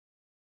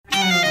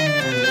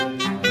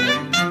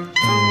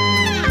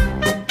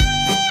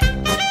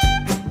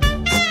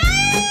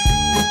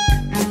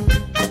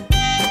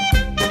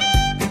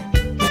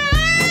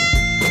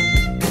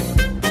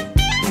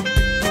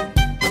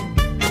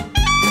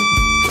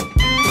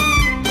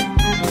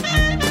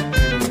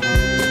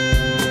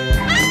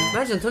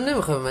مرجان تو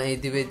نمیخوای من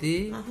عیدی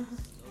بدی؟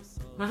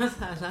 من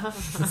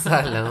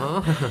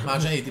سلام.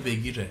 مرجان عیدی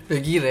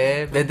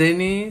بگیره؟ بده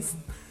نیست؟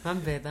 من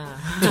بدم.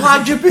 تو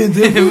هم که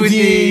بده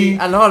بودی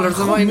الان حالا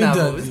رزا ما این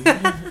نبود.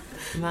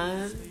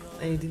 من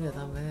عیدی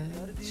بدم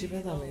به چی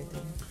بدم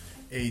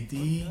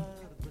عیدی؟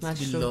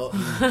 مشروب.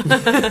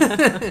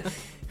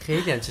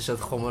 خیلی هم چشات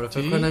خماره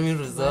فکر کنم این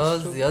روزا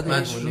زیاد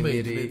مهمونی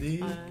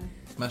میری.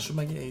 مشروب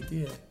مگه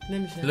عیدیه؟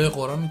 نمیشه. لای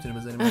قرآن میتونی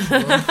بزنی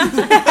مشروب؟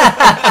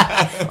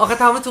 آخه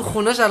تمام تو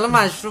خونه‌اش الان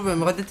مشروبه،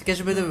 میخواد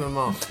تیکش بده به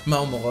ما. من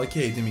اون موقعی که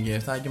عیدی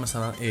میگرفتم اگه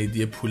مثلا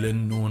عیدی پول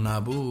نو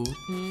نبود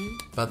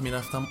بعد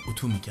میرفتم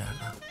اتو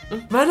میکردم.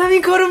 منم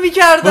این کارو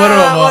میکردم.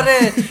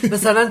 آره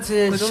مثلا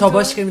تو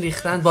شاباش که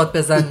میریختن باد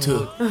بزن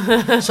بود.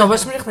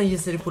 شاباش میریختن یه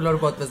سری پولا رو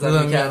باد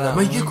بزن میکردم.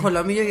 من یه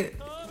کلامی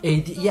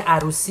یه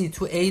عروسی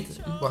تو عید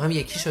با هم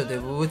یکی شده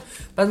بود.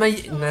 بعد من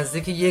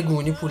نزدیک یه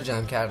گونی پول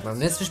جمع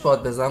کردم، نصفش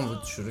باد بزن بود.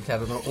 شروع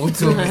کردم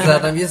اتو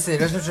میزدم، یه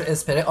سریاش رو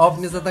اسپری آب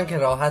میزدم که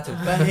راحت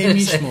بود. بعد هی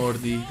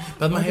میشمردی.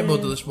 بعد من هی با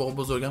داداش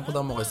بزرگم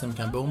خودم مقایسه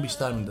میکنم، به اون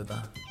بیشتر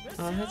میدادم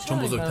چون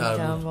بزرگتر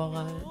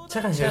بود.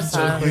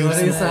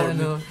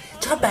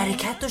 چقدر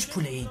برکت داشت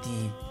پول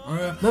عیدی.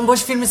 من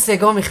باش فیلم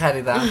سگا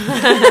می‌خریدم.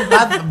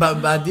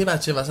 بعد یه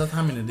بچه وسط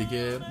همینه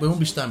دیگه، به اون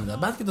بیشتر میداد.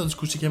 بعد که داداش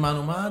کوچیک من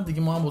اومد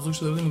دیگه، ما هم بزرگ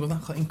شده بودیم، میگفتن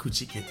خب این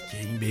کوچیکه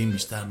دیگه، این به این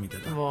بیشتر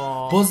میدادم.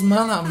 باز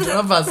من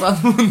همونجا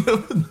وسط مونده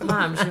بودم.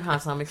 من همیشه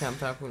حسن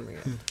کمتر پول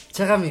میگیرم.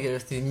 چقدر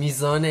میگرفتی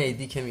میزان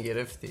عیدی که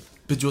میگرفتی؟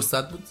 به جز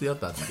 100 بود زیاد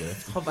بعد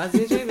میگرفتی. خب از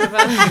یه جایی به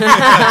بعد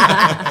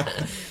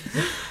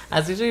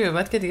از یه جایی به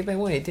بعد که دیگه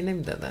بهمون عیدی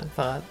نمیدادن،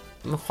 فقط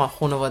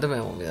خانواده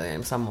بهمون میدادن، یعنی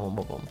مثلا مامان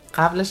بابام.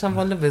 قبلش هم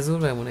والا به زور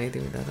بهمون عیدی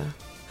میدادن.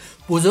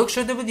 بزرگ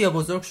شده بود یا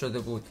بزرگ شده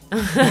بود؟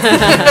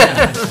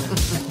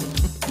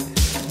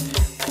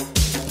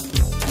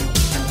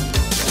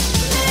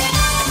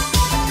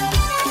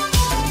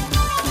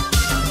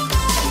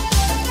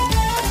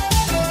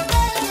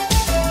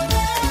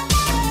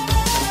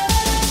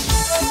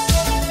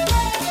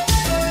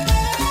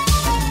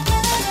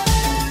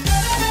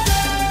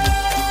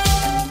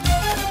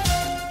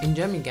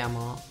 اینجا میگم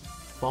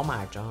با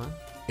مرجان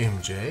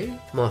MJ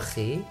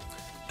ماخی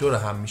دور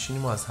هم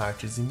میشینیم و از هر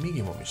چیزی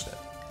میگیم و میشنویم.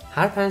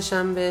 هر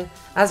پنجشنبه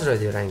از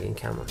رادیو رنگین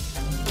کمان.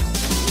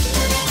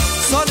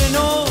 سال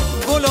نو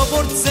گل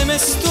آورد،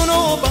 زمستون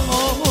و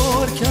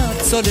بهار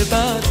کرد، سال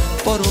بعد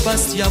بارو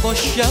بست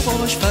یواش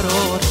یواش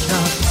فرار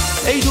کرد.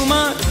 عید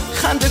اومد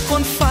خنده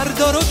کن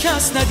فردا رو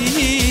کس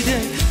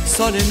ندیده،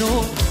 سال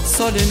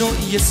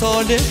نو یه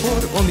سال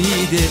پر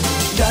امیده.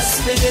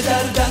 دست بده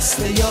در دست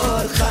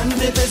یار،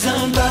 خنده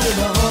بزن بر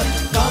بهار،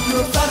 غم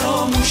رو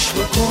فراموش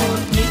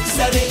بکن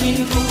میگذره این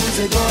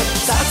روزگار.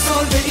 100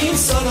 سال به این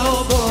سال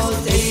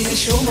آباد، عید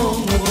شما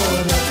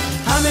مبارک،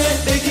 همه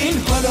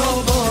بگین حالا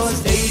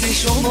باز عید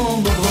شما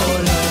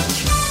مبارک.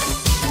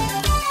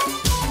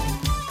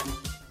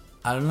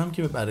 الانم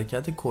که به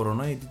برکت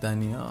کرونا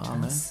دیدنی ها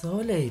همه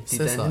سال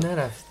دیدنی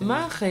نرفتیم.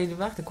 من خیلی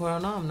وقت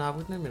کرونا هم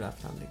نبود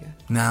نمیرفتم دیگه.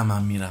 نه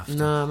من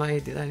میرفتم. نه من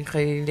دیدنی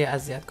خیلی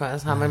اذیت کنه،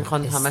 از همه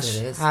میخوان همش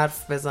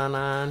حرف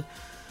بزنن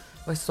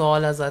و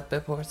سوال ازت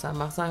بپرسن،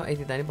 مثلا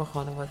دیدنی با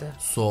خانواده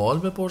سوال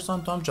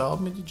بپرسن تو هم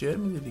جواب میدی، جر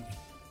میدی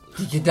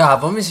دیگه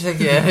دعوا میشه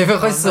که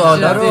بخوای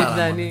سوالا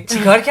رو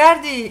چیکار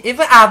کردی؟ ای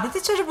به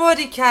ابروت چرا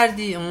باریک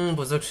کردی؟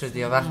 بزرگ شدی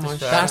یا وقتش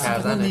درس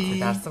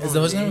کردن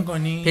ازدواج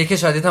نمی‌کنی؟ پیک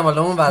شادیت هم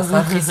حالا اون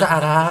وسط خیس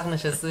عرق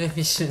نشسته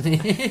پیشونی.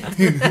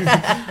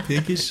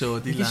 پیک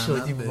شادی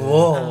لعنت.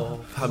 واو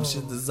همیشه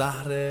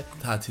زهر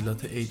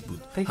تعطیلات عید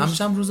بود.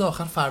 همیشه هم روز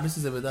آخر فردا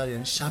 13 به در،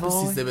 یعنی شب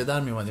 13 به در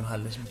میومدیم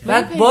حلش می‌کردیم.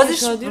 بعد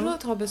بازش شادی رو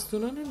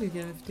تابستونا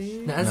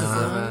نمی‌گرفتی؟ نه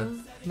عزیزم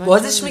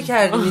بازش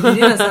میکردی،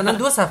 میدیدی مثلا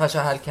 2 صفحه‌شو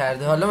حل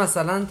کرده، حالا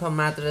مثلا تا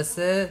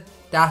مدرسه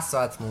 10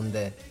 ساعت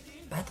مونده،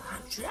 بعد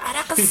همجوری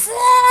عرق سر،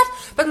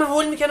 بعد من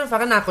هول میکردم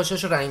فقط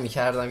نقاشاشو رنگ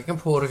میکردم یکم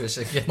پر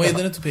بشه. ما یه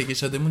دونه تو پیک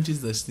شادمون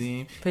چیز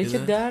داشتیم،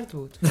 پیک درد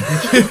بود.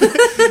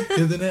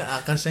 یه دونه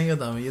قشنگ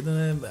یادمه، یه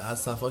دونه از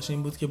صفحاش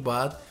این بود که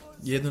باید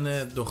یه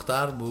دونه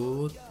دختر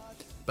بود،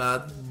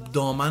 بعد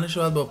دامنش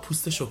رو با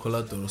پوست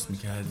شکلات درست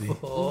می‌کردی.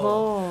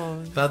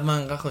 بعد من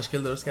انقدر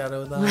خوشگل درست کرده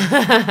بودم.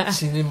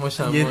 چینی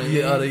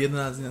مشمایی. آره یه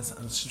دونه از این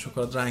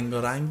شکلات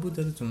رنگارنگ بود،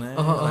 یادتونه؟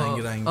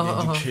 رنگ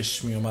اینجوری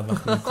کش میومد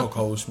وقتی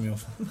کاکائوش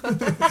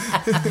میافتاد.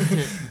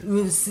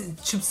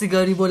 چوب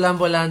سیگاری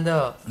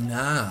بلندا.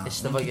 نه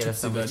اشتباه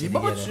گرفتم.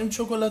 بابا این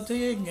شکلات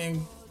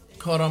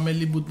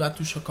کاراملی بود بعد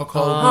توش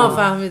کاکائو.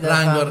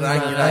 فهمیدم.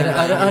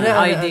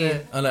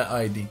 آره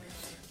آیدی.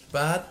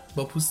 بعد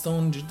با پوست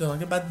اونجوری دادن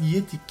که بعد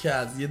یه تیکه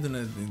از یه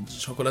دونه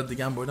شکلات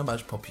دیگه هم بردم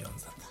براش پاپیون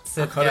زدم.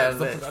 ست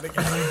کرده.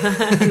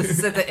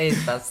 ست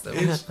عید بسته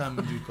بود. عشق هم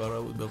اینجور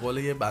کارا بود. به قول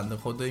یه بنده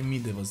خدایی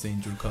میده واسه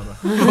اینجور کارا.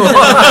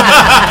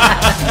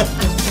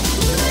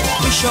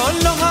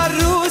 ایشالله هر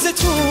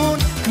روزتون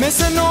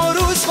مثل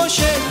نوروز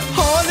باشه،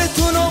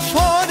 حالتون و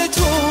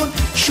فالتون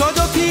شاد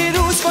و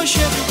پیروز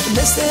باشه،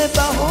 مثل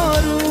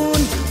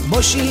بهارون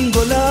باشین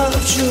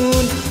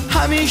گلابشون،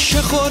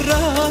 همیشه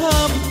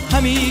خرم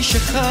همیشه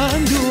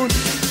خندون.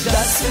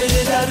 دست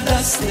بده در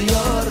دست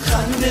یار،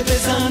 خنده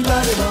بزن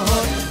بر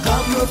بهار،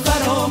 غم رو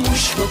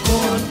فراموش نگاه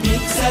کن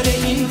میگذره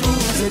این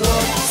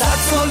روزگار 100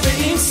 سال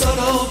به این سال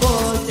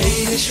آباد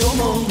عید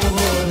شما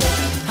مبارک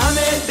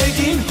همه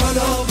بگین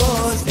حالا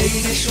باز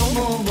عید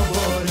شما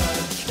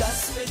مبارک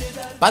دست بده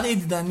بعد عید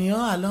دیدنی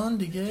ها الان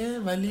دیگه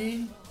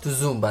ولی تو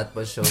زوم بد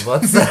باشه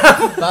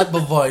واتساپ بعد با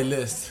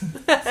وایلس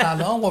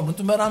سلام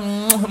قربونتون برم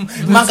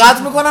من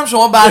قطع میکنم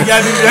شما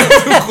برگردید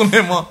تو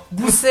خونه ما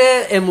بوس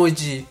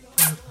اموجی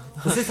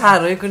بوس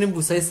طراحی کنیم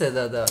بوسای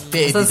صدا دار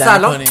مثلا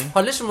سلام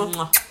حال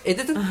شما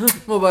عیدتون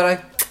مبارک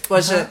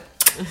باشه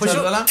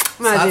خوشو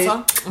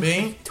سلام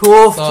ببین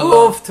توف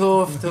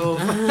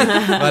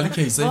ولی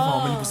کیسای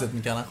فامیلی بوست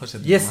میکنن خوشت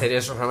یه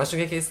سریاشون همشون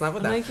که کیس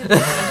نبودن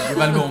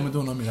ولی به امید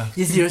اونا میرفت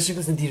یه سریاشون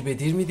مثلا دیر به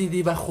دیر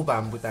میدیدی و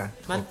خوبم بودن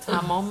من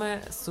تمام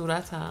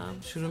صورتم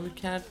شروع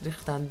میکرد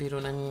ریختن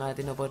بیرون انقدر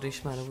اینا با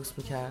ریش منو بوس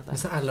میکردن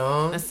مثلا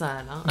الان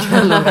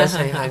الان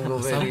قشنگ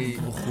هنگووری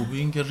خوبی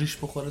این که ریش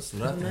بخوره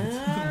صورت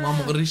ما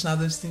موقع ریش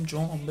نداشتیم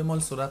چون به مال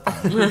صورت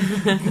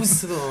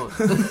بوس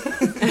کن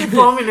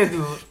فامیل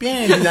دور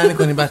بیاین دیدن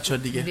کنیم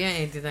بچه‌ها دیگه بیا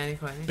عید دیدنی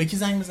کنیم به کی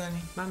زنگ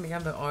بزنی؟ من میگم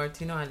به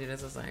آرتین و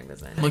علیرضا زنگ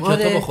بزنیم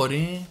ماکیاتو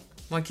بخوریم؟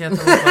 ماکیاتو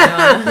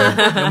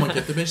بخوریم یا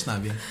ماکیاتو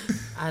بشنویم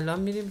الان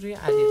میریم روی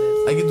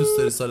علیرضا اگه دوست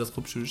داری سالت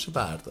خوب شروع شه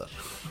بردار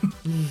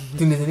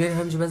دونه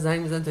همینجوری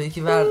زنگ میزنن تا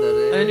یکی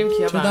برداره ببینیم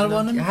کیا چون در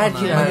وانه هر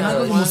کی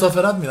برداره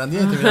مسافرت میرن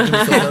یه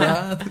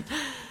مسافرت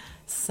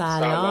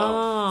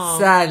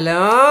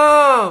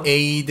سلام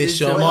عید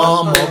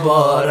شما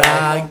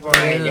مبارک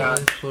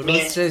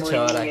فروش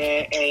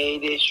چارک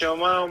عید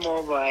شما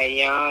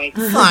مبارک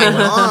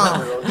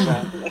سلام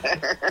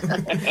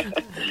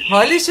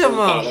حالی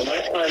شما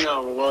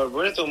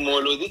قربونتون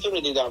مولودیتون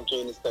رو دیدم تو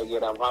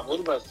اینستاگرام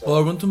قبول باشه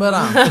قربونتون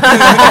برم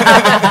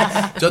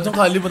جاتون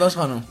خالی بوداش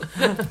خانم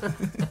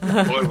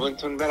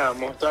قربونتون برم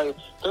محتاج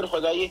تو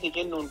خدا یه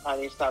تیکه نون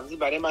پنیر سبزی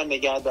برای من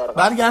نگه دار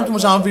برگردم تو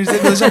مشام فریزر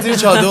گذاشتم توی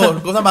چادر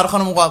گفتم برای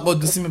خانم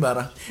قدوسی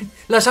میبرم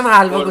لاشم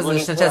حلوا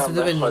گذاشتن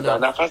چسبیده به نون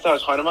نفس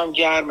آج خانمم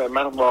گرمه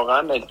من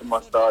واقعا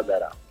التماس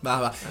دارم به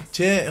به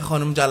چه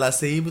خانم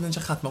جلسه ای بودن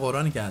چه ختم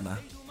قرآنی کردن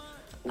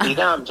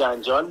دیدم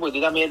جنجال بود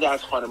دیدم یه از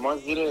خانمان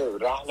زیر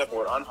رحل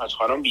قرآن حاج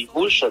خانم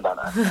بیهوش شدن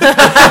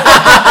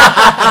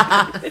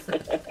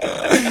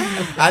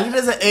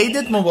علیرضا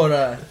عیدت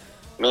مبارک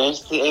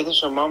مرسی عید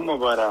شما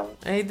مبارک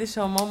عید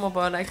شما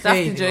مبارک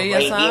رفتی جایی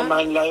اصلا عیدی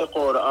من لای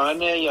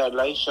قرآنه یا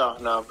لای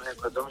شاهنامه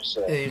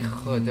کدومشه ای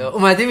خدا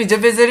اومدیم اینجا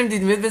بذاریم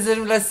دیدمیت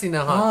بذاریم لای سینه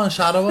ها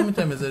شرابا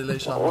میتونیم بذاری لای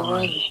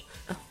شاهنامه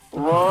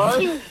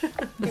وای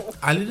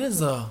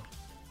علیرضا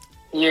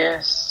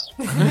یس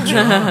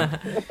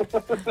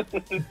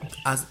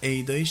از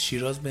عیدای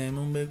شیراز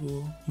بهمون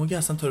بگو ما که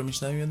اصلا تو رو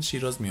میشنویم یاد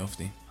شیراز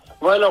میافتیم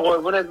والا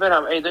قربونت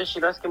برم عیدای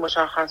شیراز که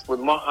مشخص بود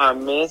ما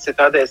همه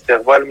ستاد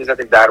استقبال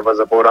میزدیم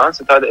دروازه قرآن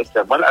ستاد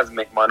استقبال از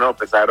مهمانا و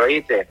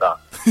پسرای تهران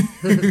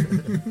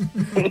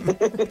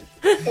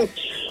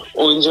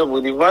اونجا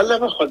بودیم والا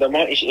به خدا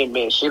ما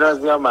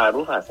شیرازی ها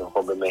معروف هستیم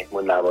خب به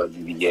مهمون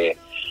نوازی دیگه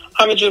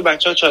همه جور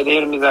بچه‌ها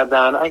چادر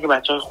می‌زدن اگه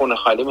بچه‌ها خونه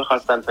خالی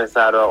می‌خواستن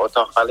پسرا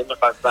اتاق خالی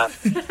می‌خواستن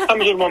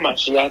همه جور ما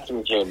مشیت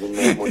می‌کردیم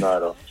مهمونا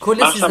رو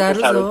کل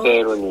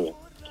 13 روز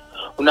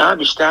نه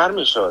بیشتر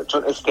میشد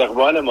چون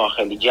استقبال ما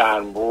خیلی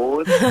گرم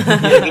بود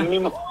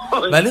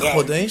ولی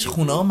خدایش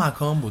خونه ها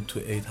مکان بود تو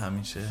عید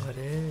همیشه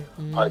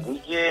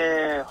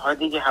ها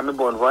دیگه همه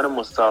به عنوان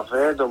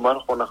مسافر دنبال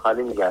خونه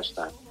خالی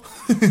میگشتن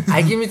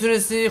اگه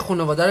میتونستی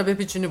خانواده رو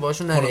بپیچونی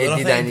باشون نره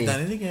دیدنی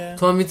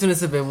تو هم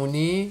میتونستی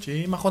بمونی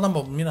چی من خودم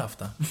با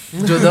میرفتم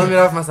جدا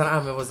میرفت مثلا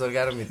عمه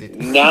بزرگه رو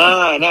میدید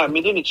نه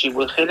میدونی چی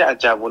بود خیلی از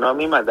جوونا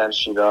میمدن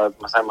شیراز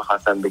مثلا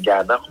میخواستن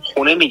بگردن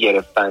خونه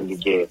میگرفتن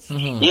دیگه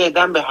یه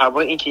عدم به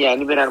هوا این که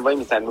یعنی برن وای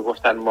میسن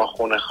میگفتن ما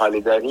خونه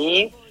خالی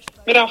داریم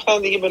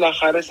میرفتن دیگه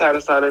بالاخره سر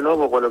سال نو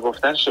به قول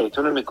گفتن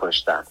شیطون رو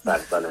میکشتن سر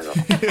سال نو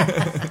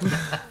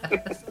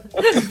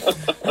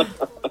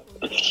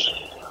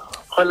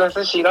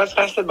خلاصه شیراز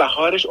فصل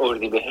بهارش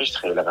اردیبهشت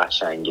خیلی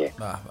قشنگه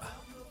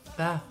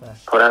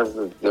پر از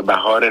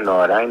بهار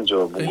نارنج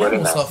و گل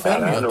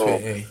نسترن و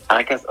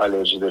هر کس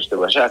آلرژی داشته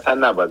باشه اصلا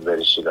نباید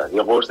بری شیراز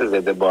یه قرص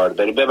ضد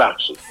بارداری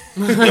ببخشید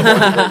یه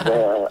قرص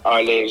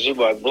آلرژی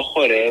باید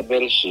بخوره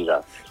بری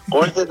شیراز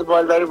قرص ضد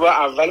بارداری با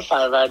اول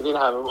فروردین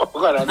همه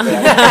بخورن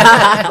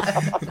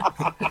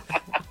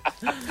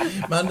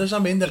من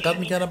داشتم به این دقت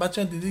میکردم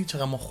بچه‌ها دیدی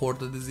چقدر ما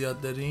خورداده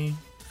زیاد داریم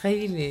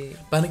خیلی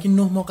برای که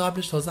 9 ماه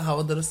قبلش تازه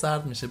هوا داره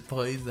سرد میشه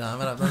پاییزه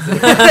همه رفتن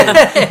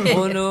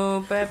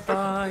غروب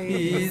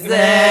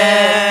پاییزه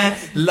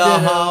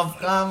لحاف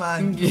غم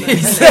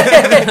انگیزه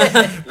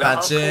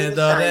بچه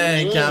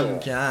داره کم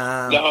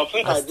کم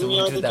لحافه قدیم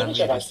یادتون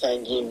چقدر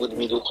سنگین بود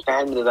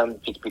میدوختن میدادن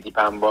پیت پیتی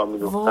پنبا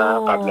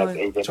میدوختن قبل از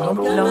عید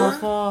نوروز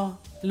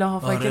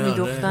لحافایی که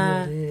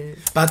میدوختن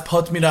بعد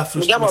پات میرفت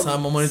روش مثلا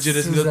مامان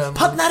جرس میداد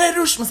پات نره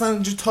روش مثلا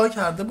اینجوری تا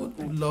کرده بود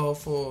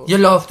لحافو یه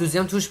لاف دوزی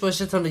هم توش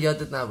باشه تا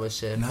یادت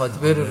نباشه پات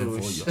بره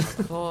روش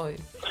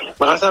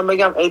مثلا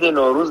بگم عید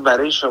نوروز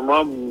برای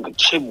شما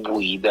چه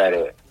بویی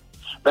داره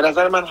به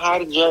نظر من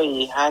هر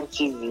جایی هر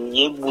چیزی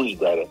یه بویی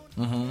داره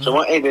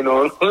شما عید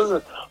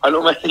نوروز حالا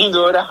اومدیم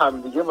دور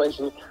هم دیگه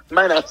باشیم.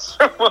 من از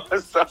شما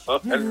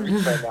سوال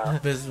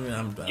میکنم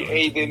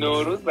عید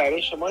نوروز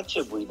برای شما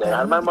چه بویی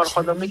داره؟ من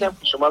خودم میگم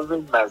که شما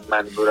ببینید از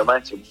منظور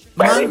من چه.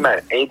 برای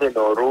من عید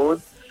نوروز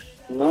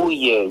بوی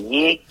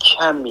یک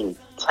کمی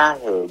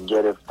ته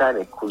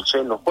گرفتن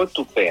کلچه نخود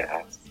تو پر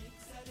هست.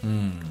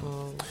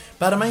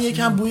 برای من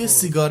یکم بوی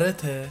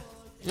سیگارته.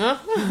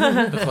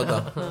 به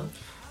خدا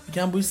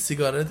یکم بوی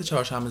سیگارت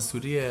چهارشنبه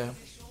سوریه.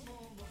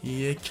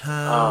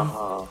 یکم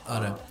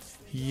آره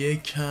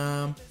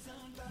یکم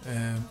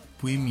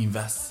بوی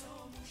میوه‌ست.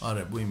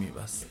 آره بوی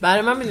میوه‌ست.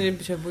 برای من میدونی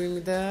چه بوی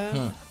میده؟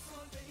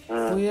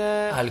 بوی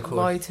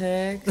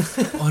وایتکس.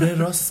 آره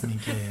راست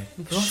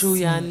میگه.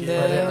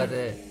 شوینده.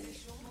 آره.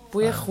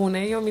 بوی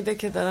خونه رو میده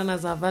که دارن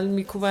از اول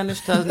میکوبنش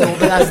تا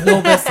از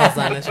نو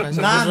بسازنش.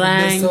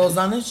 نه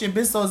بسازنش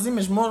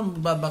بسازیمش ما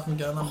بدبخت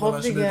میکردم.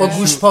 خب دیگه با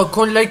گوش پاک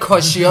کن لای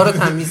کاشیا رو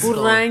تمیز کن.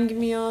 بو رنگ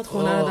میاد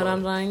خونه رو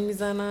دارن رنگ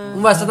میزنن.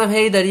 اون وسط هم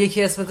هی داری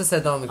یکی اسمت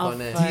صدا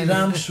میکنه.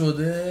 تیرم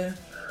شده.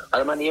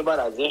 حالا من یه بار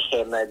از یه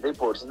خیرنده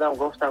پرسیدم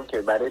گفتم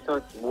که برای تو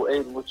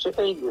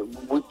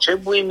چه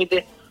بوی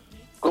میده؟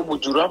 گفت بو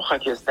جوراب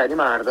خاکستری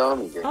مردا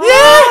میده.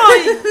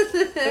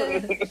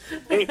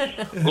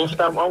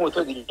 گفتم آمو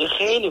تو دیگه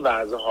خیلی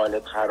وضع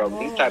حالت خراب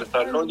نیست. سر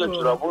سال نو یا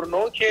جورابور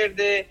نو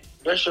کرده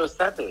یا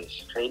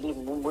شستتش خیلی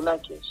بو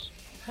نکش.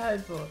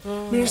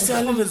 مرسی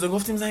علی رضا.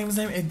 گفتیم زنگ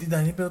بزنیم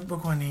ادیدنی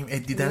بکنیم.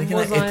 ادیدنی که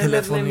نه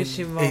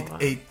تلفنی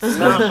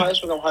من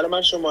خواهش میکنم. حالا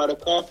من شماره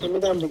کارت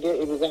میدم دیگه.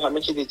 این روزا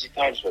همه چی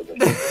دیجیتال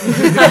شده.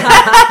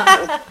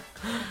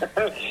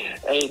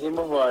 عیدی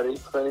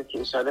مبارک کنید که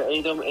ان شاءالله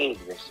عیدم عید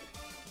بشه.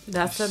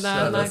 دست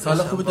در نکنه. سال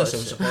خوبی داشته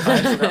باشه.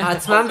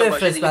 حتما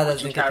بفرست بعد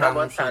از اینکه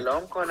تمام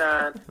سلام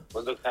کنن.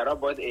 بزرگترا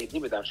باید عیدی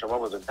بدن. شما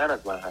بزرگتر از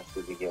من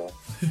هستی دیگه.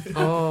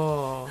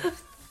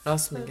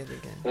 راست میگه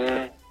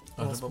دیگه.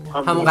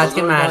 همونقدر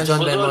که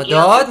مرجان به ما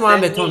داد ما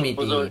هم به تو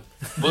میدیم.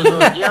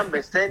 بزرگی هم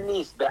به سن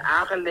نیست، به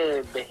عقل،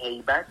 به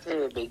هیبت،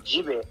 به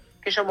جیبه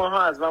که شما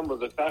ها از من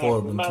بزرگتر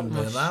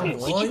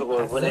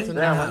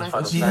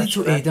دیدی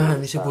تو عیدا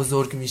همیشه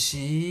بزرگ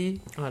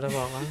میشی. آره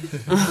واقعا.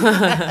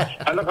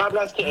 حالا قبل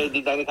از که عید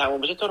دیدنی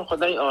تموم بشه تو رو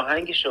خدا این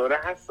آهنگ شوره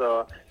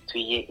هستا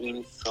توی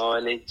این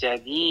سال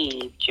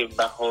جدید که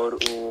بهار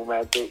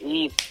اومده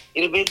اید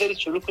اینو بذارید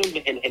شروع کنیم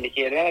به هل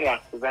کردن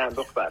رقص زدن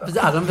دخترا.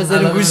 بذار الان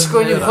بذاریم گوش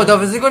کنیم.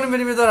 خدافظی کنیم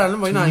بریم بذار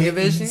الان با این آهنگ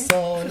بشیم.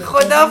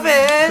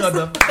 خدافظ.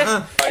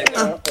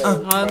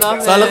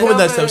 سال خوبی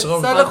داشته باشید.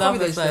 سال خوبی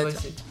داشته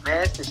باشید.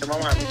 مرسی شما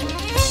هم همینطور.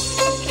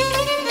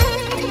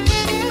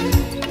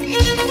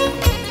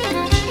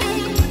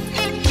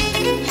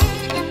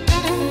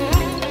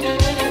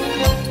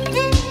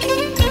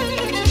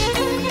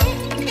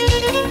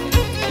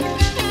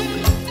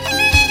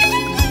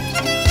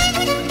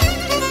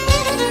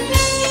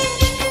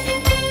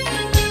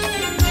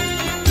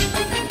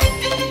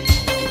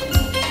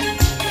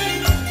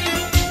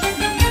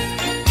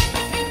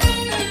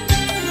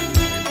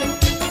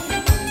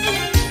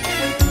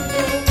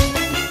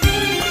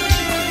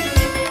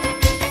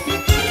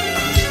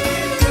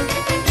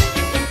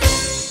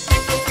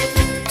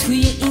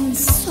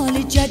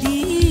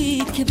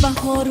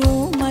 بهار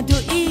اومد و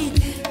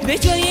عید به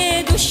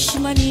جای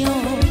دشمنی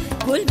ها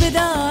گل به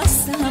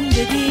دست هم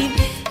بدیم.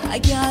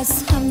 اگه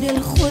از هم دل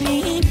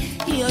خوریم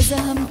یا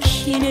هم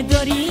کینه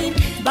داریم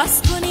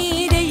بس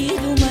کنید عید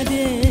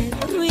اومده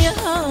روی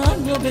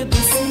هم رو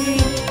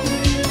ببوسیم.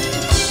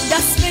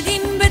 دست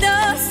بدیم به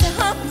دست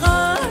هم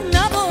غر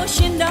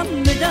نباشیم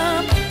دم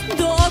بدم.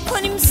 دعا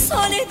کنیم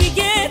سال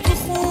دیگه تو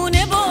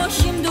خونه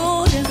باشیم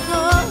دور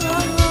هم.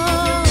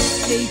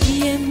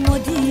 عیدی ما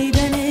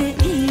دیدن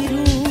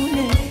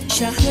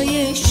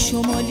شهرهای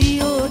شمالی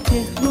و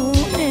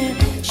تهرونه،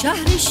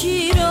 شهر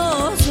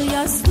شیراز و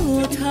یزد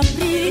و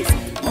تبریز،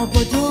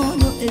 آبادان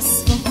و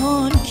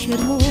اصفهان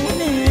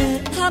کرمونه.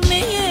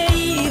 همه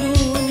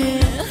ایرونه،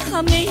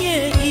 همه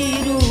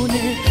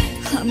ایرونه،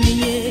 همه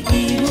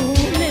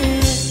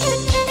ایرونه.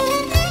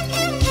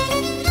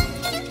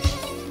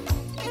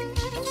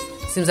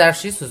 سیم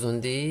ظرفشویی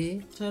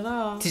سوزوندی؟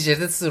 چرا؟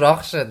 تیشرتت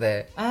سوراخ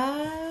شده.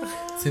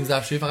 سیم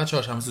ظرفشویی فقط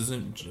چهارشنبه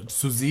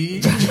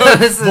سوزی؟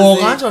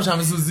 واقعا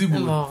چهارشنبه سوزی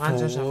بود. واقعا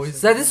چهارشنبه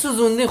زدی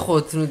سوزوندی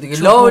خودت رو دیگه.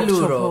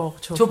 لالو رو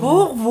چپق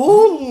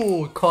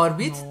وو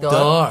کاربیت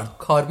دار.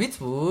 کاربیت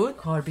بود.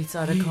 کاربیت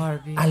آره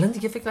کاربیت. الان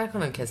دیگه فکر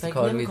نکنم کسی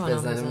کاربیت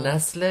بزنه.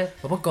 نسل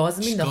بابا گاز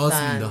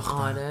مینداختن.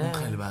 آره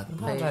خیلی بد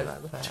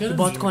بود. چرا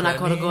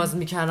بادکنکا رو گاز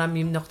میکردن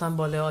مینداختن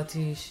بالا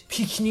آتیش.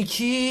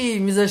 پیکنیکی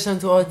میذاشتن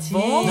تو آتیش.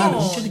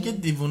 نه چه دیگه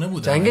دیوونه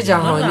بودن. جنگ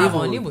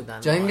جهانی بود.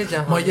 جنگ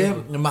جهانی. ما یه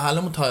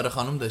محلمون طاهره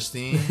خانم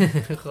داشتیم.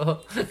 خب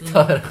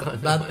طاهره خانم.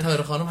 بعد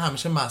طاهره خانم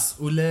همیشه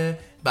مسئول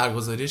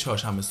برگزاری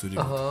چهارشنبه سوری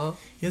بود.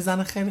 یه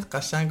زن خیلی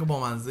قشنگ و با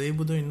منزه‌ای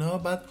بود و اینا.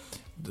 بعد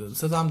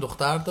 3 تا هم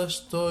دختر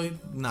داشت و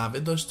نوه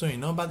داشت و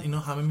اینا. بعد اینا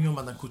همه می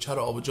اومدن کوچه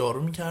رو آب و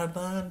جارو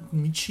میکردن،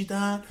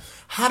 میچیدن.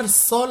 هر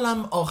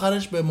سالم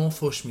آخرش به ما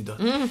فوش میداد،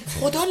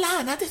 خدا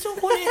لعنتتون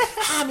کنه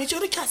همه جا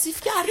رو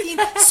کثیف کردین،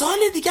 سال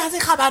دیگه از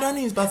این خبرا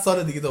نیست. بعد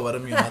سال دیگه دوباره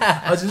میومد.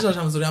 حاجی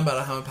چهارشنبه سوری هم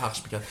برای همه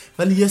پخش میکرد،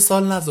 ولی یه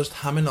سال نذاشت،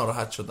 همه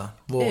ناراحت شدن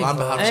واقعا.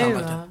 به هر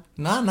شنبه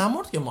نه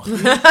نمرد که ما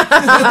خیلی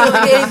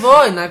ای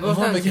وای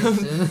نگفتم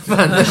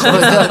بنده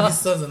خدا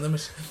 20 سال زنده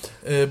میشه.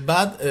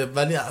 بعد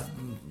ولی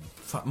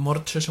ما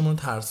چشمون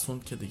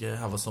ترسوند که دیگه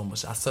حواسمون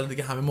باشه. از سال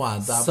دیگه همه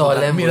مؤدب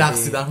بودن،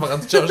 میرقصیدن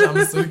فقط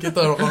چهارشنبه سوری که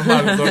تاروخان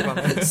برگزار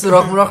کنن.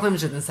 سوراخ مراخ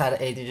نمیشد این سر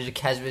عید اینجوری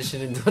کج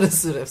بشینین دور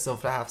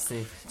سفره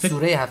هفسین،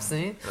 سوره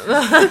هفسین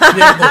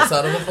یه دو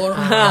رو بخور.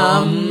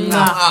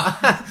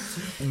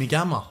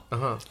 میگم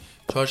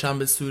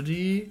چهارشنبه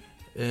سوری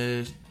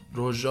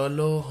روژال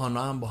و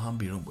هانا هم با هم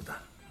بیرون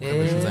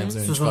بودن،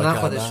 سوزوندن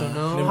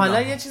خودشونو.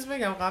 حالا یه چیز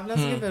بگم قبل از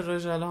اینکه به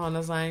روژال و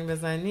هانا زنگ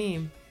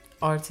بزنیم،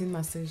 آرتین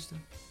مسیج داد.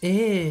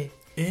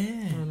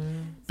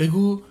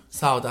 بگو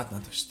سعادت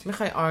نداشتی.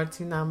 میخوای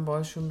آرتینم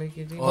باشون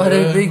بگیریم؟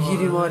 آره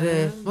بگیریم.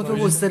 آره ما که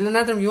حوصله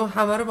نداریم یهو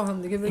همه رو با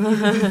هم دیگه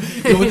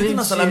بگیریم.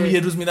 مثلا یه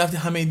روز میرفتی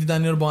همه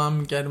دیدنی رو با هم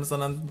میکردیم،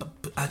 مثلا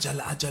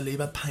عجله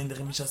بعد 5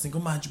 دقیقه میشستین که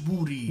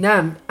مجبوری.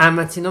 نه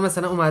عمتینا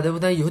مثلا اومده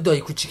بودن یهو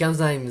دایی کوچیکم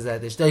زنگ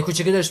میزدش، دایی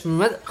کوچیکه داشت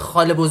میومد،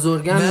 خاله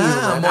بزرگم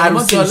میومد،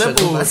 عروسی جالب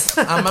بود.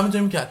 عمم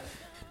میتونیم کرد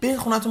برین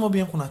خونتون ما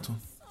بیایم خونتون.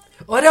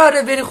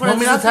 آره برین خونتون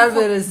زودتر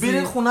برسیم،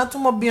 برین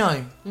خونتون ما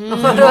بیایم.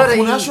 آره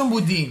خونه‌شون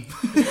بودیم.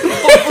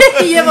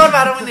 یه بار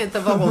برامون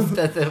اتفاق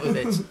افتاده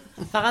بودش.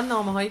 فقط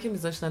نامه‌هایی که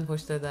میذاشتن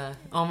پشت در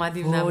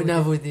آمدیم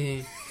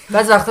نبودی.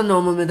 بعضی وقتا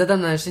نامه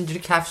میدادم نوشته اینجوری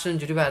کفش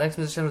اینجوری برعکس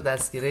میذاشتن رو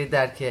دستگیره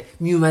در که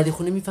میومدی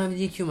خونه میفهمید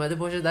یکی اومده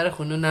باشه در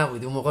خونه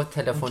نبودی. اون موقع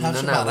تلفن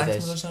اینا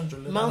نبودش.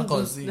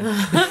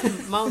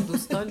 من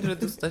دوستان رو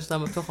دوست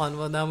داشتم تو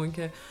خانواده‌مون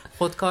که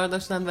خودکار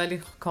داشتن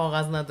ولی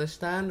کاغذ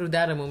نداشتن، رو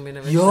درمون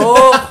مینوشتن. یا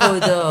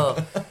خدا،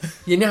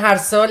 یعنی هر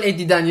سال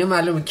دیدنیا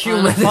معلومه کی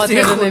اومده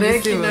توی خونه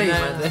کی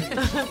نیومده.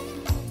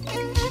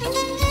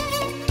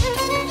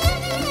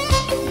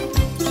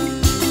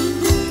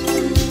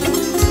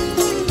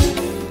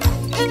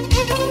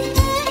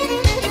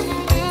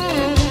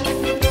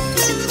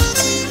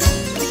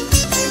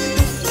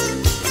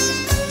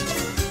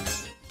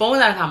 با ما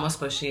در تماس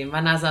باشیم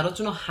و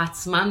نظراتتون رو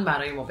حتما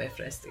برای ما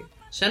بفرستید.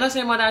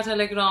 شناسه ما در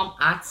تلگرام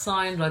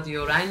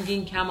 @رادیو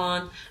رنگین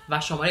کمان و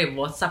شماره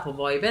واتساپ و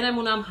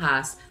وایبرمون هم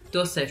هست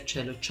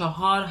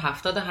 2044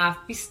 77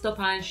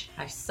 25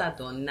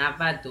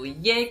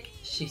 891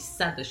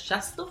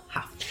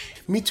 667.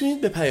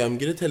 میتونید به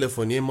پیامگیر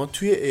تلفنی ما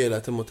توی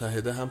ایالات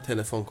متحده هم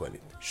تلفن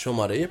کنید.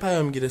 شماره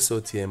پیامگیر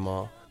صوتی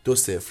ما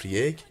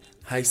 201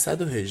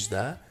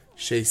 818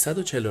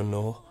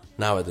 649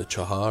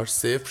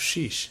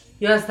 9406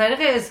 یا از طریق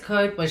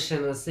اسکایپ با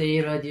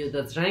شناسه رادیو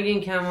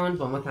رنگین کمان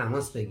با ما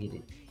تماس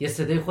بگیرید. یا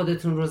صدای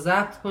خودتون رو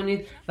ضبط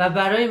کنید و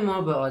برای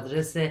ما به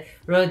آدرس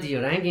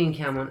رادیو رنگین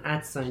کمان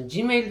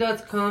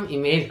 @gmail.com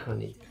ایمیل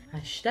کنید.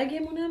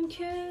 هشتگمون هم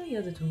که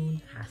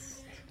یادتون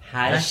هست،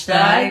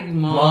 هشتگ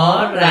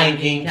ما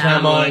رنگین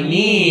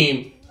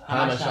کمانیم،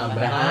 همشم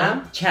به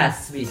هم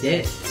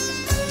چسبیده.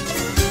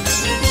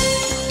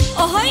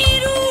 آهای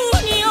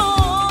رونیا،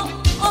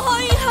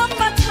 آهای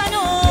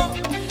هموطنا،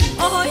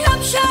 آهای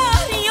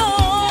همشهریا،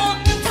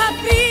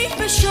 تبریک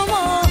به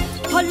شما.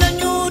 حالا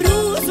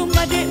نوروز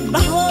اومده،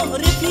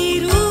 بهار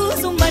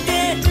پیروز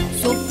اومده،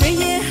 سفره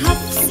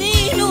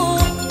هفسین و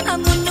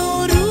اما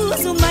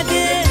نوروز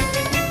اومده.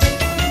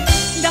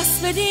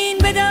 دست بدین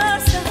به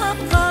دست هم،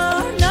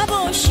 قهر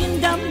نباشین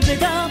دم به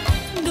دم،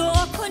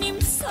 دعا کنیم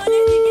سال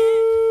دیگه.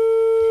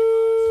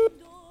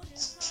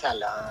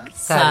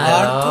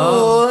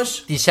 سلام.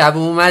 دیشب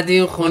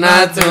اومدیم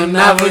خونتون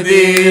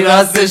نبودی،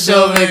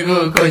 راستشو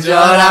بگو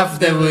کجا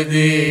رفته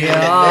بودی؟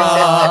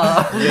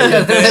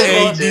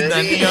 ای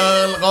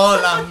دیدنیال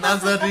قالم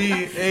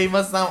نذاری، ای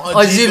واسم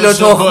آجیل و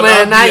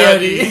تخمه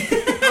نیاری،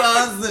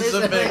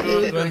 راستشو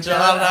بگو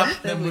کجا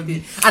رفته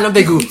بودی. الان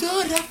بگو کجا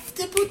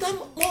رفته بودم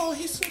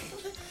ماهی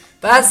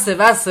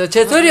بسه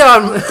چطوری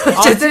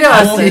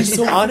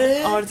هستی؟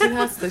 آره آرتین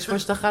هستش،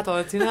 پشت خط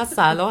آرتین هست.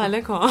 سلام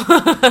علیکم.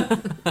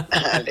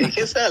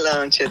 علیکم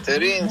سلام،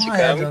 چطورین؟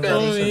 چیکار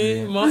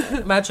میکنی؟ ما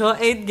بچه‌ها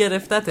عید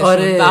گرفتتشون.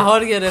 آره.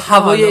 بهار گرفت،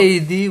 هوای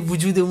عیدی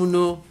وجودمون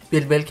رو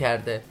بلبل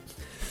کرده.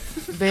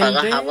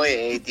 فقط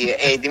هوای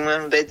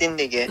عیدیمون بدین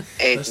دیگه.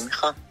 عید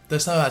میخوام.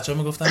 داشتم به بچه‌ها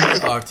میگفتم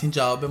آرتین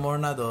جواب ما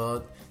رو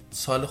نداد.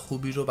 سال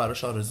خوبی رو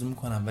براش آرزو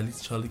میکنم ولی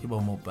سالی که با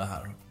ما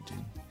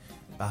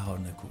بهار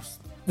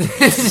نکوست.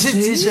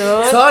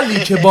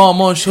 سالی که با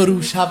ما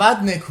شروع شود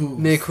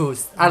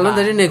نکوست. الان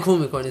داری نکو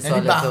میکنی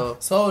سالتو.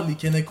 سالی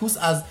که نکوست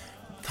از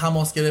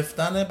تماس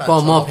گرفتن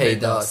با ما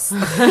پیداست.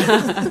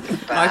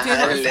 آرتین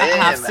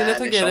هفسین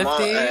تو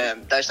گرفتی؟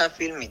 داشتم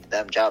فیلم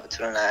میدیدم،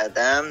 جوابتون رو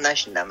ندادم،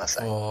 نشیندم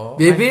مثلا.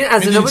 ببین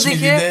از اینا بوده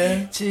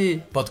که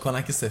چی؟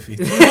 بادکنک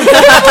سفید.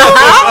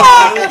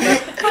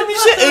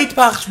 همیشه عید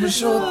پخش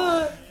میشد.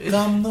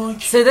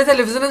 غمناک. صدا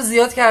تلویزیونم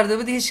زیاد کرده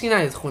بودی، هیچکی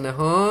نیاد خونه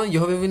ها.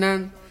 یهو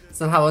ببینن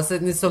مثلا حواست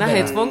نیست. نه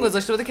هدفون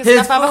گذاشته بوده که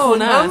نفهمه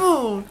خونه است.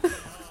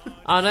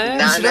 آره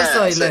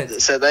نه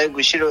صدای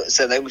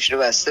گوشی رو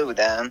بسته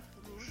بودم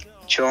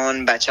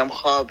چون بچم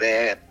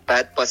خوابه،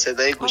 بعد با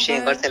صدای گوشی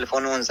انگار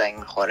تلفن اون زنگ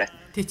میخوره.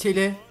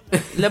 تیتیله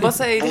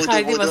لباس عیدی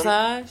خریدی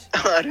واسش؟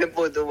 آره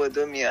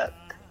بودو میاد.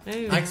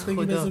 عکس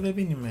بگی بذار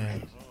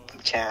ببینیم.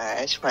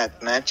 چشم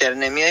حتما. چرا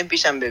نمیای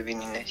پیشم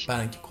ببینینش؟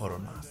 برای اینکه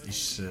کرونا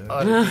هست.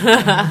 آره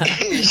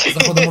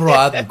خودمون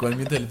راحت میکنیم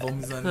یه تلفن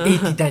میزنیم.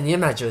 دیدنی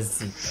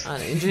مجازی.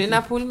 آره اینجوری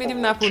نه پول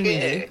میدیم نه پول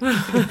میگیریم.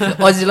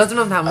 آجیلاتون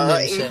هم تموم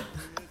نمیشه.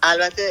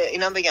 البته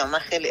اینا بگم من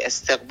خیلی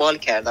استقبال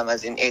کردم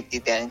از این عید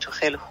دیدنی، تو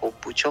خیلی خوب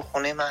بود چون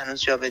خونه من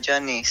هنوز جابجا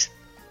نیست.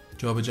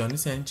 جابجا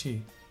نیست یعنی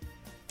چی؟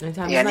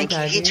 یعنی که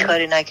هیچ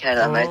کاری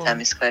نکردم برای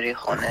تمیزکاری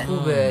خونه.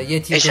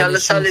 خوبه. انشالله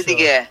سال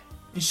دیگه.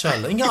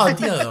 انشالله. این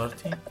عادیه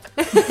آرتین.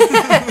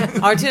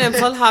 آرتین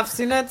امسال 7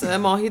 سینت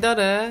ماهی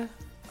داره؟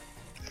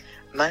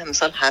 من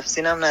امسال 7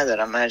 سینم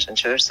ندارم مرجان،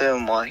 4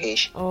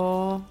 ماهیش.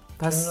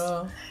 پس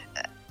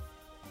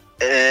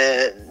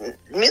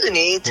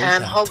میدونی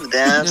تنها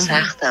بودم،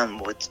 سختم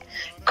بود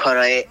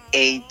کارهای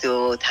عید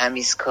و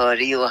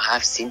تمیزکاری و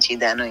 7 سین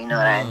چیدن و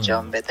اینا رو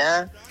انجام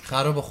بدم.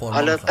 خراب خورم.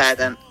 حالا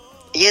بعدم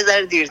یه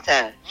ذره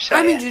دیرتر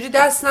همینجوری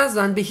دست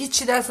نزن، به هیچ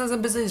چی دست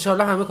نزن، بذار ان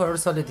شاءالله همه کارا رو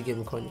سال دیگه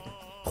میکنی،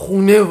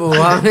 خونه و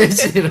همه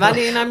چی.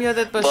 ولی اینم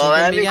یادت باشه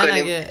که میگن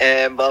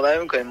اگه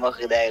باور میکنیم ما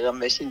خیلی دقیقا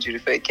بهش اینجوری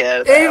فکر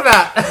کردم.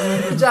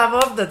 ایوه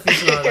جواب داد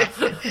پیشنهاد.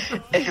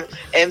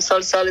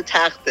 امسال سال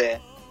تخته.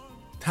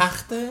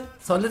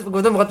 سال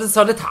گفتم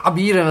سال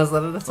تعبیره،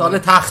 مثلا سال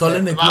تخت،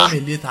 سال نکوه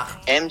ملی تخت.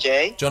 ام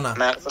جی جانم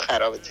مغز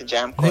خرابت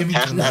جمع کن.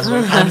 تخت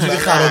همینجوری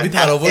خرابی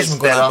تراوش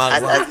میکنم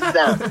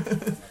مغزم.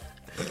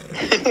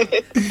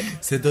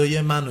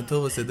 صدای من و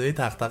تو و صدای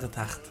تخت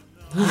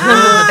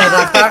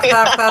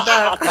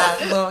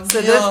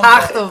صدای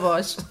تخت رو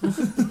باش.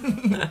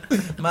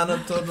 من و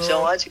تو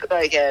شما چی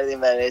کار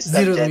کردیم برای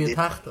زیر روی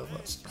تخت رو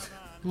باش.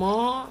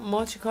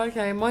 ما چی کار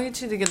کردیم؟ ما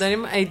هیچی دیگه،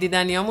 داریم عید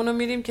دیدنیامون رو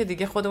میریم که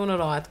دیگه خودمون رو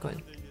راحت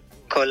کنیم.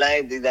 کلا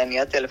عید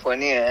دیدنیا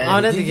تلفنیه.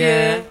 آره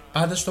دیگه.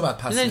 بعدش تو بعد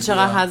پس میدونی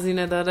چقدر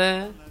هزینه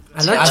داره؟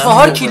 الان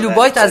 4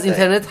 کیلوبایت از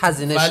اینترنت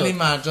هزینه شد. ولی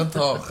مرجان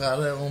تا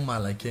آخر اون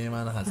ملکه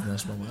من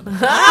هزینهش با من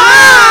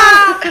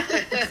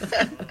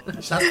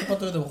 60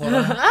 پاتو بده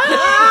بخورم.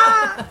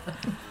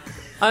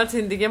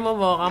 آرتین دیگه ما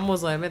واقعا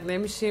مزاحمت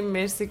نمیشیم.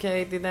 مرسی که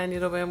عید دیدنی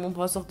رو بهمون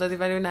پاسخ دادی،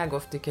 ولی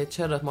نگفتی که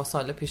چرا ما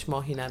سال پیش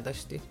ماهی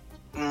نداشتی.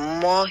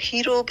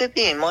 ماهی رو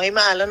ببین، ماهی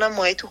من الانم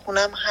ماهی تو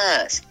خونم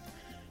هست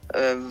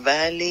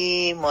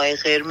ولی ماهی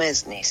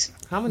قرمز نیست.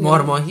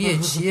 مارماهیه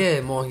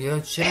چیه؟ ماهی ها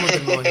چه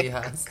مدل ماهی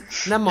هست؟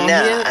 نه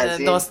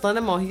ماهی داستان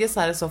ماهی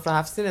سر سفره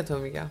 7 سین تو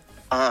میگم.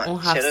 اون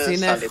 7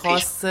 سین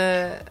خاص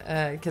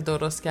که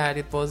درست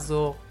کردید با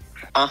ذوق.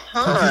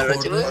 آها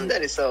راجب اون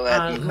داری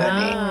صحبت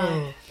میکنی.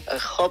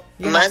 خب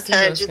من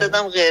ترجیح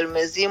دادم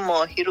قرمزی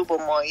ماهی رو با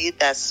ماهی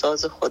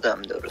دستساز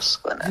خودم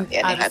درست کنم،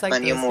 یعنی حتما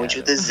یه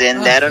موجود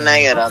زنده رو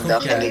نیارم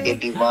داخل یه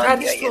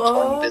لیوان یا یه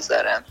تنگ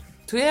بذارم.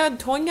 توی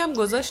تنگ هم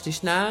گذاشتیش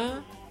نه؟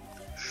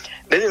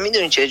 ببین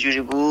میدونی چه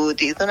جوری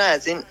بود؟ یه دونه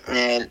از این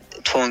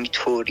تنگ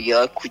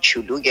توریا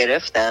کوچولو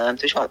گرفتم،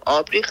 توش هم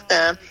آب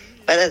ریختم،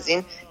 بعد از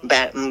این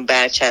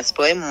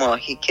برچسبای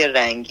ماهی که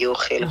رنگی و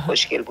خیلی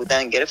خوشگل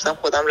بودن گرفتم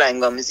خودم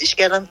رنگامیزیش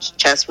کردم،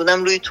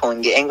 چسبوندم روی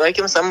تنگه، انگار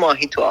که مثلا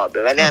ماهی تو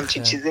آبه ولی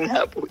همچین چیزی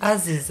نبود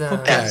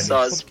عزیزم.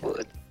 دستساز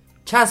بود.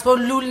 چسبا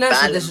لول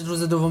نشدش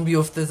روز دوم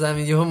بیفته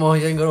زمین، یهو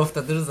ماهی انگار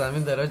افتاده رو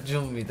زمین داره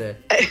جون میده.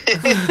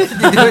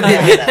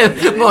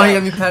 ماهی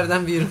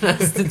میپردن بیرون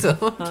از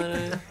تو.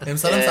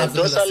 امسال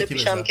 2 سال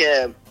پیشم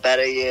که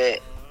برای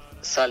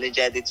سال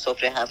جدید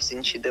سفره 7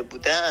 سین چیده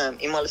بودم،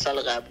 این مال سال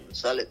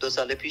قبل، 2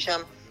 سال پیشم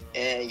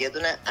یه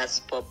دونه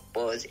اسباب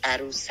بازی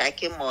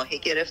عروسک ماهی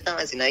گرفتم،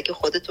 از اینایی که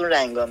خودتون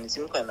رنگامیزی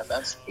میکنه،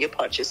 مثلا یه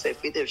پارچه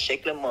سفید به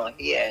شکل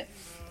ماهیه،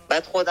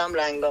 بعد خودم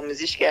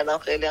رنگامیزیش کردم،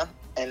 خیلی هم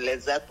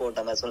لذت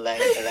بردم از اون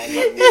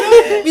رنگامیزی.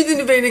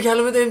 میدونی بین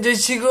کلمات ام جی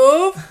چی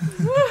گفت؟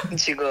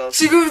 چی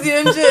گفتی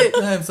ام جی؟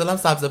 امسال هم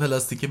سبز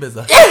پلاستیکی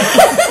بذار.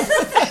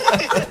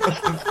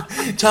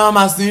 چرا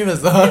مصنوعی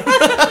بذار؟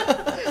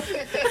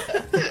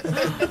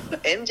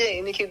 ام جی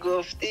اینی که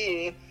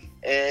گفتی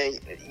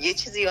یه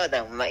چیزی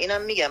یادم و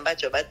اینم میگم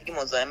بچه بعد دیگه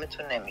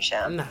مزاحمتون نمیشم.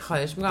 نه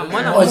خواهش میکنم،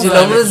 ما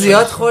آجیلامون رو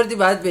زیاد خوردی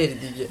بعد بری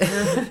دیگه.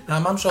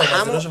 هم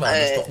شاهدازراشو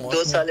برداشت تخماش.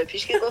 2 سال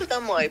پیش که گفتم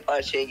ماهی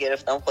پارچه‌ای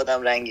گرفتم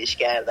خودم رنگش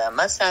کردم،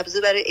 من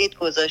سبزی برای عید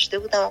گذاشته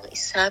بودم آقا این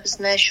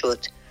سبز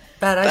نشد.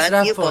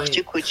 بعد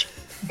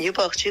یه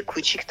باغچه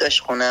کوچیک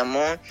داشت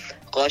خونمون،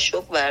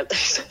 قاشق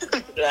برداشتم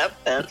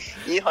رفتم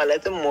یه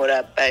حالت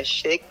مربع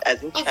شکل از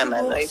این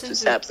چمنای تو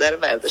سبزه رو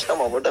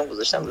برداشتم آوردم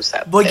گذاشتم رو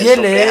سبزه. با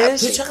گله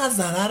تو چقدر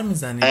ضرر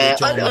میزنی به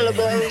جامعه؟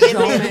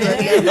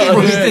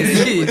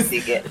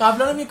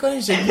 قبلا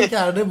میکنی شکلی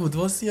کرده بود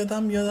واسه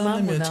یادم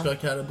نمیاد چیکار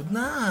کرده بود.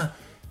 نه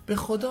به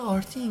خدا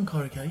آرتی این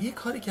کار کرد، یه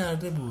کاری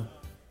کرده بود.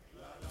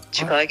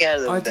 چیکار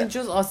کرده بود؟ آرتین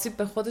جز آسیب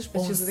به خودش به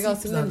چیز دیگه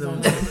آسیب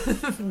نمیزنه.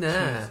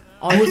 نه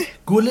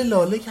گل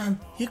لاله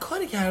کند یه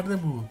کاری کرده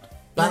بود.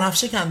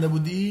 بنفشه کنده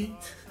بودی؟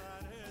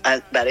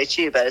 برای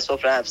چی؟ برای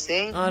سفره 7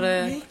 سین؟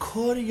 آره یه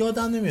کار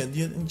یادم نمیاد،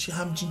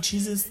 همچین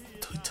چیز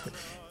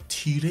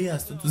تیره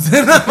است تو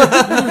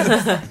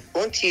ذهنم.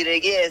 اون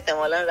تیرگی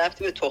احتمالاً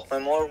رفتی به تخم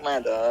مرغ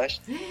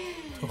نداشت.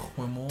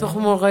 تخم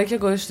مرغایی که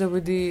گذاشته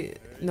بودی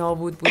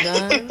نابود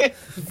بودن.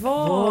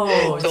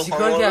 وای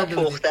چیکار کرده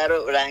بودی؟ پخته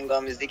رو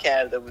رنگ‌آمیزی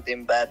کرده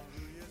بودیم.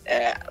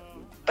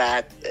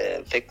 بعد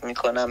فکر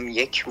میکنم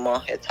 1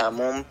 ماه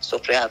تمام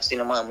سفره 7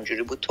 سین ما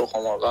همونجوری بود، تخم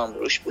مرغ هم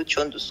روش بود،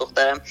 چون دوست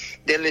دخترم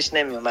دلش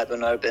نمیومد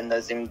اونا رو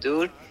بندازیم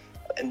دور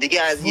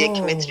دیگه. از 1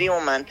 متری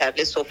اون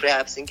منطقه سفره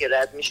 7 سین که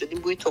رد میشدیم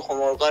بوی تخم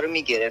مرغا رو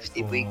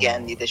میگرفتی، بوی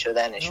گندیده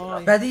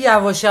شدنشون. بعد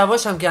یواش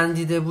یواش هم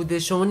گندیده بوده،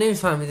 شما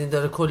نمیفهمیدین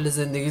داره کل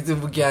زندگیتون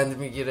بو گند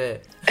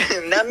میگیره.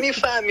 نه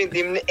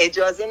میفهمیدیم،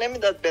 اجازه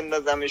نمیداد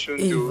بندازمشون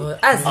دور.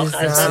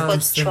 عزیزم با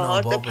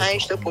 4 تا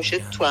 5 تا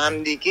پشت تو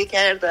هم دیگه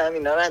کردم،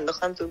 اینا رو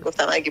انداختم تو،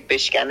 گفتم اگه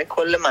بشکنه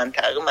کل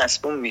منطقه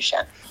مسموم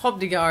میشن. خب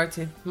دیگه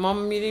آرتی ما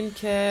میریم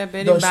که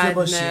بریم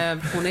بعد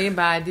خونه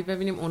بعدی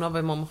ببینیم اونا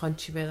به ما میخوان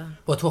چی بدن.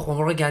 با تخم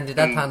مرغ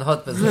گندیده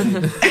تنهات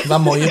بزنید و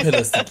مایع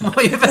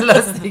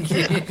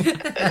پلاستیکی.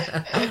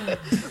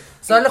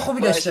 سال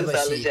خوبی داشته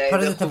باشی، پر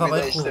از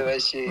اتفاقای خوب.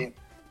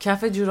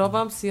 کف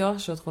جورابم سیاه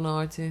شد خونه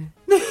آرتی.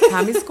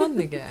 تمیز کن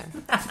دیگه.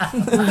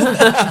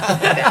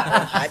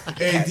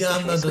 ایدی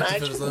هم نداد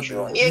فرزاد.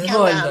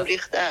 یکم هم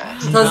ریخته.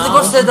 تازه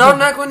گفت صدا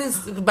نکنین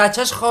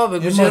بچهش خوابه.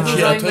 گوشه رو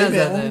زنگ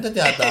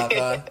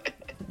نزده.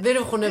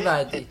 بریم خونه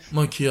بعدی.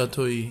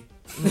 ماکیاتویی.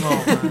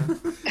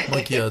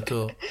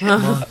 ماکیاتو.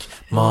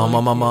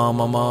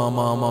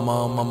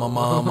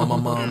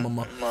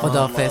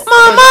 خداحافظ.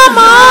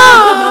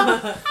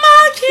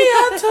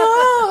 ماکیاتو.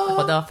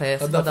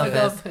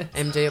 خداحافظ.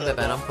 ام جی رو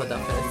ببرم.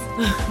 خداحافظ.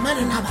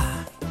 منو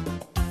نبر.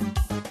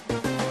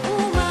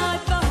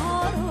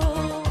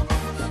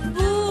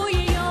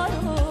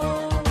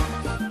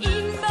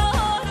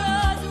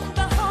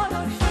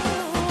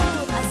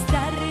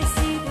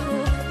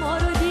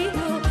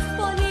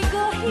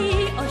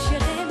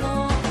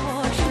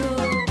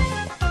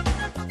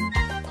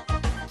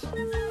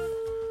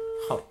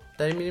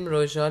 داریم میریم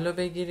روژالو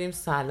بگیریم.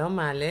 سلام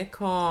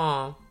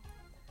علیکم.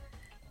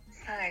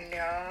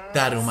 سلام.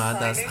 در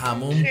اومد از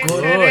همون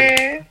گل.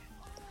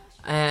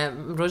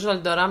 روژال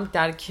دارم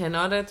در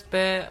کنارت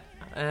به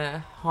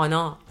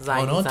هانا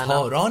زنگ میزنم. هانا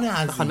تاران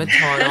عزیز. خانم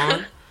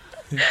تاران.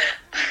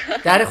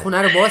 در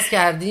خونه رو باز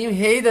کردیم،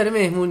 هی داره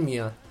مهمون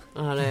میاد.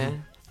 آره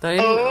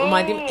داریم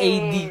اومدیم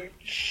ایدی.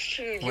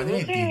 اومدیم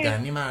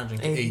دیدنی مرجان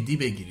که ایدی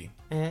بگیریم.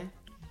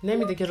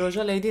 نمیده که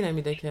روژال ایدی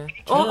نمیده که.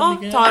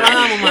 تاران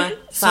هم اومد.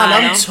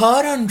 سلام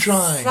تاران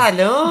جان.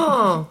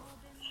 سلام.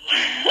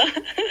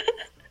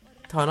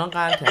 تاران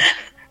قرد کرد.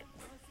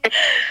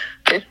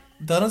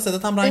 تاران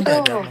صدات هم رنگ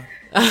برگرد.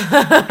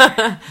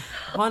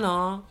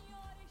 هانا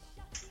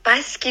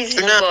بس کی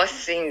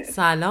زیباسین.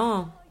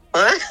 سلام.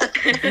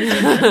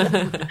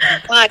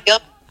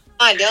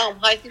 سلام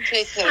هایتون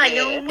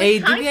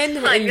ایدی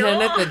بیاین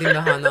اینترنت بدیم به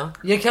هانا.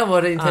 یکم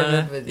واره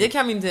اینترنت بدیم.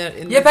 یکم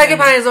یه پک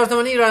 5000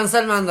 تومانی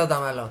ایرانسل من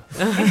دادم الان.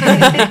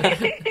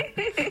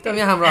 تو می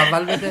همراه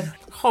اول بده.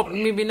 خب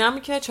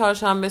میبینم که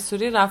چهارشنبه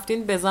سوری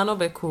رفتین بزن و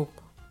بکوب.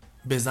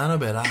 بزن و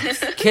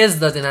برقص. کز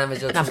دادین همه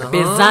جاتون.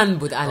 بزن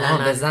بود علنا.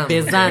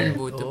 بزن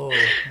بود.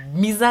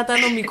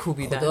 میزدن و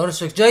میکوبیدن. خدا رو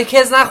شکر جای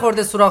کز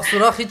نخورده،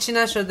 سوراخ هیچی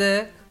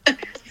نشده.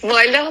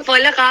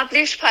 والا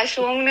قبلش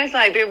پشمامونو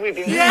زده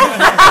بودیم.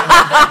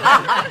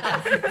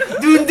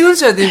 دون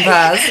شدیم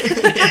پس.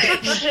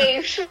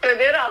 شیف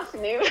شده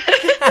رفتیم.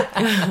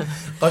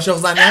 قاشق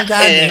زنی هم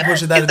کردیم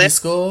پشت در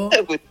دیسکو.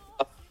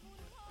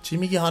 چی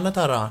میگی هانا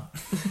تاران؟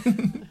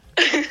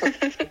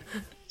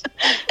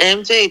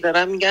 ام جی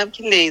دارم میگم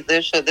که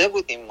لیزر شده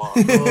بودیم ما.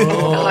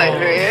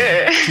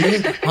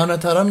 هانا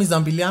تاران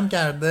میزانبیلی هم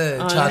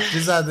کرده، چتری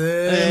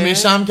زده،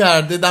 میشم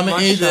کرده، دم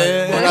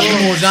عیده رفت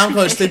موجم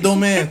کاشته 2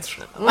 متر.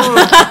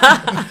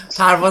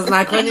 پرواز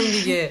نکنیم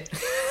دیگه.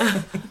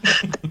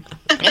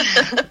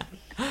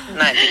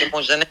 نه دیگه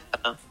موجه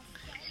نکنم.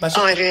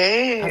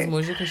 آره از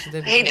موجه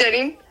کشیده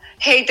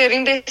هی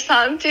داریم به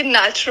سمت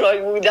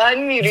نچرال بودن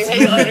میریم.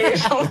 هی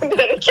آرایشمون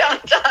داره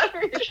کمتر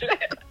میشه.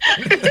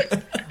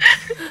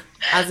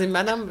 از این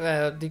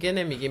منم دیگه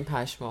نمیگیم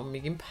پشمام،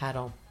 میگیم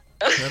پرام.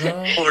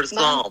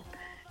 فرزام.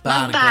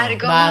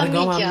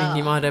 برگام هم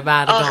میگیم. آره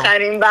برگام.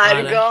 آخرین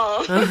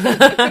برگام.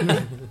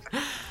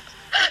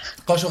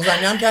 قاشق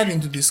زنی هم کردیم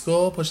تو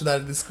دیسکو، پشت در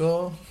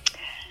دیسکو.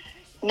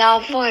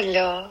 نه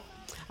والا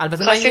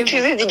البته خواستیم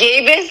چیز دیگه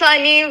ای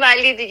بزنیم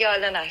ولی دیگه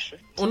حالا نشد.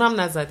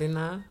 اونم نزدی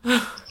نه؟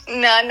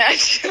 نه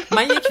نشد.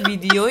 من یک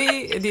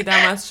ویدیویی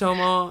دیدم از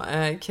شما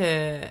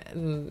که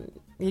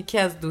یکی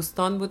از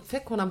دوستان بود،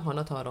 فکر کنم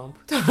هانا تاران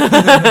بود،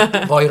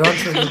 وایرال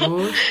شده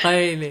بود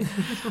خیلی.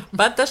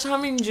 بعد داشت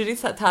همینجوری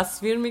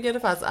تصویر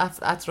میگرفت از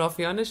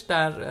اطرافیانش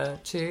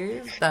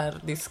در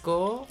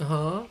دیسکو.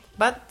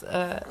 بعد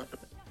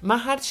من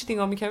هر چی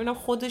نگاه می‌کردم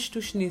خودش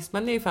توش نیست.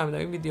 من نمی‌فهمیدم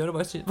این ویدیو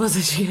رو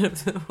واسه چی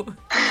گرفته بود.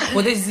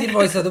 خودش زیر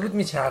وایساده بود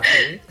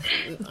میچرخید.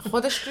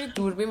 خودش روی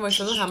دوربین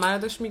وایساده همه رو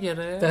داشت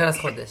میگیره. به غیر از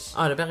خودش.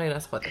 آره به غیر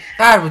از خودش.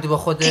 قرار بودی با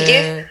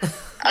خودت؟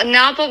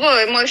 نه بابا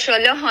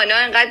ماشاءالله هانا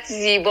انقدر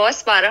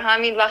زیباست برای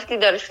همین وقتی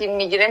داره فیلم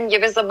میگیره میگه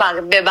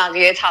بذار به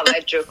بقیه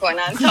توجه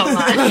کنن تا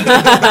من.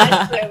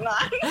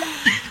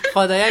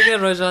 خدایا اگه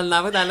روژال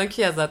نبود الان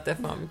کی ازت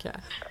دفاع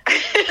میکرد؟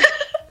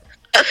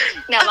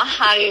 نه من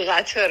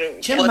حقیقت رو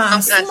میگم. چه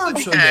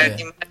معصوم شده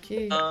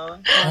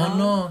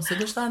هانا،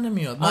 صداش در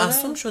نمیاد.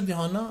 معصوم شدی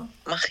هانا.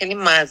 من خیلی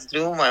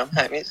مظلومم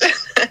همیشه.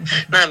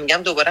 نه میگم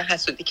دوباره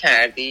حسودی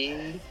کردی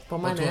با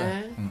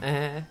منه؟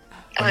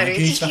 آره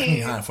که هیچ وقت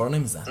این حرفا رو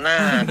نمیزن.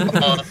 نه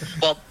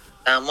با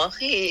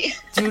دماغی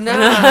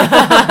جونه.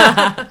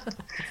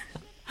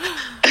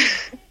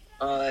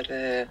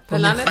 آره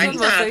پلنتون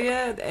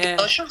واسه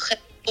داشون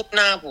خیلی خوب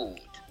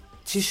نبود.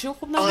 چیشون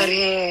خوب نبود؟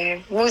 آره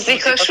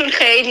موزیکاشون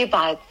خیلی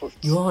بد بود.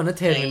 یوهانا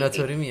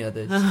ترمیناتوری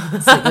میادش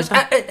صداش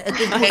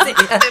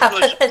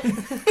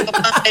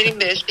بریم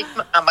بهش بگیم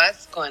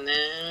عوض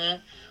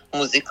کنه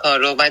موزیکا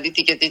رو، ولی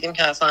دیگه دیدیم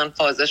که اصلا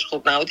فازش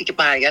خوب نبود دیگه.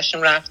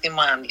 برگشتیم رفتیم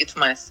ما هم دیگه تو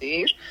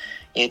مسیر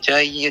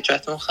یه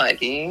جاتون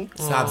خالی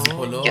سبزی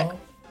پلو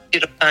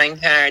روشن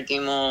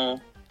کردیم و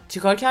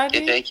چیکار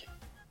کردیم؟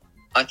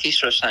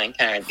 آتیش روشن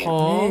کردیم.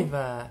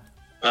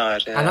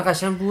 آره الان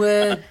قشنگ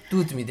بوی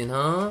دود میدین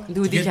ها؟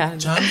 دودی کردیم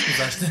چند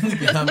گذشته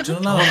دیگه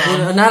همچنان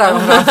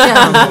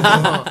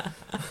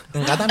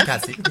اینقدر هم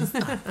کسی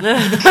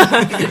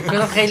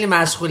کنم خیلی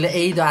مشغول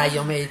عید و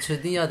ایام عید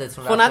شدی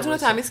یادتون رفته خونتون رو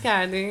تمیز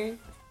کردی؟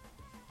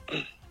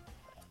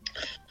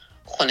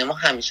 خونه ما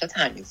همیشه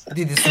تمیزه.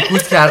 دیدی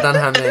سکوت کردن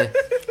همه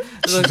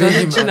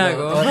چی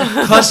نگو.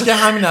 کاش که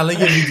همین الان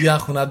یه ویدیو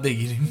از خونت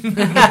بگیریم.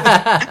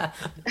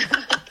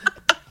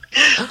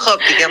 خب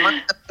دیگه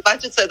من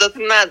بچه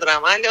صداتون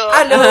ندارم.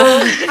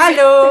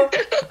 الو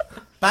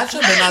بچه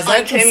به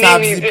نظرتون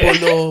سبزی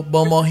پلو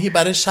با ماهی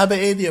برای شب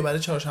عید یا برای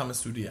چهارشنبه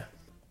سوریه؟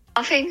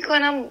 من فکر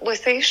میکنم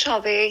واسه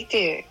شب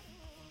عیده.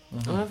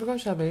 من فکر کنم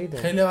شب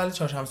عیده. خیلی ولی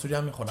چهارشنبه سوری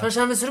هم میخورن.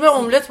 چهارشنبه سوری به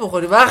املت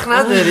بخوری وقت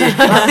نداری.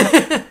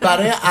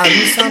 برای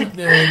عروس هم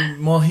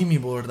ماهی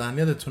میبردن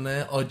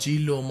یادتونه؟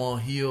 آجیل و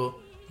ماهی و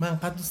من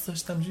قد دوست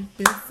داشتم جوری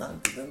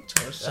بزن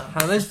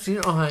چهارشنبه همش این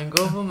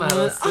آهنگا و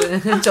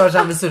مراسم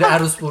چهارشنبه سوری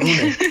عروس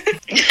برونه.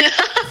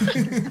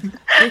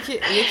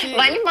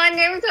 ولی من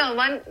نمیدونم،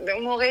 من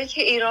موقعی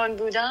که ایران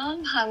بودم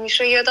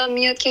همیشه یادم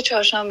میاد که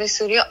چهارشنبه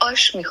سوری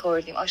آش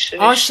میخوردیم. آش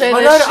رشته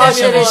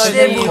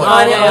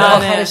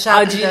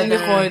آجیل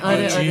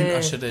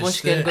میخوردیم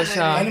مشکل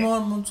گشا. ولی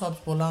ما سبز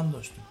پلو هم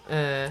داشتیم.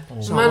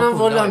 منم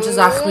والا همچه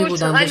زخمی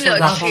بودم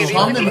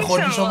شام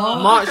نمیخوردی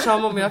شما؟ ما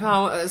شام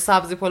میاد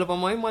سبزی پلو با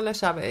ماهی مال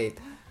شب عید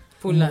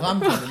پول ندارم.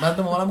 بعد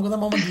به مامانم گفتم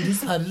مامان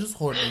دیروز هریروز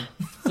خوردیم.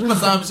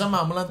 مثلا همیشه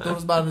معمولا 2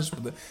 روز بعدش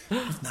بوده. نه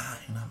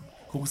اینم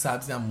کوکو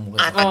سبزی هم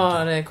موقع.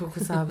 آره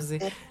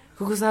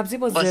کوکو سبزی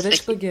با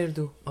زرشک و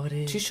گردو.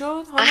 آره چی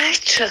شد هانا؟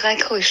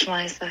 چقدر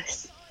خوشمزه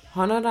است.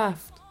 هانا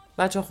رفت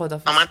بچه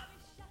خدافظ.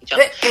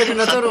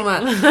 ترمیناتور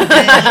اومد.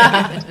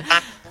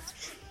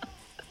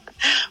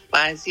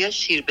 بعضیا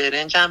شیر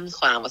برنج هم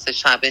میخورن واسه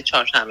شب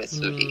چهارشنبه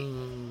سوری.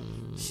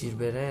 شیر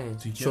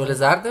برنج شعله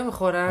زرد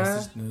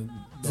نمیخورن؟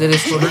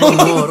 زرش پلو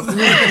مرغ.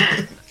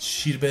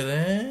 شیر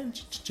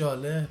برنج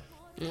جالب.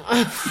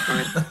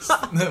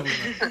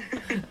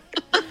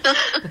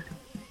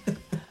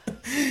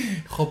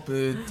 خب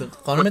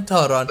خانم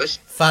تاران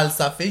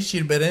فلسفه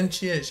شیر برنج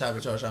چیه شب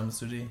چهارشنبه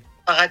سوری؟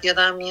 فقط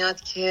یادم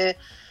میاد که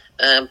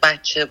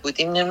بچه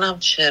بودیم نمیدونم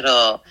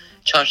چرا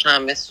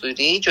چهارشنبه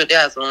سوری جدا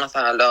از اون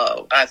مثلا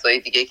غذای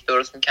دیگه که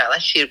درست میکردن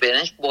شیر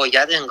برنج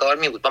باید انگار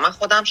میبود و من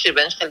خودم شیر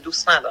برنج خیلی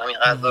دوست ندارم این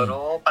غذا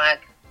رو. بعد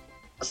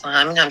مثلا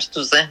همین همیشه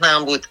تو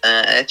ذهنم بود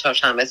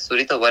چهارشنبه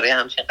سوری دوباره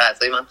همچین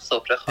غذایی من تو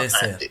سفره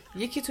خواهم دید.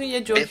 یکی تو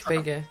یه جوک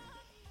بگه.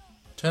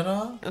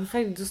 چرا؟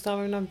 خیلی دوست دارم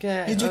ببینم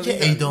که یه جوک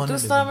عیدانه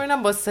دوست دارم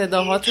ببینم با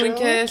صداهاتون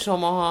که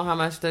شماها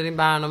همش دارین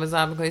برنامه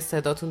ضبط می‌کنید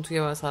صداتون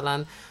توی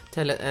مثلا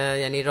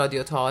یعنی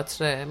رادیو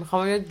تئاتر.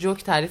 میخوام یه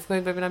جوک تعریف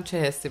کنید ببینم چه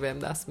حسی بهم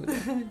دست میده.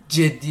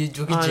 جدی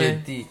جوک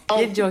جدی.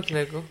 یه جوک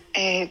بگو.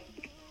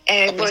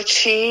 با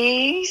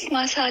چیز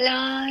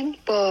مثلا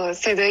با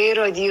صدای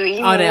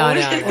رادیویی.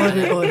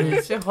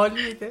 آره چه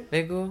حالی میده.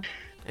 بگو.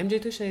 MJ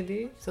تو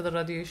شنیدی صدا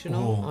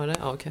رادیویشونو؟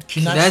 آره اوکی.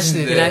 کی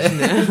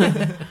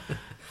نشنیده.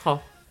 خب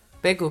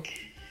بگو.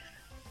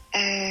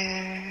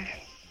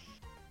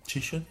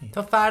 چی شدی؟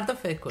 تا فردا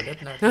فکر کنید.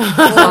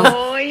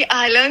 وای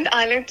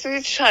الان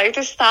توی شرایط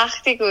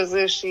سختی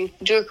گذاشتید.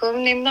 جوکم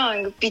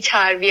نمیدونم بی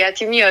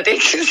تربیتی میاده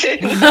تو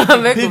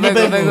ذهنم.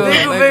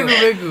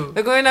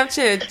 بگو اینم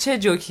چه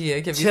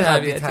جوکیه که بی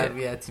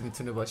تربیتی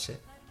میتونه باشه.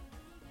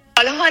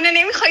 حالا هانا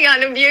نمیخوای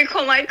الان بیای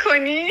کمک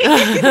کنی؟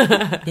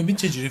 ببین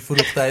چجوری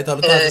فروخته‌ای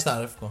حالا تو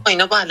تعریف کن.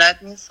 اینا بلد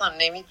نیستم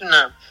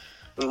نمیدونم.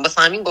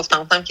 واسه همین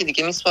گفتم که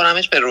دیگه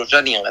میسپارمش به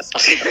رجال این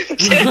قسمت.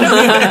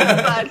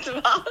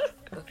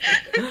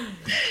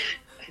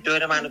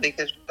 جور منو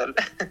بکش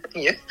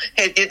یه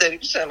هدیه داری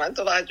پیش من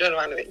تو باید جور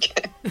منو بکش.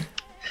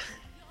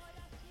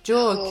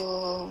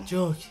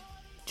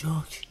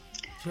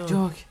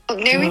 جوک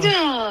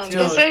نمیدونم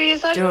بذار یه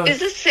سرچ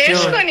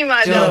کنیم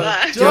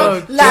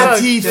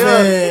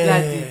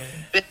لطیفه.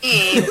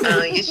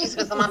 ببین یه چیز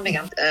بذار من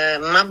بگم.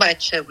 من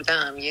بچه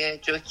بودم یه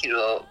جوکی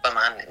رو به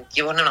من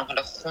یه بار نمیدونم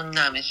حالا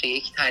خوندمش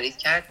یکی تعریف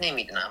کرد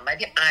نمیدونم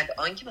ولی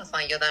الان که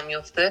مثلا یادم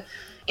میفته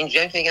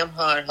اینجوری هم که بگم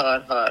هار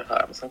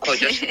مثلا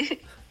کجاش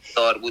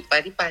دار بود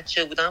ولی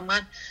بچه بودم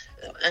من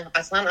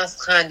اصلا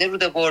از خنده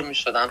روده بر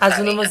میشدم. از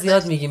اونو ما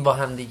زیاد میگیم با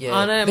هم دیگه.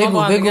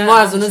 بگو ما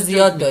از اونو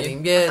زیاد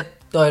داریم. یه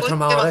دایره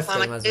معارف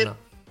داریم از اونا.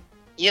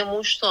 یه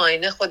موش تو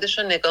آینه خودش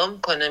رو نگاه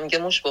میکنه میگه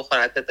موش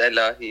بخورتت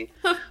الهی.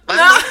 من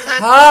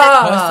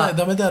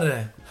ادامه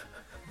داره.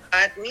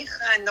 بعد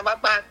میخندم.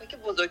 بعد که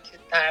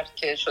بزرگتر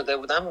که شده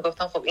بودم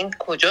میگفتم خب این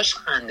کجاش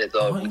خنده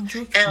دار بود.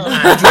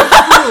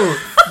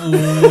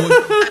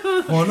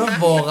 هانا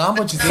واقعا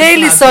با چیزی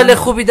خیلی سال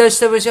خوبی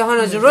داشته باشه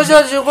هانا جون.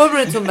 روژا جون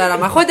قربونتون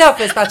برم.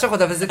 خداحافظ بچه،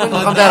 خداحافظی کنید.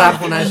 میخوام برم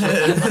خونه‌ش.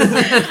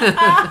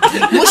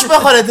 موش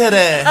بخوره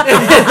تره.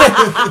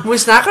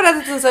 موش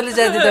نخورتتون سال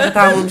جدید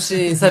تموم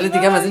شه. سال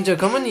دیگه هم از این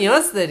جوکامو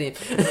نیاز داریم.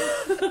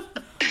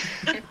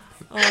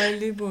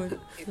 عالی بود.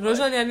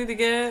 روشان یعنی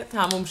دیگه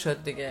تموم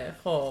شد دیگه.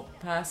 خب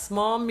پس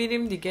ما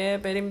میریم دیگه،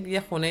 بریم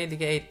یه خونه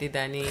دیگه عید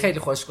دیدنی. خیلی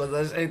خوش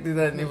گذشت عید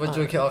دیدنی با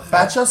جوک آخر.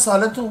 بچه‌ها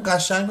سالتون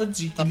قشنگ و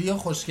جیگیلی و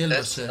خوشگل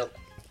باشه.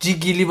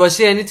 جیگیلی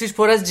باشه یعنی توش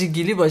پر از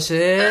جیگیلی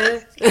باشه.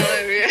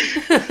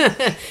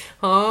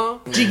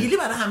 ها جیگیلی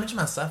برای همه چی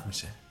مصرف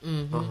میشه.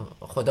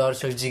 خدا رو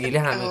شکر جیگیلی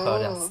همه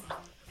کار است.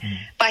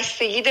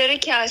 بستگی داره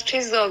که از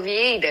چه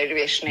زاویه‌ای داری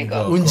بهش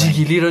نگاه اون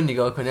جیگیلی رو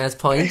نگاه کنی، از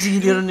پایین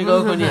جیگیلی رو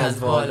نگاه کنی، از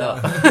بالا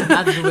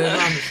از روبرو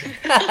هم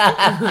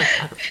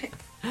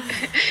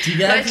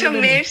بچه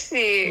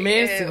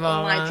مرسی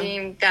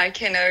اومدیم در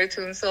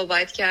کنارتون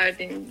صحبت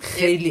کردیم.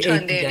 خیلی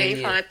چند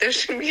دقیقه فقط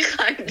داشتیم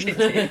میخندیم.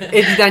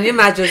 دیدنی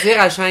مجازی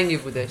قشنگی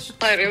بودش.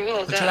 آره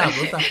واقعا.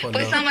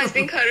 بازم از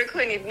این کارو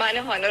کنید، من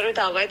هانا رو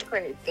دعوت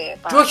کنید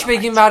جوک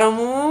بگیم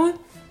برامون.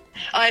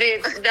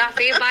 آره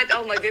دفعه بعد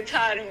آماده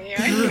تر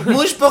میاد.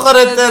 موش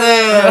بخورت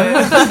داره.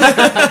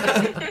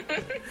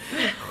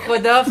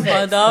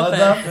 خداحافظ.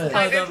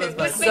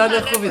 سال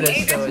خوبی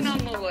داشته باشید.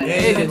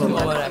 عیدتون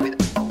مبارک.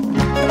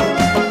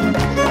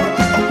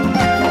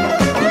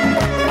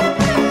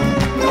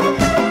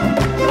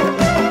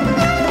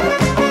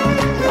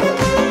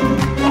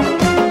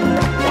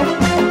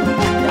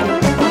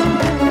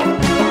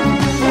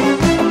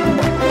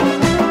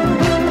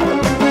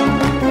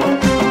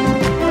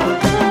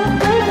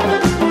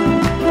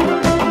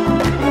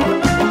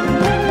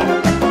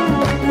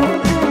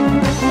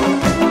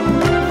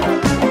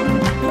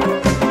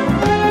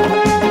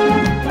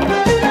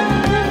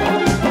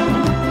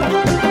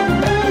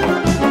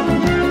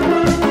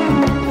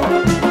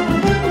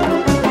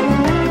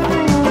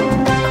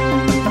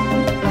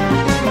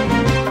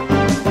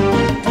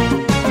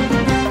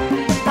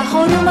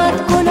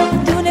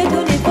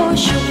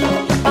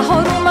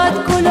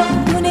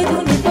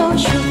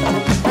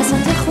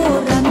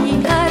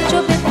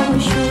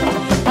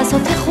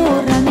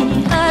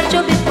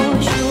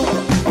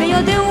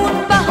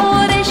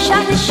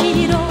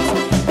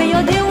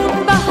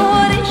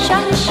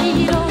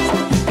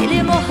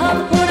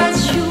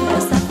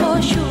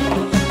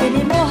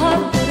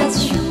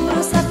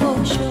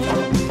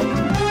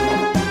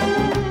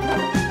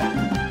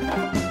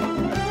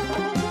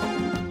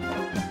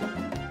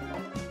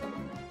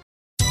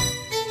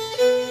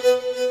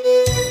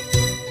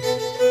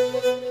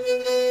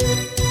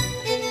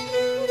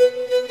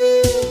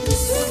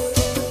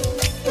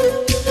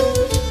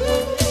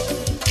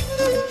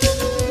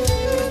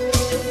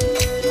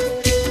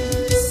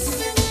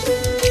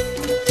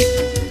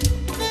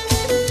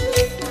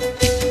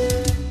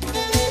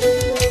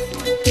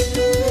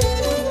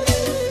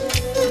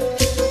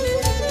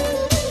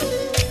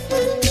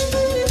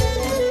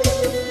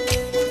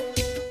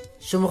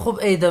 شما خب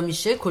عیدا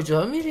میشه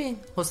کجا میرین؟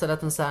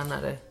 حوصلتون سر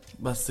نره؟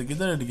 بستگی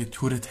داره دیگه.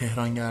 تور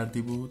تهران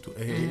گردی بود تو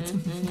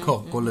عید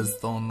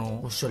گلستان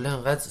و ماشاءالله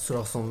انقدر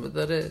سوراخ سنبه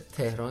داره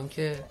تهران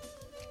که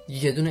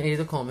یه دونه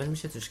عید کامل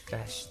میشه توش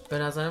گشت. به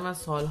نظر من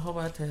سالها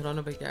باید تهران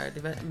رو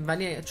بگردی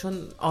ولی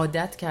چون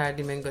عادت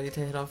کردیم انگاری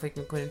تهران فکر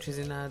میکنیم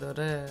چیزی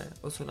نداره،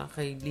 اصولا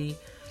خیلی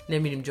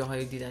نمیریم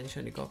جاهای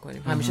دیدنیشو نگاه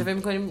کنیم. همیشه فکر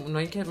میکنیم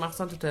اونایی که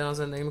مثلا تو تهران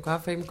زندگی میکنن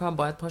فکر میکنن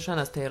باید پاشن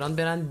از تهران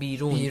برن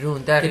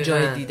بیرون که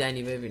جای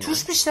دیدنی ببینن.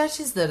 توش بیشتر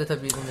چیز داره تا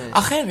بیرونه.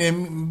 آخه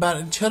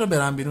چرا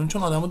برن بیرون؟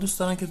 چون آدما دوست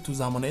دارن که تو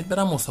زمان عید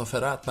برن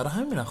مسافرت، برای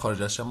همین میرن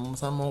خارج از شهر.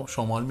 مثلا ما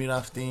شمال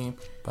میرفتیم،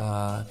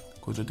 بعد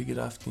کجا دیگه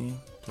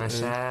رفتیم؟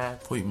 مشهد.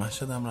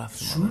 مشهد هم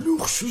رفتیم.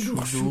 شلوغ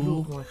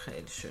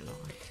خیلی شلوغ.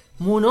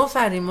 مونا و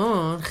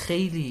فریمان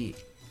خیلی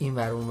این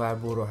ور اون ور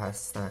برو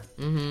هستن.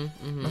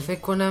 من فکر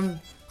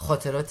کنم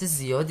خاطرات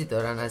زیادی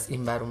دارن از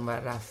این بر اون بر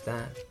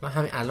رفتن. من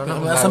همین الان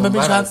هم اصلا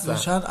ببین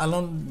شاید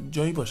الان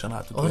جایی باشن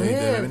حتی.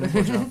 آره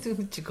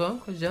تو چیکار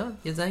کجا؟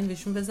 یه زنگ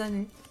بهشون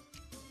بزنی.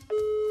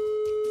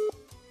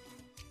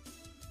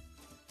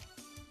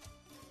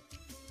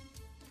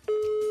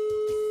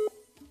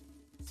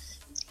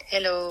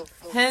 هلو.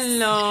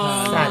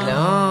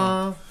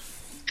 سلام.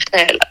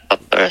 خیلی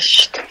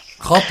برشت.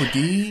 خواب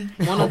بودی؟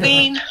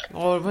 منوبین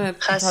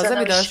تازه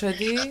بیدار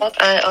شدی؟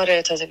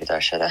 آره تازه بیدار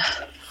شده.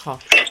 خب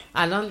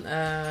الان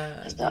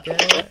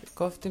دیگه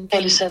گفتیم که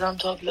خیلی صدام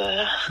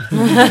تابلوه.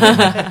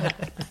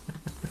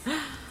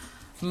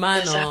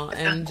 من و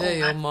MJ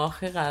و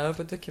ماخی قرار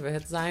بوده که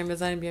بهت زنگ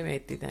بزنیم بیام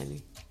عید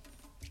دیدنی.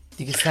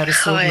 دیگه سر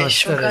صبح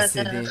ناشتا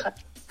رسیدی.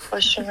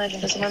 خوش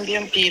اومدین. بذار من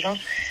بیام بیرون.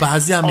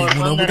 بعضی هم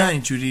مهمونا بودن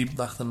اینجوری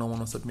وقت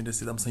نامناسب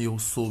میرسیدم مثلا یهو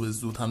صبح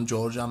زود هم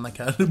جار جمع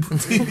نکرده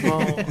بودیم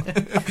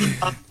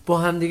با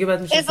هم دیگه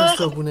بعد میشستن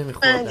صبحونه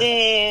میخوردن.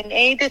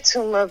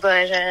 عیدتون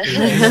مبارک.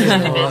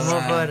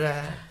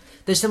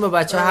 داشتیم با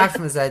بچه‌ها حرف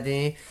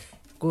میزدیم،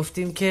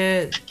 گفتیم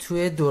که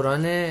توی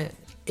دوران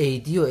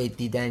عیدی و عید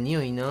دیدنی و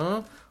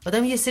اینا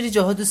آدم یه سری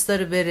جاها دوست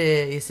داره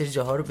بره، یه سری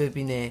جاها رو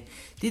ببینه.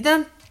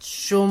 دیدم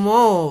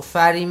شما و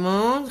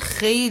فریمان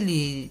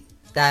خیلی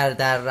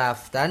در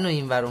رفتن و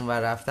این ور اون ور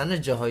رفتن و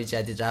جاهای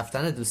جدید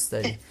رفتن دوست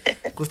داری.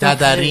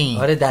 ددرین.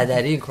 آره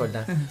ددرین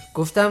کلا.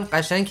 گفتم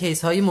قشنگ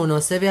کیس های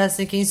مناسبی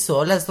هستن که این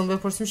سوال ازتون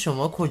بپرسیم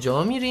شما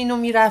کجا میرین و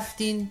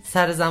میرفتین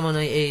سر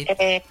زمانهای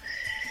عید؟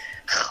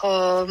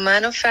 خب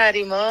من و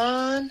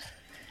فریمان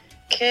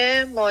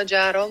که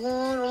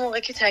ماجرامون اون موقع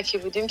که تکی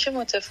بودیم که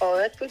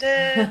متفاوت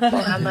بوده، با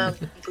هم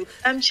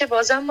بودم چه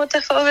بازم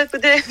متفاوت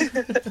بوده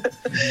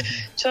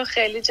چون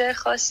خیلی جای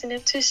خاصی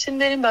نمیتونستیم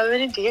بریم و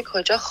ببینیم دیگه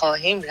کجا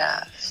خواهیم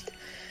رفت.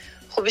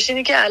 خوبش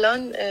اینه که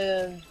الان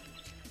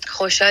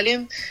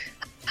خوشحالیم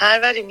هر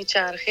وری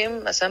میچرخیم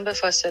مثلا به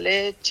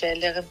فاصله 40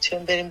 دقیقه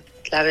میتونیم بریم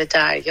لب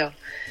دریا.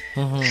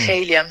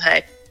 خیلی هم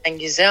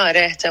انگیزه. آره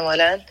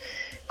احتمالاً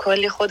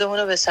کلی خودمون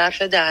رو به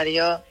صرف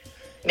دریا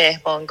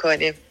مهمان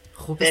کنیم،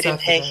 بریم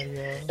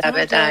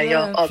لب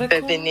دریا آب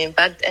ببینیم.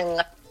 بعد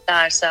انقدر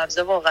در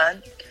سبزه واقعا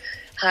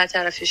هر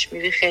طرفش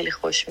میری خیلی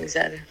خوش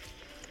میگذره.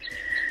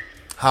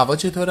 هوا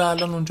چطوره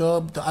الان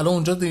اونجا؟ الان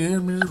اونجا دیگه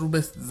میره رو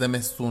به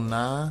زمستون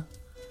نه؟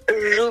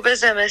 رو به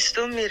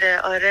زمستون میره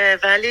آره،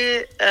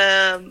 ولی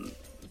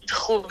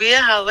خوبی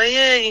هوای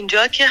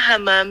اینجا که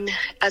همم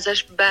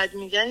ازش بد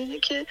میگن اینه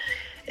که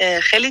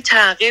خیلی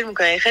تغییر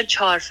میکنه، خیلی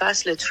 4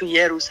 فصله توی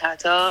یه روز.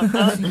 حتی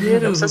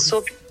مثلا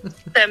صبح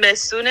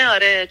زمستونه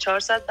آره 4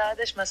 ساعت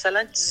بعدش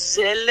مثلا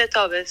زل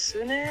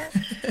تابستونه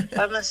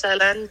و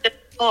مثلا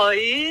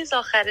پاییز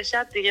آخر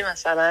شب دیگه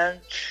مثلا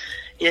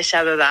یه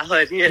شب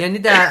بهاریه. یعنی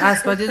در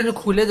اسباد یه دونه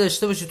کوله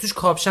داشته باشی توش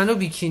کاپشن و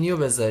بیکینی رو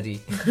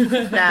بذاری.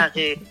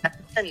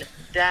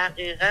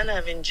 دقیقاً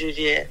همین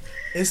جوریه.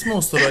 اسم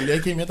استرالیا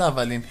که میاد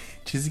اولین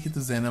چیزی که تو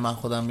ذهن من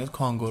خودم میاد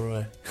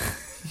کانگوروه.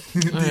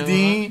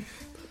 دیدی؟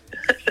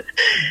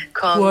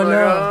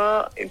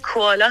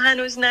 کوالا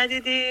هنوز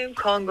ندیدیم.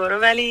 کانگورو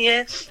ولی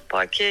یه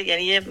پارک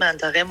یعنی یه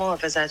منطقه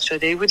محافظت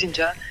شده ای بود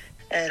اینجا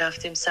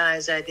رفتیم سر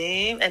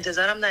زدیم.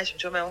 انتظارم نشیم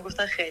چون بهمون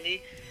گفتن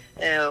خیلی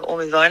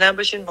امیدوار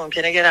نباشین،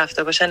 ممکنه که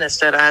رفته باشن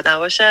استراحت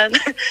نباشن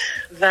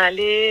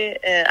ولی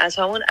از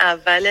همون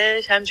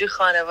اولش همجوری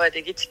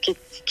خانوادگی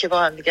که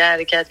با هم دیگه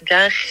حرکت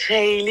میکنن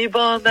خیلی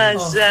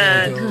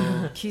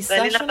بامزن.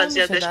 کیسه‌شون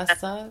میشه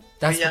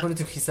دست بکنی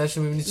تو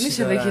کیسه‌شون ببینی چی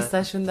میشه به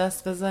کیسه‌شون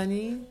دست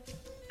بزنی؟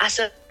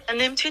 اصلا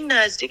نمیتونی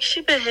نزدیک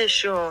شی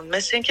بهشون،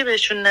 مثل اینکه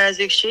بهشون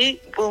نزدیک شی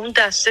با اون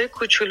دسته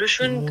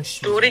کوچولوشون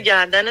دور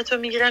گردنتو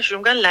میگیرن شروع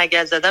میکنن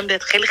لگد زدن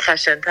بهت. خیلی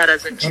خشن‌تر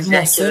از اون چیزی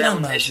که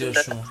بهشون.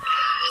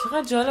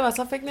 چقدر جالب.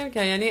 اصلا فکر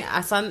نمی‌کنم یعنی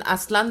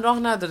اصلا راه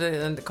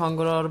نداره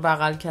کانگورو رو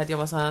بغل کرد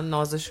یا مثلا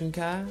نازشون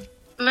کرد؟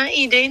 من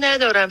ایده‌ای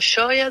ندارم.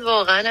 شاید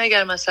واقعا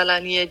اگر مثلا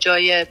یه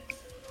جای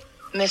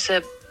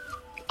مثل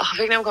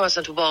فکر نمی‌کنم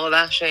مثلا تو باغ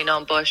وحش اینا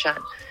هم باشن،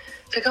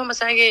 فکر کنم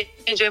مثلا اگه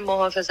یه جای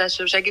محافظت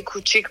شده باشه، اگه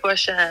کوچیک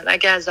باشن،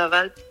 اگه از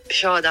اول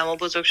پیش آدما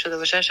بزرگ شده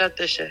باشن شاید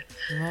بشه.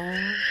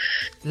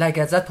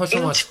 لگزت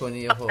پاشو ماچ کنی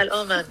یهو.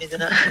 الان من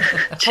میدونم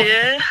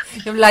چیه؟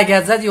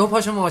 لگزت یهو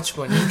پاشو ماچ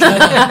کنی.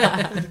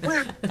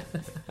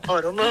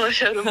 آروم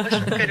باش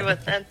میکنی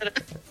واسه.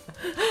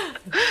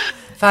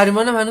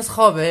 فریمانم هنوز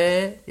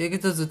خوابه؟ یکی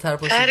تو زودتر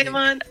پاشو.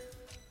 فریمان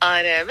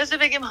آره بذار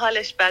بگیم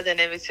حالش بده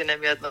نمیتونه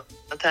میاد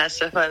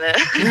متاسفانه.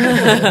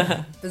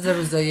 بذار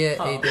روزای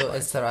عیدو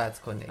استراحت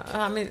کنه.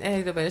 همین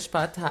عیدو بهش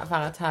باید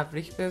فقط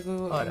تبریک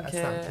بگو. آره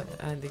که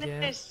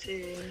دیگه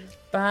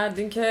بعد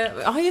اینکه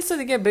یه سه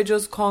دیگه به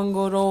جز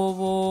کانگورو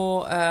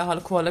و حالا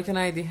کوالا که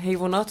ندیدی،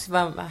 حیوانات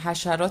و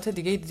حشرات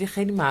دیگه دیدی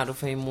خیلی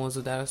معروفه این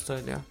موضوع در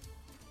استرالیا.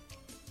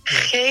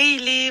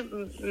 خیلی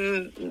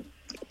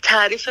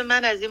تعریف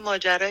من از این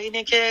ماجرا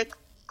اینه که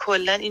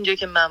کلا اینجا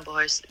که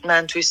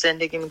من توی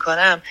زندگی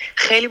میکنم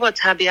خیلی با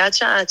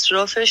طبیعت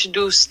اطرافش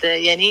دوسته،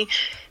 یعنی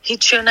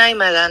هیچی رو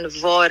نیومدن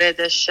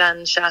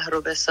واردشن شهر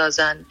رو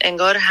بسازن،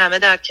 انگار همه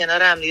در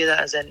کنار هم دیگه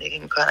دارن زندگی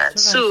میکنن.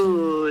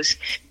 سوس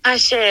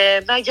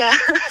پشه مگر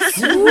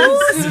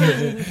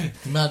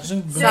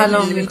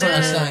سلام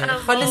میکنن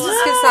خاله سوس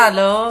که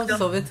سلام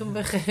صبحتون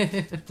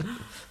بخیر.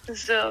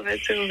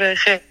 صبحتون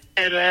بخیر.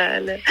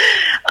 بله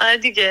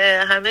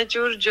دیگه همه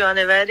جور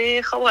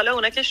جانوری. خب حالا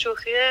اونا که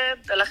شوخیه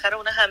بالاخره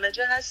اونا همه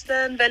جا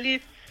هستن،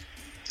 ولی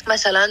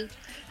مثلا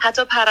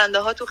حتی پرنده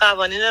ها تو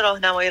قوانین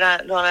راهنمایی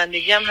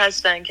رانندگی هم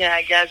هستن که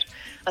اگر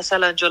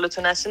مثلا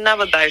جلوتون هستین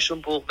نباید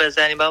برایشون بوق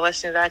بزنیم، باید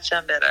واسین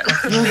ردشن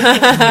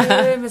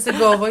برن. مثل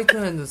گاوای تو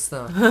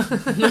هندوستان.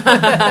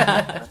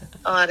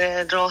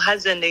 آره راحت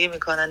زندگی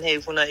میکنن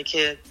حیوانایی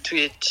که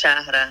توی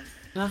شهرن.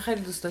 من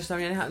خیلی دوست داشتم،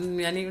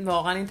 یعنی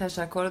واقعا این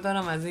تشکر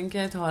دارم از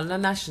اینکه تا حالا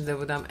نشنیده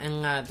بودم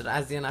انقدر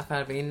از یه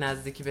نفر به این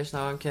نزدیکی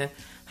بشنوم که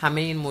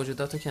همه این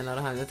موجودات رو کنار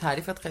هم.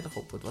 تعریفت خیلی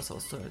خوب بود واسه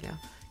استرالیا،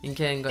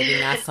 اینکه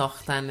انگاری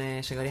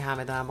نساختنش، انگاری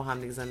همه دارن با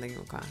هم دیگه زندگی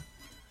میکنن.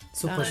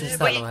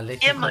 سلام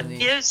علیکم.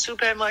 یه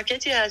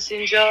سوپرمارکتی هست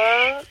اینجا،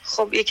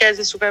 خب یکی از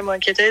این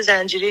سوپرمارکت‌های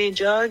زنجیره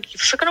اینجا،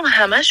 فکر کنم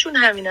همشون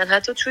همینن،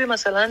 حتی توی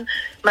مثلا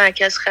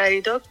مرکز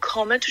خریدا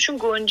کامل توشون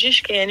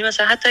گنجشک، یعنی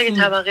مثلا حتی اگه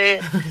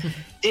طبقه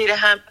زیر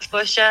هم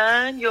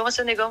باشن یا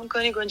مثلا نگاه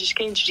میکنی گنجشک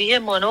اینجوریه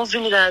مانور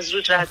میده از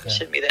رود رد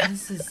میشه میره.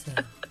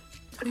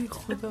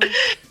 خدا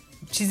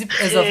چیزی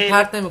اضافه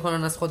پرت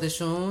نمیکنن از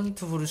خودشون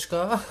تو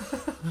فروشگاه؟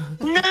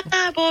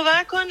 نه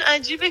باور کن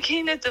عجیبه که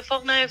این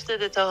اتفاق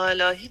نیفتاده تا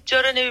حالا. هیچ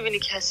جا رو نمیبینی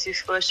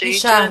کثیف باشه،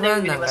 هیچ جا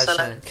نمیبینی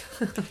مثلا.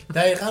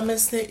 دقیقا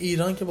مثل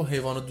ایران که با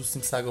حیوانات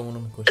دوستیم سگامونو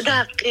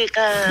میکشیم.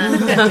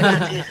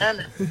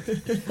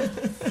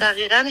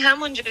 دقیقاً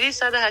همونجوری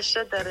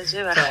 180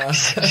 درجه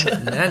برعکس.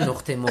 نه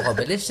نقطه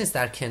مقابلش نیست،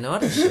 در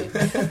کنارشه.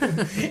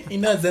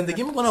 اینا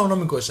زندگی میکنن اونا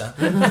میکشن.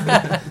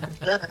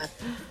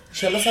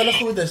 انشالله سال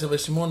خوبی داشته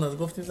باشیم. ما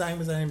گفتیم زنگ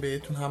بزنیم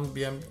بهتون، هم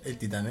بیام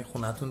دیدن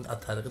خونتون از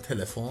طریق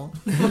تلفن.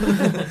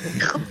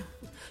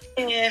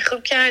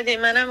 خوب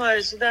کردیم. منم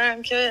آرزو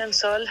دارم که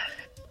امسال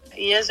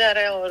یه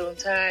ذره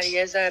آرومتر،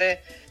 یه ذره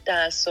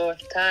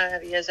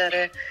دست‌سلط‌تر، یه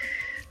ذره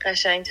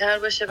قشنگتر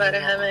باشه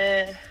برای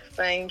همه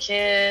و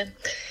اینکه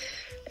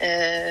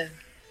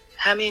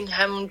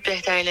همون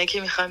بهترینه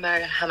که میخوام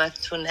برای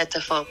همتون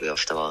اتفاق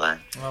بیفته. واقعا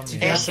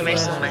مرسی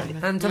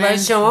اومدید. هم تو برای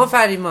شما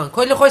فریمان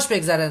کلی خوش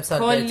بگذره امسال.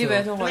 کلی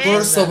بهتون خوش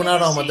برو صبونه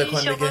رو آماده کن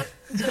دیگه.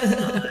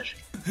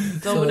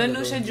 صبونه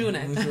نوش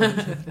جونه.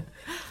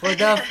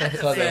 خدافظ.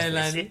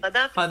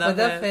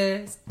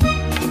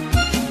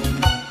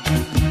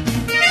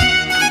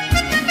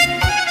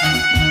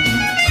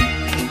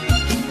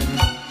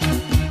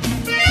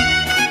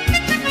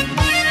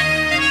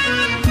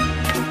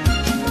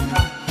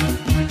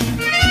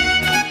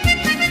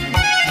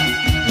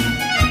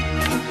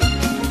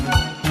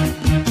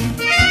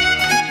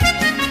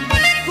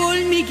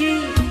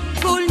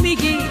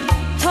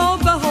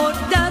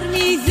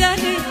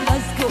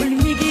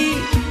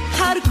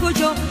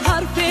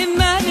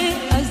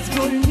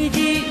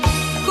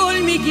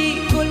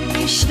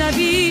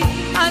 میشنوی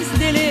از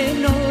دل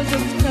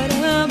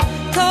نازکترم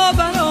تا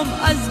برام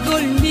از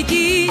گل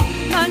میگی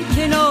من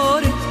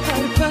کنارت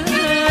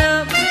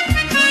پرپرم.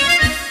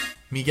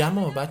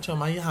 میگم بچه ها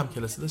من یه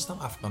همکلاسی داشتم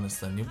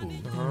افغانستانی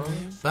بود.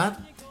 بعد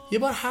یه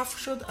بار حرف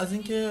شد از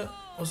اینکه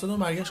استادم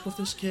برگشت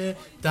گفتش که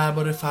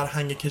درباره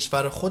فرهنگ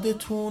کشور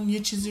خودتون یه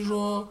چیزی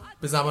رو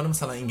به زبان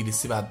مثلا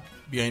انگلیسی بعد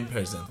بیاین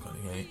پرزنت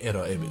کنید، یعنی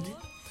ارائه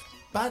بدید.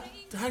 بعد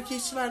هر کی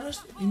چیزی برداشت.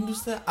 این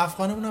دوست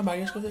افغانمون هم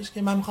برگشت گفتش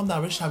که من میخوام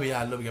درباره شب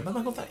یلدا بگم. بعد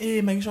من گفتم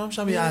مگه شما هم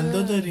شب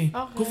یلدا دارین؟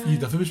 گفت یه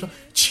دفعه بهش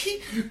چی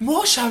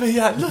ما شب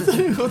یلدا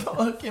داریم؟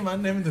 گفتم که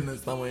من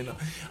نمیدونستم و اینا.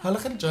 حالا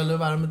خیلی جالبه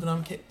برام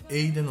بدونم که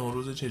عید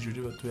نوروز چه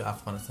جوری توی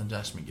افغانستان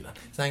جشن میگیرن.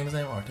 زنگ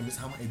بزنیم آرتمیس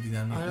هم عید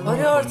دیدن.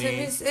 آره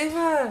آرتمیس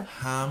ایول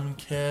هم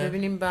که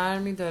ببینیم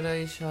برمی‌داره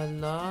ان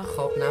شاءالله.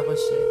 خواب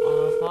نباشه.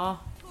 آها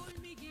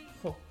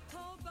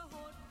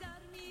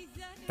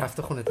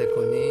رفته خونه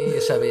تکونی یه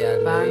شب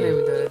یلدا بر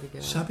نمیداره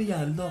دیگه. شب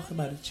یلدا آخه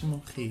برای چی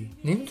مخی؟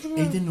 نمیدونم.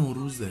 عید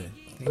نوروزه.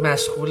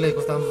 مشغوله.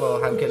 گفتم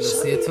با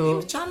همکلاسی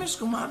تو جمعش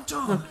کن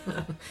جان.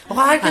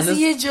 آقا هر کسی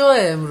یه جا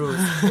امروز.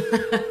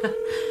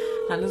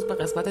 هنوز به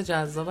قسمت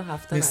جذاب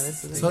هفته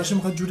نرسیدیم. سارش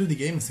میخواد جور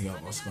دیگه ای مثل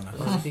آغاز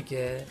کنه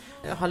دیگه.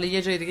 حالا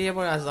یه جای دیگه یه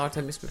بار از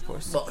آرتمیس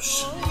بپرس.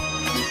 باش.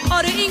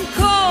 آره این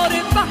کار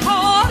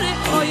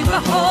بهاره، آی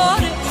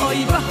بهاره،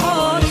 آی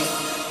بهاره،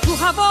 تو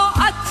هوا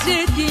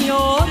عطر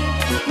دیاره،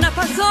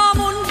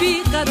 نفسامون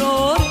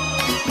بیقراره.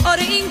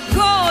 آره این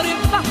کار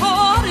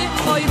بهاره،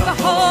 آی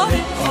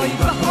بهاره، آی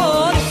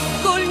بهاره،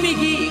 گل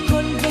میگی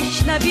گل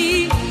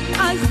بشنوی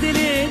از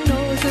دل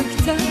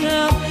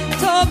نازکترم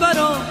تا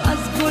برام از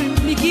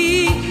گل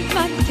میگی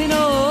من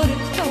کنارت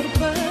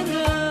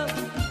پرپرم.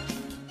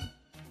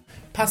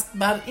 پس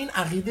بر این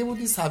عقیده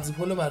بودی سبزی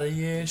پلو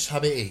برای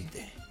شب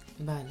عیده؟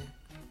 بله.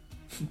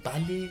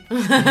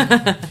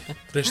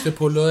 رشته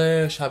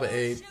پلو شب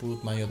عید بود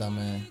من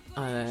یادمه.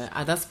 آره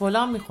عدس پلو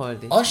هم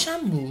میخوردی. آشم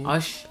بود.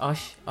 آش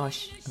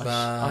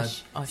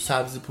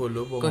سبزی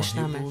پلو با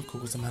ماهی بود.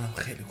 کوکوس منم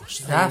خیلی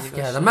گشتم. رفت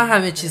کردم. من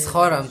همه چیز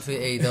خارم توی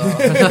عیدا.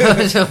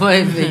 شما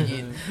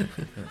بگین.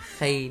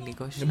 خیلی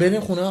گشتم.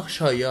 بریم خونه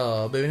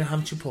شایا ببینیم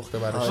هم چی پخته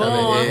برای شب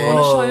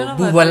عید.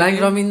 بوبالنگ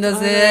را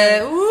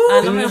میندازه.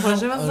 الان من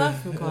خودم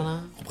ظرف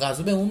میکنم. خب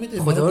غذا بهمون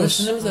میده. خدا رو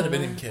نمیذاره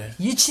بریم که.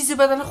 یه چیزی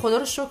بدن خدا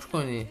رو شکر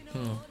کنی.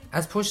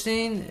 از پشت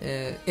این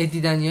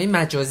دیدنیای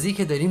مجازی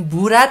که داریم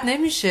بورت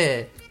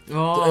نمیشه.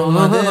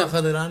 اومده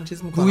خدارن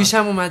چیز میکنه. گویش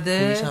هم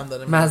اومده.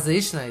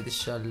 مزه‌ایش نهید ان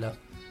شاء الله.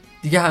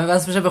 دیگه همه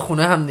بس میشه به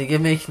خونه هم دیگه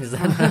میک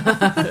میزنن.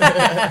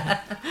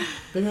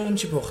 ببینیم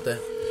چی پخته.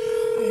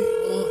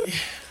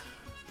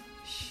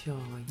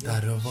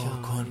 درو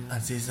واکن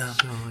عزیزم،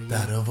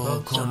 درو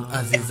واکن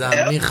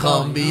عزیزم،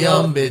 میخوام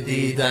بیام به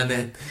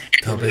دیدنت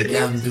تا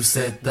بگم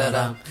دوست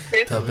دارم،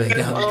 تا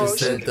بگم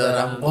دوست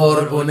دارم،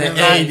 قربون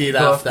عیدی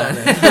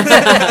رفتنت.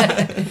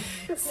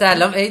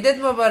 سلام، عیدت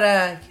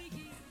مبارک.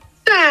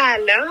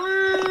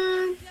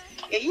 سلام،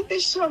 عید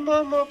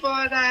شما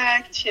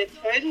مبارک.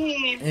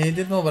 چطوریم؟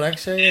 عیدت مبارک.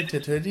 شاید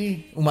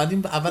چطوری؟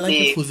 اومدیم اولا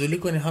که فضولی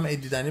کنیم، هم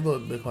عید دیدنی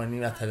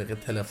بکنیم از طریق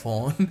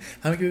تلفن،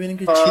 هم که ببینیم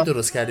که چی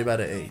درست کردی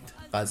برای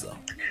عید غذا.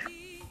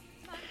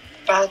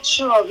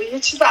 بچه‌ها یه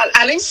چیز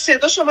الان این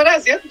صدا شما رو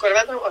اذیت میکنه،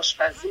 من دارم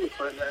آشپزی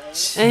میکنم.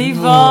 ای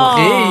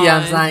وای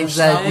هم زنگ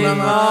زدی.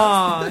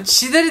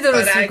 چی داری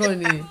درست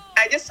میکنی؟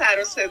 اگه سر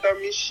و صدا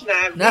میشنوی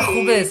نه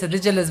خوبه، صدا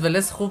جلز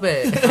ولز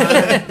خوبه.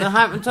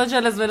 تو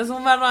جلز ولز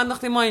اون ور رو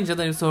انداختی، ما اینجا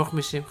داریم سرخ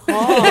میشیم.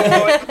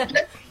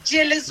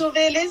 جلز و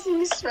ولز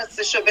نیست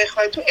راستشو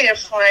بخوای، تو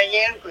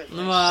ایرفرایر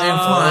کنی.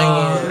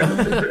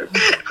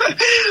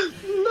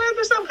 من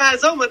داشتم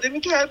غذا آماده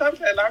میکردم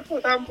فعلا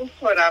خودم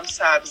بخورم،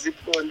 سبزی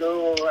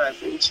پلو از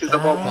این چیزا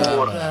با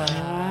مرغ.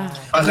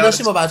 آخه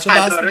داشتیم با بچه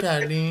بحث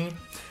میکردیم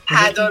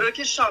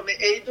تدارک شام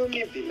عید رو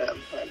میبینم.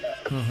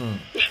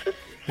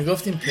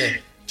 میگفتیم که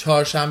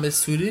چهارشنبه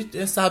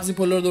سوری سبزی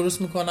پلو رو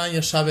درست میکنن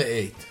یا شب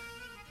عید؟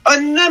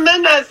 نه،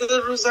 من از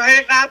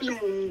روزهای قبل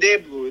مونده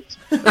بود.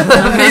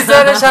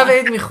 میذاره شب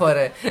عید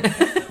میخوره.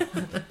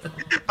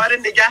 آره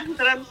نگه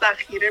میدارم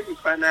ذخیره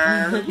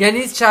میکنم.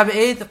 یعنی شب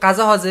عید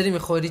غذا حاضری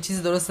میخوری،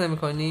 چیزی درست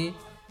نمیکنی؟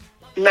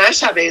 نه،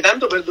 شب عیدم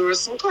دوباره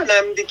درست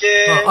میکنم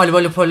دیگه.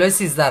 آلوبالو پلو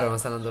 13 رو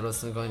مثلا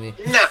درست میکنی؟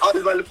 نه،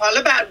 آلوبالو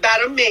پلو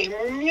برای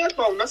مهمون میاد،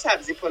 با اونا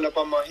سبزی پلو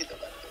با ماهی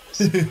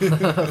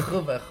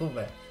دوباره.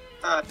 خوبه.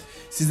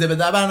 13 به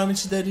 10 برنامه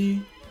چی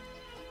داری؟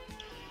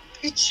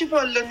 هیچی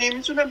والا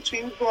نمیتونم، تو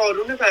این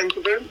بارون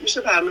ونکوور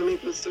میشه برنامه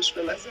گذاشت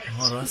به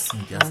نظر. راست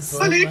میگم.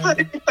 حالا یه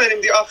کاری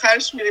میکنیم دیگه،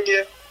 آخرش میریم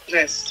یه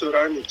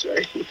رستورانی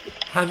جایی.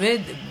 همه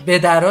به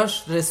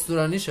دراش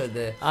رستورانی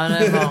شده.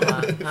 آره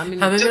واقعا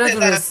همه میرن تو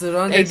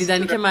رستوران. عید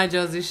دیدنی که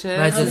مجازی شه،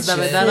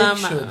 به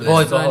درم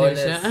رستورانی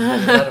شه.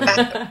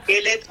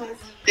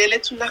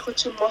 دلتون نخواد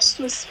چه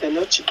ماست و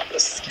اسفناج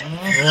درست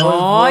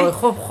کنیم.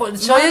 خب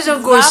شاید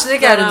جان گشنه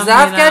کردیم،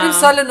 ضبط کردیم،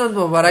 سال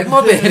نو مبارک.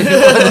 ما بریم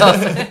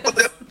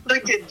خدا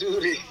که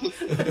دوری.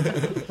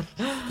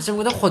 داشتم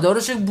گفتم خدا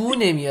رو شکر بو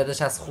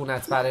نمیادش از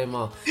خونت برای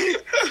ما.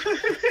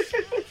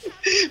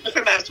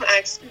 میخوای براتون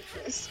عکس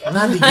بفرستم؟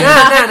 نه دیگه،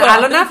 نه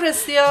الان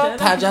نفرستی ها،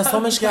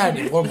 تجسمش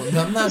کردیم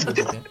قربون. نه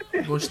دیگه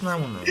گشت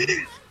نمونه.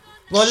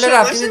 والا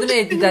رفتیم میدونه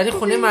عید دیدنی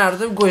خونه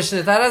مردم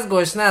گشنه تر از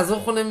گشنه، از اون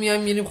خونه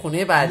میایم میریم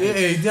خونه بعدی. یه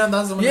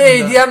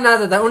عیدی هم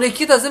ندادن. اون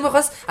یکی تازه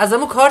می‌خواست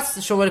ازمون کارت،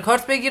 شماره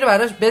کارت بگیره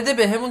براش بده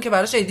بهمون که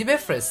براش عیدی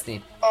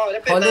بفرستیم. آره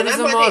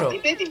بدن ما رو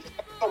بدیم.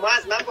 ما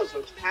از من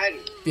بزرگتری.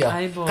 بیا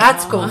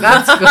قطع کن.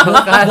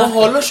 ما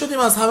حالا شدیم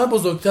از همه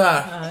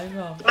بزرگتر.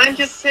 من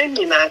که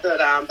سنی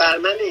ندارم، بر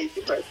من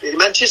عیدی باید بدیم.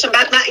 من چشم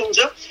بعد من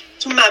اینجا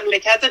تو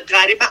مملکت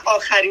غریب،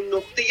 آخرین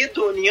نقطه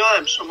دنیا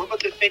هم، شما با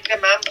فکر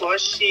من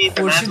باشید.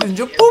 خورشید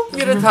اونجا پوپ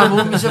میره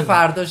تموم میشه،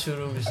 فردا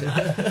شروع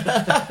میشه.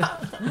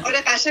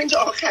 آره قشنگ اینجا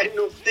آخرین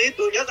نقطه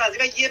دنیا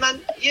قضیه. و من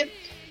یه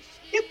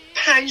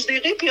 5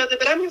 دقیقه پیاده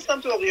برم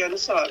میفتم تو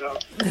اقیانوس آرام.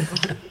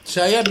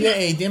 شاید بیا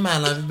عیدی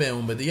معنوی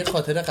بهمون بده، یه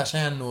خاطره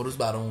قشنگ از نوروز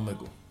برامون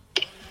بگو.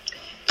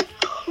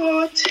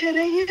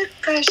 خاطره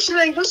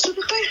قشنگ راست رو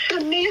بخوای،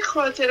 همه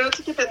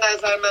خاطراتی که به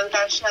نظر من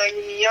قشنگ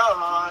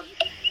میاد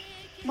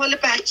مال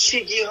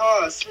بچگی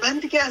هاست. من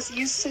دیگه از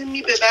یه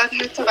سنی به بعد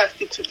حتی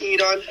وقتی تو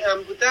ایران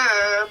هم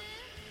بودم،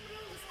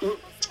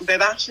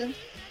 ببخشید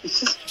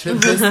چه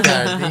تست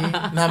کردی؟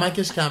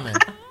 نمکش کمه.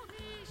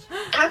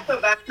 حتی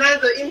وقت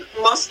ندار این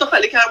ماستو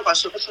خالی کردم،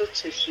 قاشقش رو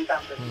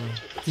چشیدم.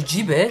 تو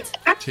جیبت؟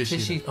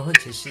 چشید. آها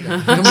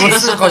چشیدم.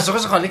 ماست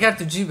قاشقش خالی کرد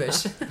تو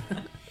جیبش.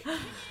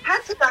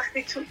 حتی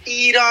وقتی تو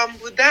ایران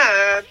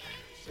بودم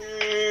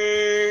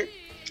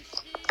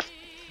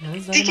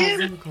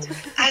دیگه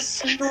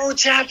از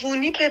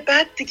نوجوانی به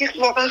بعد دیگه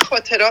واقعا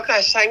خاطرات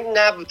قشنگ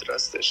نبود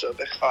راستشو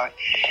بخوای.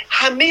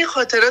 همه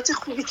خاطرات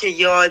خوبی که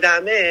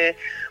یادمه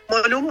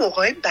مال اون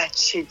موقع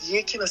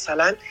بچگیه که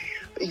مثلا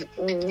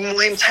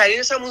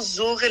مهمترینش همون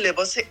ذوق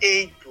لباس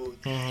عید بود.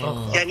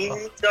 یعنی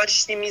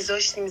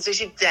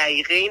میذاشتی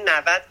دقیقه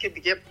 90 که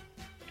دیگه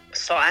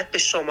ساعت به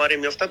شماره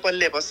میافتاد، با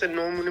لباس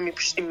نومون رو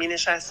میپوشیدیم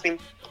مینشستیم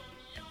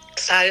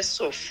سر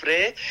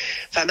سفره.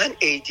 و من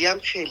عیدی هم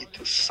خیلی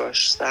دوست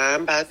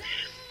داشتم. بعد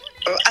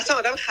اصلا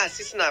آدم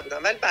خسیس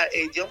نبودم، ولی بر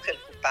عیدی هم خیلی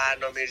خوب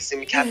برنامه ریزی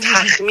میکرد.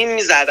 تخمین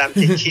میزدم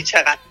که کی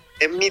چقدر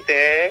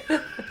میده.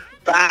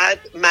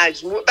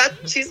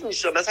 بعد چیز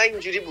میشد مثلا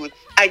اینجوری بود،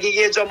 اگه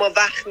یه جا ما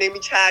وقت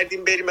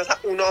نمی‌کردیم بریم، مثلا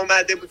اونا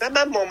آمده بودن،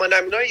 من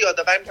مامانم اینا رو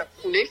یادآور می‌کردم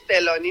خونه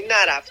فلانی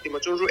نرفتیم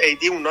چون رو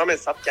عیدی اونا هم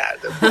حساب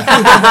کرده بود.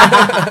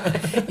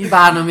 این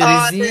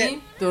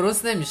برنامه‌ریزی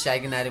درست نمیشه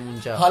اگه نریم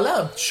اونجا.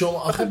 حالا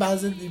شما آخه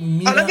بعضی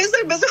حالا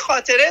بذار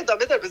خاطره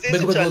ادامه داره،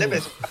 بذار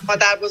جالبه.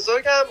 مادر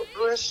بزرگم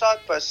روح شاد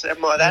باشه،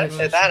 مادر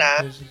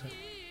پدرم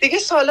دیگه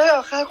سالهای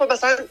آخر خب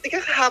مثلا دیگه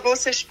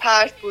حواسش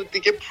پرت بود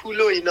دیگه، پول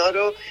و اینا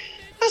رو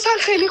مثلا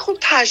خیلی خوب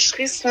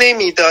تشخیص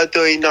نمیداد و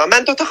اینا.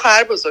 من 2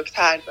 خواهر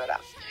بزرگتر دارم.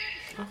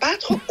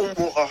 بعد خب اون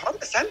موقع ها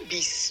مثلا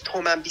 20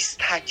 تومن 20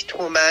 تک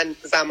تومن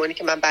زمانی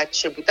که من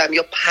بچه بودم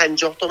یا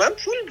 50 تومن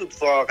پول بود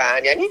واقعا.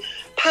 یعنی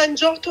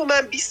 50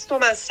 تومن 20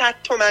 تومن 100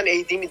 تومن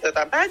عیدی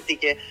میدادم. بعد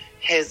دیگه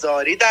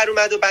هزاری در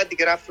اومد و بعد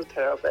دیگه رفت رو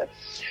ترافه.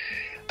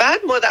 بعد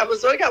مادر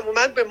بزرگم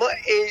اومد به ما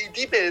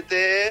عیدی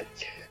بده.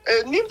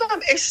 نمیدونم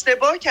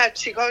اشتباه کرد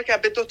چیکار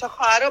کرد، به دوتا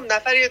خواهرام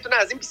نفر یه دونه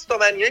از این 20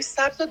 تومنیای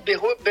ثبت داد،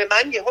 به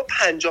من یهو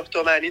 50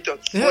 تومنی داد.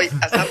 وای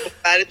اصلا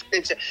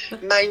براتون چه،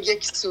 من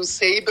یک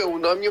سوسه‌ای به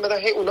اونا میومدم،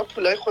 هی اونا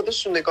پولای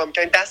خودشون نگاه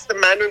می‌کردن، دست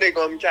منو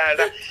نگاه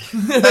می‌کردن.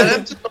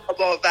 منم تو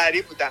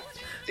باوری بودم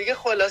دیگه.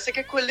 خلاصه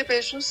که کلی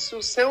بهشون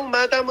سوسه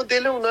اومدم و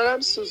دل اونا رو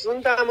هم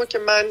سوزوندم و که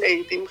من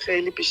عیدیم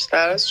خیلی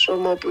بیشتر از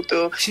شما بود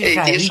و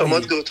عیدی شما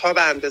دوتا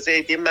به اندازه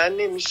عیدی من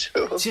نمیشه.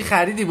 چی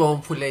خریدی با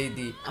اون پول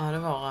عیدی؟ آره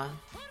واقعا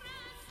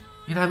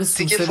این همه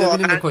سوسه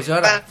ببینیم به کجا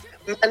رفت.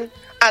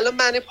 الان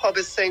من پا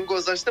به سن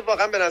گذاشته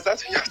واقعا به نظر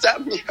تو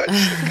یادم میاد.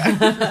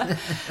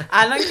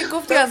 الان که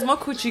گفتی از ما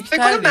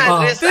کوچیک‌تر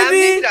مدرسه هم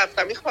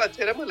نمیرفتم، این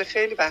خاطره مال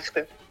خیلی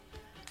وقته.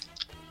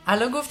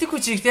 الان گفتی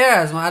کوچیک‌تر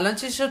از ما، الان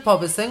چی شد پا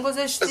به سن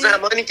گذاشتی؟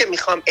 زمانی که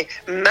میخوام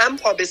من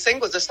پا به سن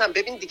گذاشتم.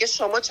 ببین دیگه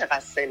شما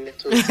چقدر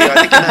سنتون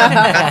زیاده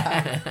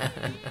که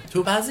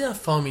تو بعضی از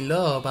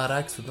فامیلا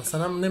برعکس بود.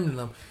 مثلا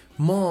نمیدونم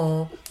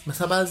ما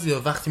مثلا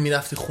بعضیا وقتی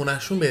میرفتی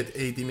خونهشون بهت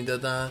عیدی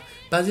میدادن،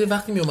 بعضی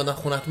وقتی میومدن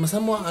خونهتون مثلا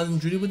ما از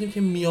اینجوری بودیم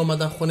که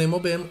میومدن خونه ما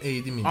بهم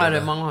عیدی میدادن. آره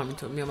ما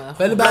همینطور میومدن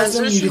ولی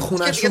بعضیا میری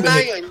خونهشون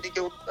بهت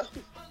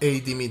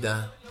عیدی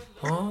میدن.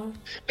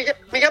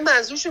 میگم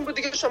منظورشون بود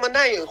دیگه شما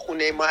نیاین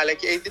خونه ما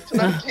الکی عیدیتون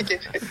هم دیگه.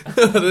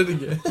 آره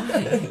دیگه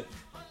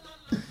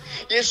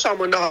یه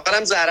شام و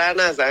نهارم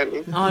ضرر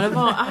نزنیم. آره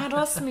واقعا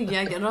راست میگی.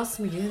 اگه راست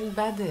میگی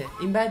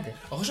این بده.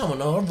 آخه شام و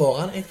نهار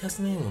واقعا عید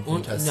کسی نمیمونه.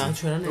 اون کسی نه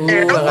چرا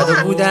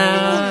نمیمونه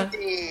بودن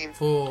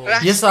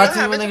یه ساعتی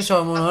میمونه که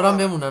شام و نهار هم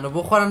بمونن و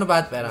بخورن و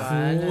بعد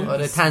برن.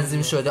 آره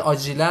تنظیم شده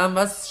آجیله هم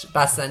بس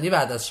بستنی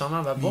بعد از شام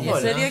هم و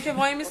بخورن. یه سریه که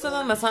وای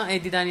میستادن مثلا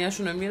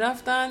عیدیدنیاشون رو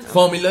میرفتن،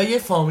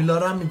 فامیلا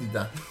رو هم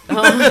میدیدن.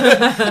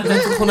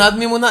 تو خونت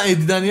میمونن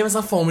عیدیدنی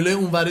مثلا فامیلای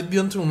اونورید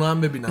بیان تو اونا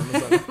هم ببینن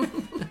مثلا.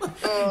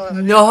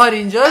 نهار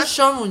اینجا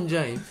شام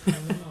اونجاییم.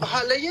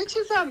 حالا یه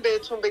چیزم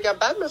بهتون بگم،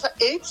 بعد مثلا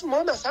عید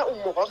ما مثلا اون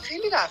موقع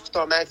خیلی رفت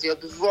آمد زیاد.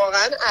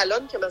 واقعا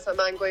الان که مثلا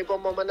من گاهی با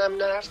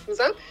مامانم حرف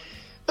میزنم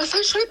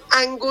مثلا شاید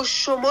انگشت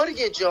شمار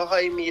یه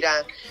جاهایی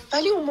میرن،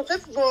 ولی اون موقع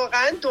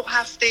واقعا 2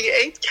 هفته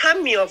عید کم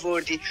می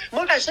آوردی.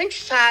 ما قشنگ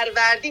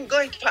فروردین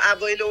گاهی که تا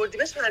اوایل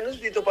اردیبهشت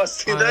هنوز دید و با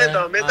صدا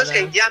ادامه داشت،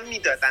 عیدی هم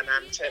میدادن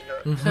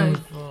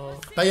همچنان.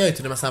 و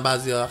یادتونه مثلا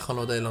بعضیا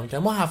خانواده اعلام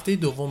کردن ما هفته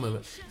دوم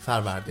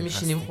فروردین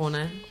میشینیم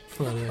خونه.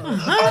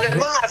 آره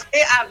ما هفته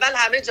اول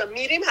همه جا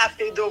میریم،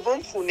 هفته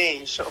دوم خونه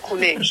این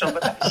شما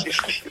تشریف.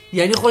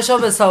 یعنی خوشا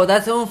به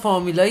سعادت اون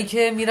فامیلایی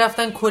که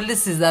میرفتن کل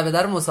 13 به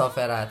در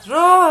مسافرت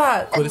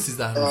راحت. کل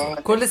 13 روز.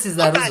 کل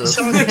 13 روز.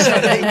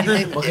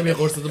 ما که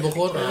قرصتو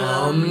بخور.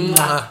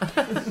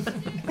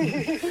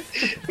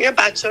 میگم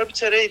بچه‌ها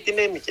بیچاره عیدی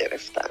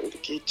نمیگرفتن دیگه،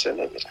 هیچ جا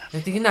نمیرفتن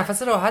دیگه.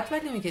 نفس راحت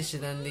ولی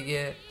میکشیدن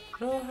دیگه.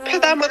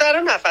 پدر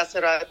مادرم نفس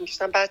راحت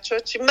میکشتن،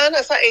 بچه‌ها چی؟ من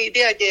اصلا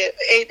عیدی اگه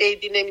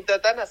عیدی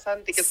نمیدادن اصلا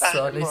دیگه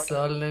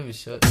سال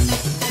نمیشد.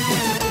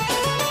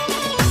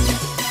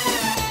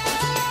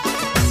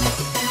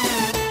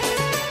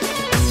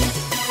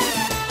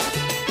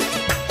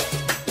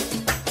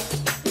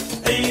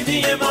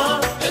 عیدی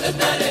ما یادت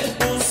نره،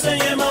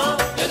 بوسه ما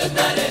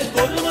یادت نره،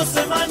 گل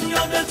واسه من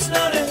یادت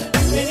نره،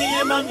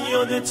 عیدی من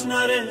یادت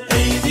نره،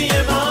 عیدی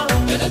ما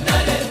یادت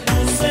نره،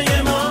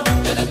 بوسه ما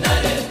یادت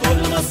نره،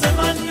 گل واسه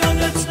من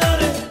یادت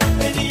نره،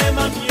 عیدی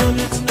من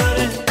یادت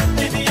نره،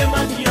 عیدی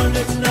من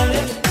یادت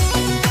نره.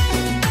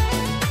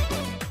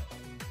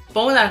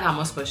 با ما در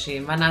تماس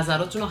باشیم و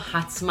نظراتتون رو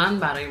حتما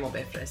برای ما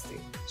بفرستید.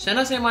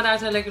 شناسه ما در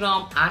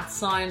تلگرام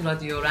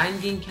 @رادیو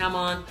رنگین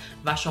کمان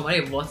و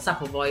شماره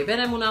واتساپ و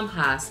وایبرمون هم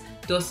هست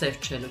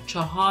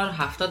 2044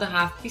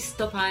 77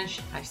 25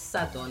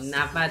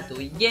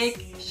 891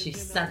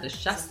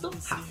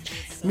 667.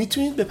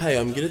 میتونید به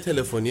پیامگیر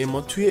تلفنی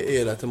ما توی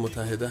ایالات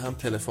متحده هم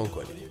تلفن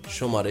کنید.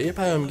 شماره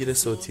پیامگیر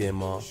صوتی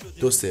ما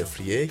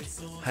 201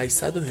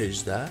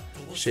 818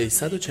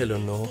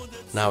 649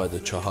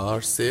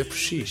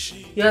 9406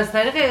 یا از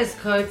طریق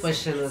اسکایپ با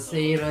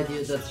شناسه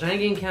رادیو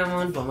رنگین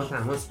کمان با ما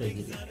تماس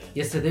بگیرید.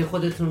 یا صدای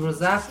خودتون رو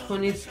ضبط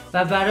کنید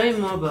و برای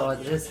ما به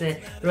آدرس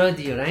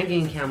رادیو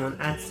رنگین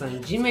کمان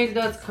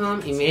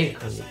 @gmail.com ایمیل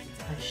کنید.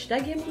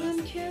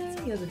 هشتگمون که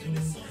یادتون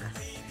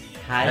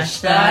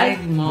هست،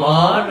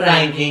 ما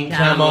رنگین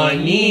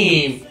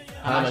کمانیم،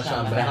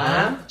 همشان به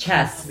هم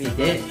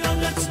چسبیده.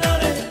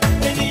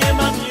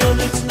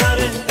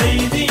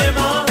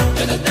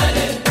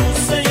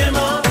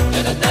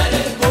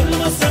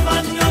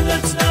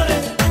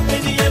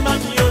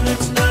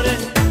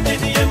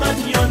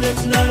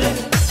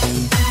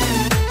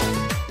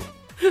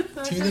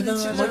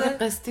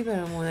 قسطی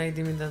برمون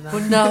عیدی میدادن. با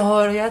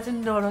نهایت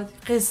ناراحتی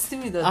قسطی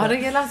میدادن.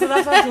 آره یه لحظه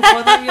رفتم تو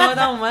خودم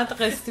یادم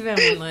اومد قسطی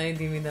برمون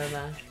عیدی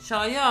میدادن.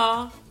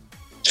 شایا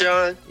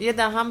جان یه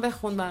دهم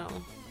بخون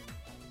برام.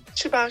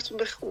 چی براتون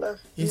بخونم؟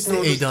 یه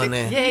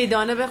عیدانه یه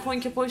عیدانه بخون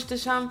که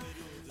پشتش هم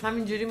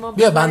همینجوری ما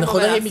بیا بنده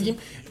خدا میگیم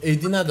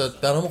ایدی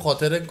نداد برام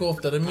خاطره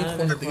گفت داره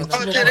میخونه دیگه.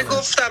 خاطره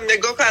گفتم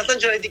نگاه کن اصلا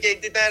جای دیگه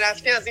ایدی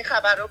نرفتی از این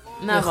خبرا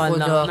بود. نه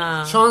والا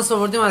نه شانس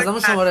آوردیم از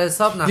همون شماره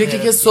حساب نه. یکی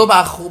که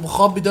صبح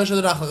خواب بیدار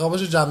شده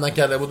رختخواباشو جمع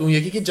نکرده بود، اون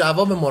یکی که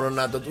جواب ما رو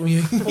نداد، اون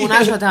یکی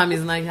خونه‌شو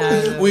تمیز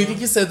نکرده، اون یکی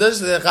که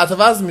صداش قطع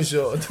وصل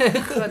میشد.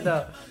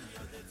 خدا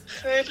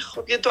خیلی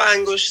خوب یه تو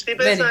انگشتی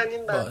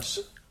بزنین باش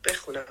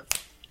بخونم.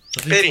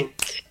 بریم.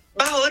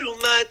 بهار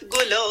اومد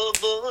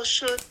گلابا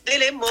شد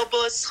دل ما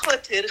باز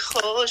خاطر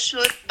خواه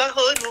شد.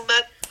 بهار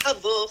اومد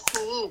هوا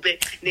خوبه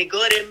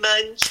نگار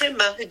من چه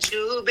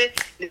محجوبه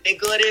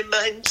نگار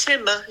من چه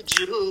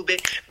محجوبه.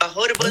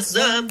 بهار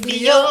بازم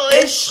بیا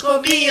عشق و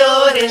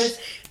بیارش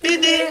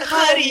بده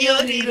هر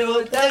یاری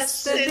رو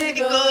دست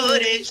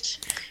نگارش.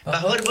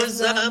 بهار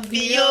بازم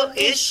بیا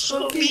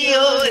عشق و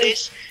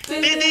بیارش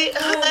بده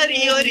هر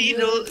یاری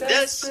رو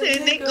دست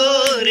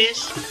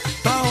نگارش.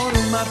 بهار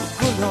اومد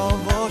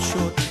گلابا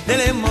شد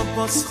دل ما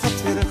باز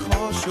خاطر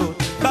خواه شد.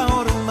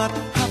 بهار اومد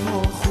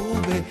هوا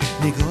خوبه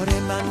نگار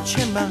من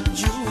چه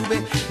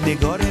محجوبه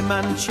نگار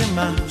من چه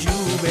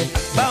محجوبه.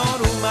 بهار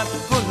اومد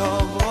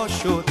گلابا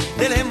شد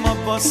دل ما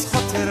باز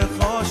خاطر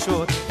خواه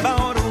شد.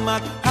 بهار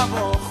اومد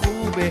هوا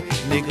خوبه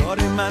نگار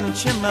من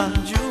چه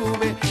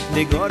محجوبه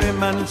نگار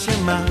من چه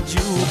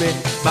محجوبه.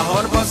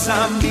 بهار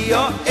بازم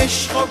بیا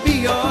عشق و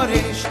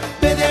بیارش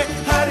بده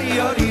هر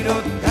یاری رو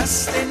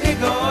دست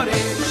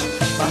نگارش.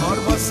 بهار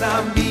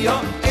بازم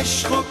بیا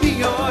عشق و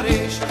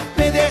بیارش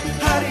بده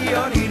هر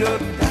یاری رو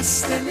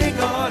دست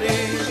نگارش.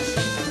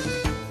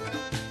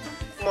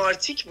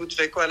 مارتیک بود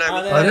فکر کنم.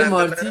 آره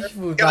مارتیک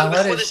بود.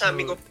 بهارش خودش هم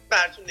میگفت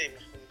براتون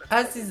نمیخوند.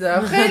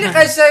 عزیزم خیلی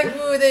قشنگ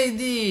بود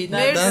ایدی.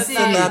 مرسی.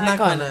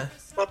 نکنه.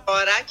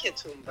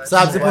 مبارکتون باشه.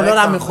 سبزی پلو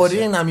رو میخوری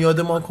اینم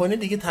یاد ما کنی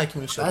دیگه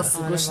تکمیل شد. بس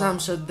گوشتم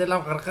شد دلم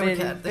قرقر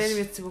کردش.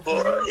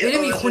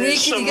 بریم خونه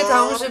یکی دیگه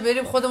تموم شه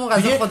بریم خودمون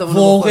غذا خودمون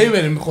واقعی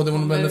بریم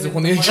خودمون بندازیم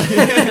خونه یکی.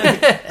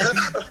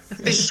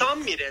 به شام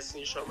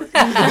میرسین شما.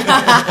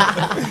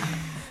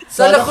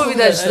 سال خوبی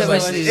داشته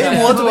باشید.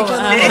 موهاتو بکن.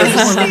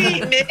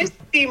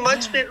 مرسی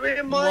ماچ به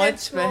روی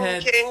ماچ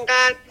که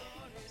اینقدر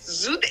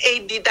زود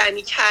عید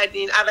دیدنی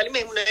کردین. اولی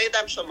مهمونای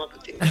دم شما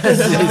بودین.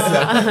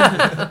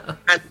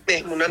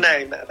 مهمونا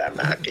نیومدن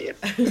بقیه.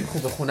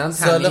 خوبه خونم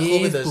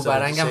تمیز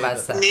بوبرنگم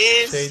وسط.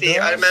 مرسی.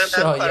 آره من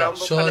دارم کارام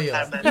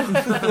بکنم.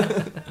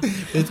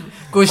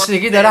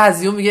 گشنگی داره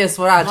هزیون میگه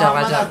اسمار عجب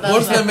عجب.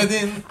 قرص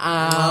بدین.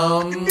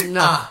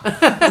 نه.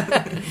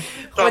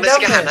 خدا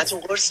که همتون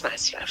قرص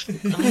مصرف.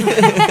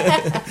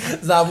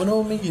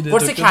 زبونمو میگیره.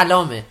 قرص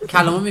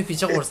کلامو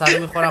میپیچه قرص رو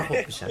میخورم خوب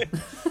میشن.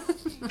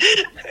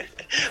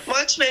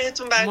 ماچ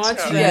بهتون بچه‌ها.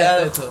 ماچ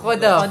بهتون.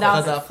 خدا.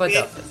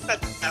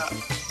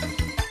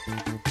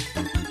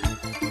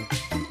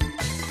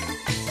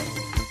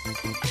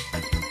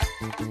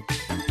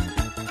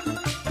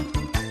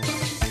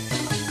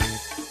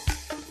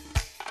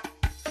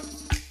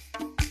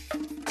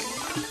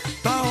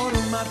 بهار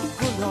اومد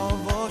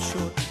گلابا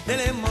شد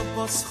دل ما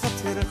باز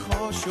خاطر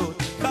خواه شد.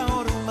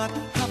 بهار اومد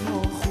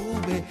هوا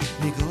خوبه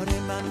نگار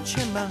من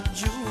چه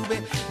محجوبه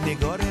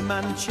نگار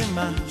من چه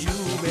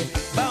محجوبه.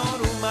 بهار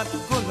اومد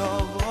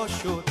گلابا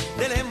شد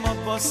دل ما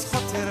باز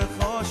خاطر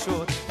خواه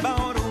شد.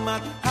 بهار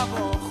اومد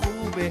هوا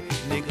خوبه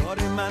نگار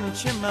من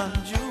چه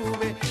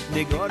محجوبه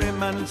نگار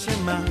من چه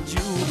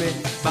محجوبه.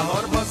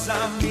 بهار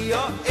بازم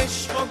بیا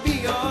عشق و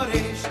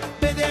بیارش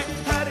بده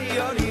هر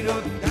یاری رو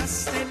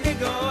دست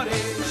نگارش.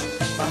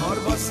 بهار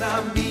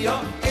بازم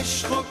بیا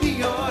عشق و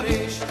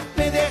بیارش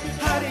بده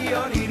هر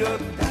یاری رو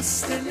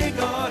دست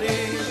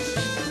نگارش.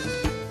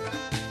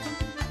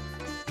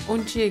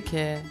 اون چیه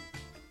که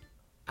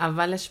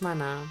اولش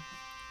منم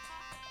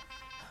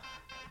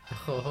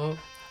خب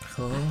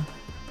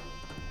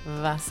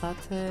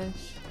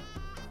وسطش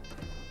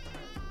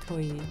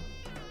تویی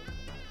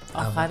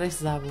آخرش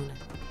زبونه.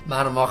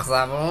 مرماخ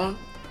زبون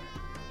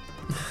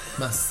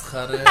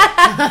مسخره.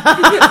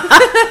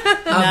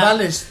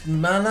 اولش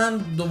منم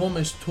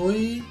دومش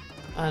تویی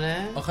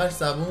آره آخرش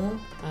زبون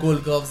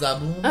گلگاو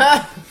زبون.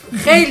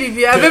 خیلی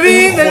بیا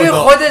ببین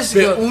خودش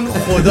به اون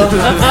خدا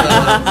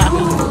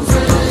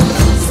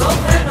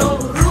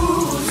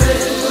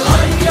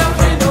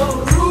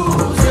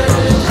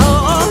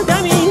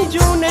آدمی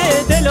جون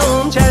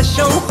دلم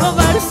چشم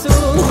خبر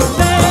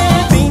سوزه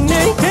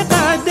بینه که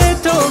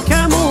قد تو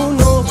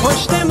کمون و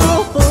پشت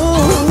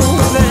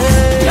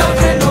محفوظه.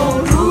 یا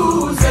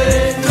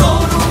نوروزه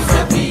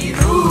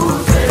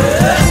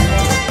پیروزه.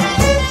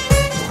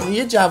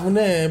 یه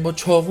جوونه با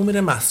چاقو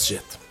میره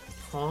مسجد.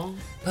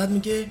 بعد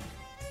میگه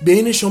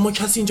بین شما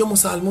کسی اینجا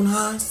مسلمون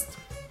هست؟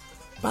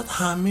 بعد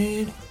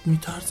همه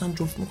میترسن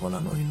جفت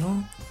میکنن و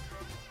اینا.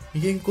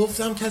 میگه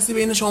گفتم کسی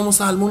بین شما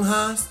مسلمون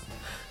هست؟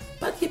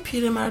 بعد یه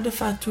پیرمرد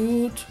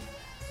فتوت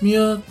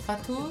میاد.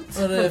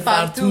 فتوت؟ آره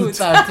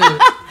فرتوت.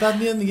 بعد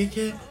میاد میگه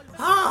که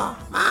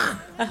من.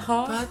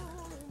 بعد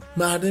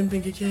مردم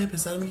میگه که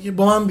پسر میگه که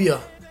با من بیا.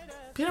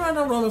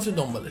 پیرمردم راه میفته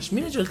دنبالش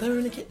میره جلوتر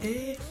میبینه که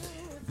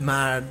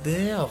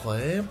مرده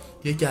آقاه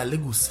یه گله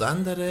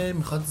گوسفند داره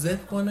میخواد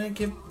ذبح کنه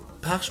که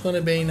پخش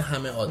کنه بین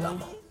همه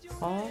آدما.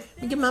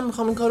 میگه من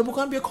میخوام این کارو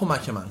بکنم، بیا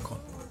کمک من کن.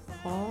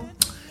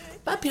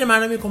 بعد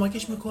پیرمردم یه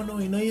کمکش میکنه و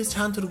اینا، یه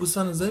چند تا رو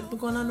گوسفند ذبح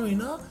میکنن و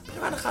اینا.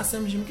 پیرمرد خسته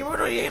میشه، میگه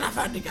برو یه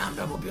نفر دیگه هم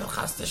بگو بیار،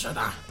 خسته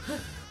شدم.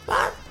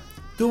 بعد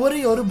دوباره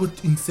یارو با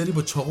این سری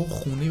با چاقو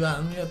خونی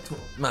برمیاد تو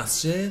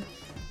مسجد،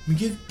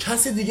 میگه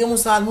کسی دیگه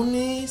مسلمون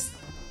نیست؟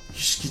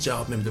 هیچکی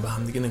جواب نمیده، به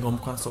هم دیگه نگاه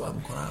میکنن، صحبت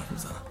میکنن، حرف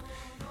میزنن.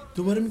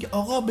 دوباره میگه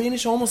آقا بین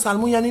شما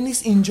مسلمون یعنی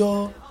نیست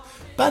اینجا؟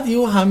 بعد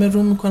یهو همه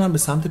رو میکنن به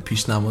سمت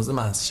پیش نماز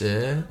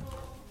مسجد.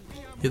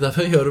 یه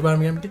دفعه یارو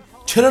برمیگه میگه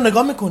چرا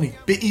نگاه میکنی؟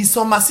 به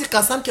عیسی مسیح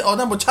قسم که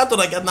آدم با چند تا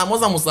رکعت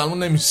نماز هم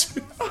مسلمون نمیشه.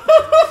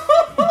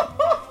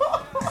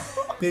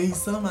 به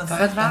عیسی مسیح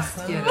فقط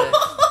وقت گرفت.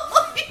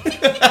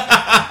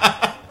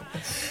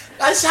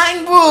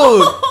 قشنگ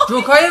بود.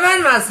 جوکای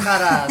من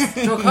مسخره است.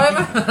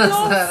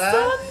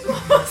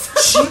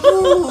 چی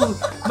بود؟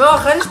 من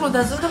آخرش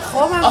منتظر بودم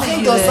خوابم آخه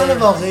این داستان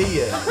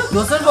واقعیه.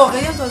 داستان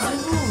واقعی هم تازه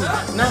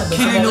بود. نه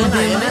کلیلو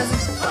دیمه.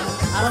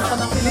 الان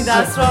خودم خیلی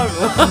دسترار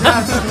بود.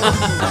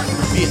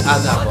 بی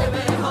ادبا.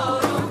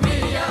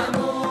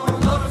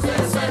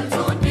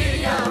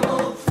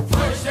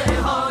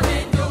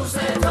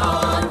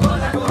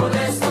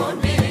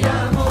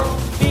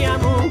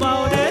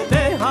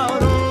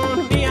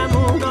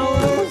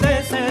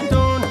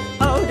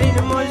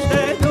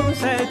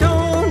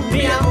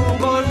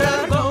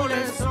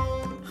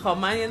 خب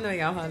من یه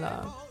نگم حالا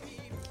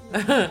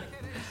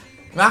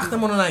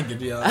وقتمونو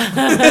نگیری.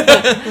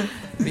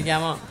 میگم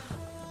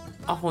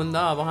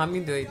آخوندا با هم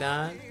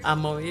میدویدن،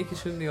 اما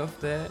یکیشون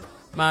میفته،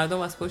 مردم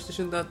از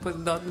پشتشون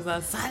داد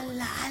میزن صلی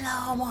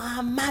علی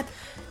محمد،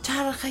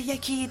 چرخ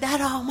یکی در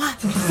آمد.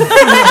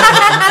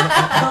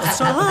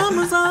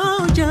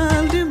 بخشامزا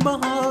گلدیم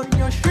بهار،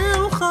 یا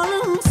شو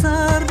خانم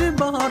سرد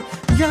بهار،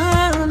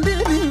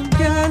 گلدیم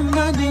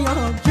گلمدی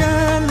یا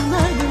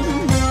گلمدی.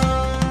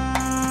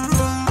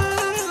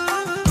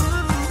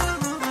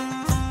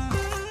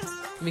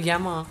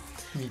 میگم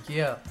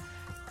میگی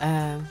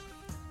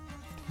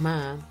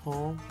من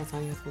خب مثلا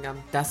میگم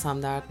دستم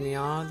درد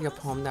میاد یا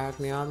پام درد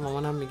میاد،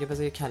 مامانم میگه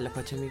بذار یه کله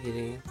پاچه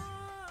میگیری،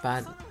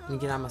 بعد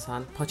میگیرم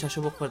مثلا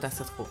پاچه‌شو بخور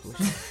دستت خوب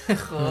میشه.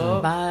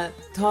 خب بعد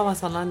تا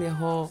مثلا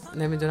یهو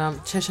نمیدونم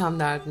چشم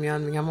درد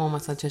میاد، میگم مامان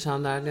مثلا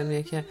چشم درد میاد،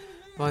 میگه که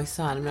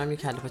وایسا الان میرم یه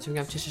کله پاچه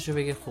میگم چششو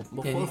بگیر خوب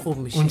بخور، یعنی خوب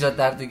میشه. اونجا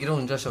درد بگیره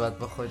اونجاشو باید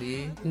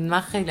بخوری.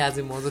 من خیلی از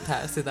این موضوع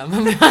ترسیدم.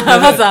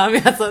 مثلا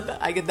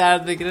اگه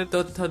درد بگیره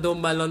دو تا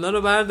دنبالانا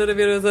رو برداره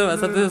بیاره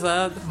وسط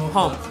مثلا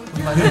پام.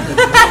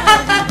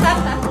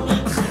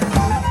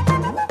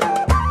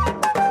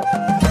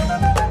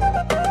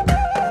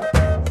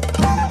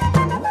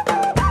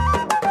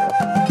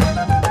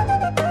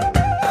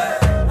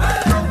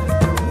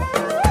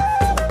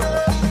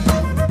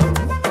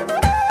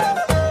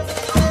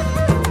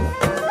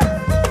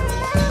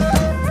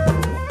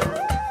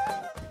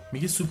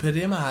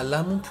 سوپری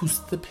محلمون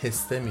پوست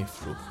پسته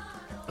میفروخت.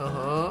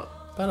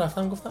 بعد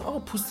رفتم گفتم آقا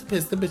پوست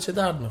پسته به چه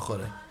درد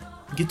میخوره؟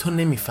 میگه تو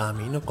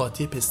نمیفهمی، اینو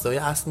قاطی پسته‌های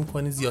اصل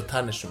میکنی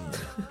زیادتر نشون میده.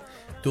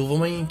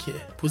 دوم این که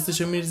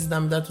پوستشو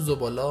میریزیدم در تو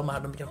زباله،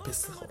 مردم میگن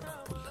پسته خوردن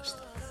پول داشتن.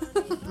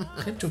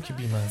 خیلی جوکی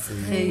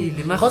بی‌منطقی.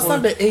 خیلی من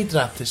خواستم به عید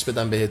ربطش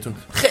بدم بهتون،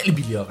 خیلی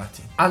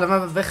بی‌لیاقتی. الان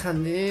من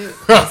بخندی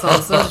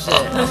سانسور شه.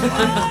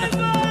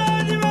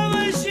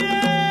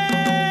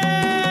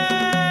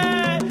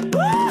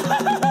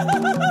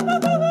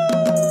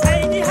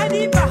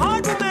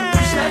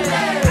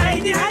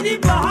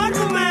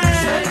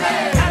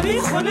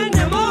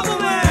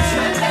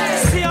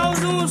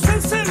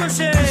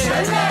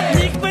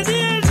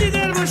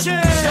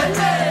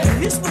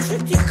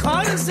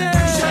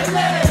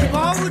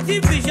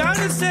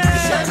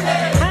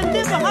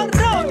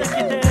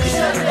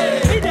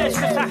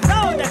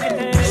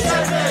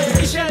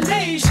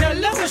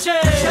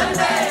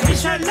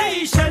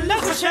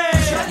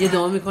 یه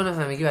دعا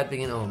میکنم همگی باید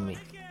بگین آمین.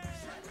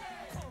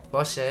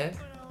 باشه؟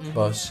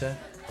 باشه.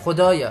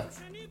 خدایا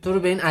تو رو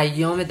به این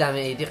ایام دم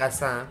عیدی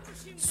قسم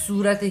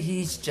صورت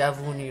هیچ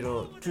جوونی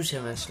رو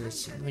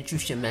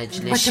جوش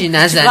مجلسی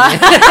نزنه.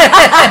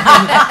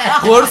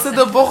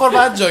 قرصتو بخور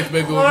بعد جاک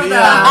بگو.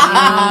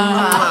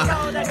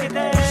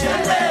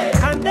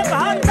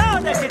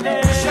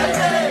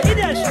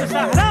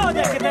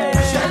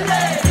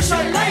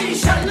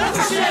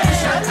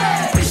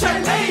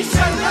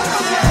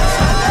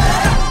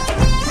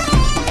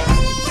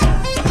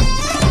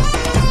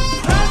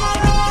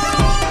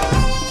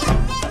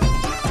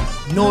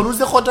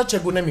 نوروز خود را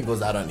چگونه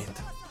می‌گذرانید؟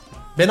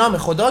 به نام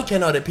خدا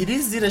کنار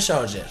پریز زیر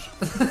شارژر.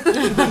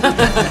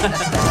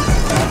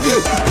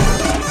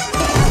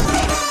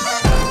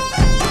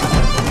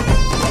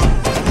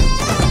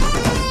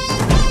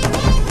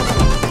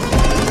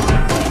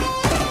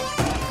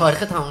 تاریخ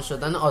تمام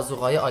شدن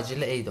آذوقه‌های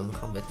آجیل عید رو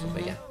میخوام بهتون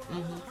بگم.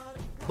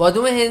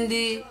 بادوم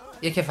هندی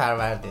 1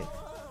 فروردین،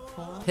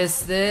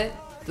 پسته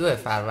 2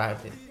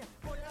 فروردین،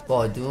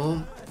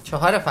 بادوم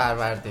 4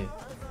 فروردین،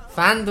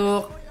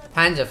 فندق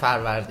 5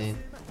 فروردین،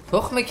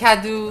 تخم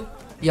کدو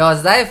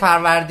 11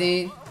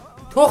 فروردین،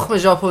 تخم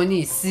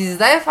ژاپنی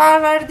 13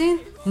 فروردین،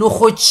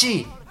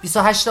 نخودچی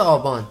 28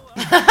 آبان.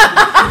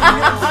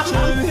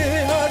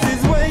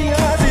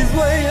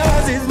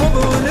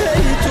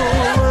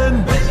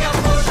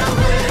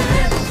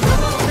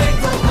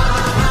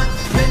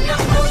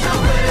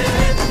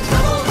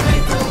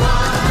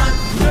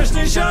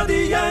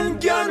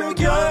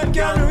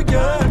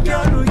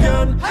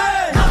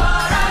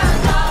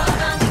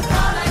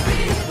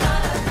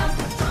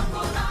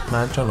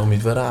 مرجان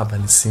امیدوارم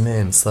اولین سیم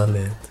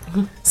امسالت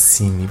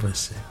سیمی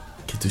باشه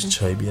که توش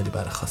چای بیاری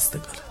برای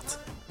خواستگارت.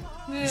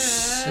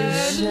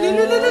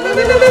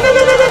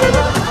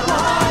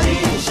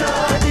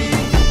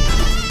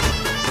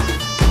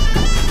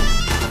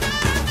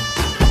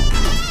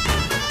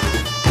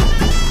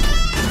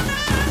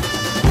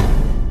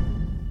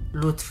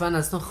 لطفاً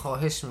از تو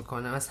خواهش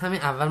میکنم از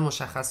همین اول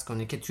مشخص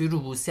کنی که توی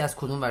روبوسی از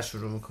کدوم ور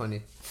شروع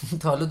میکنی.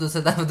 تا حالا 2-3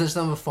 دفعه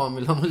داشتم با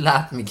فامیلامون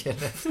لب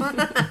میگرفت.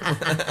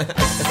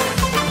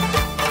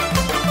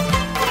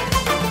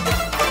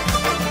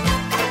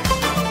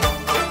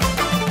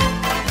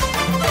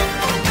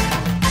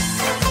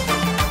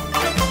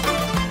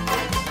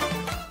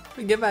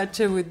 میگه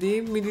بچه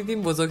بودیم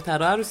میدیدیم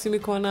بزرگترها عروسی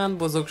میکنن،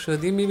 بزرگ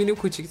شدیم میبینیم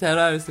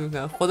کوچیکترها عروسی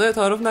میکنن. خدای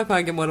تعارف نکن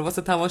اگه ما رو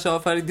واسه تماشا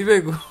آفریدی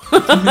بگو.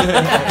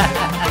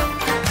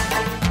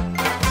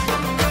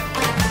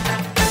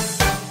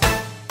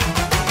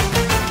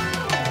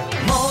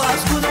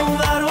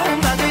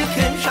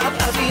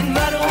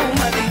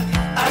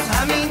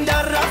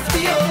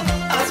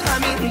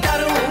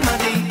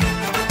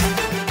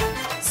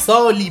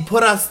 سالی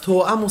پر از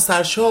توأم و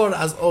سرشار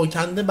از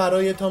آکنده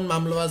برایتان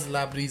مملو از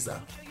لبریزم.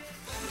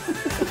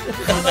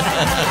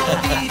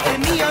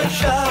 میای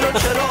شهر رو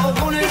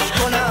چراغونش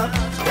کنم،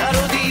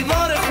 در و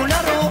دیوار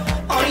خونه رو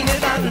آینه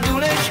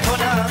بندونش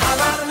کنم.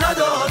 خبر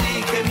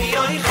ندادی که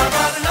میای،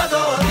 خبر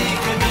ندادی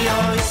که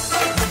میای.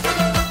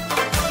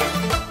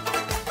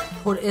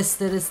 پر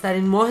استرس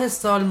ترین ماه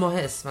سال ماه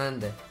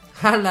اسفنده.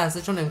 هر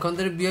لحظه چون امکان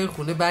داره بیای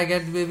خونه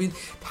برگردی ببین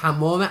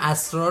تمام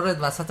اسرارت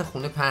وسط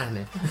خونه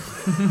پهنه.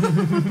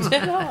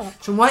 چرا؟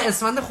 چون ماه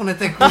اسفند خونه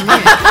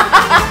تکونیه.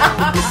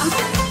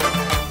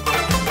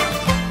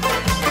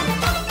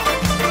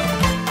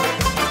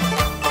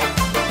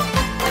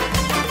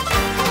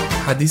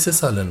 حدیث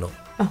سال نو.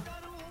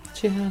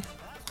 چی هست؟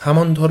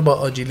 همانطور با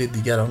آجیل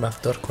دیگران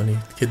رفتار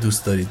کنید که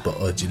دوست دارید با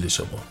آجیل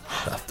شما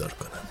رفتار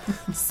کنند.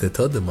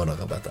 ستاد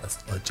مراقبت از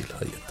آجیل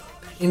هایتان.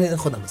 این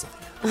خودم بزنم.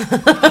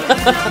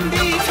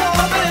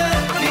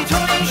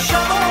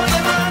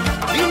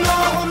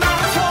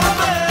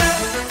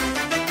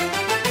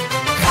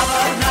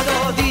 خبر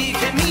ندادی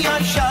که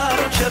میای شهر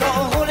رو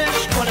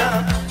چراغونش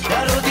کنم،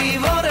 در و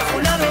دیوار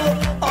خونه رو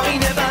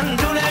آینه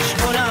بندونش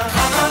کنم.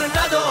 خبر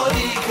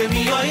ندادی که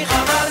میای،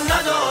 خبر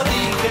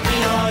ندادی که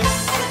میای.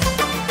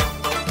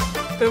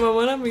 به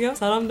مامانم میگم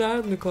سرم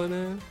درد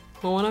میکنه،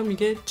 مامانم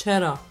میگه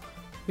چرا؟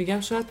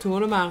 میگم شاید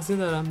تومور مغزی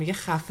دارم. میگه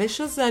خفه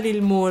شو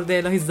ذلیل مرده،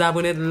 الهی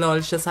زبونت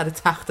لال شه سر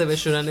تخته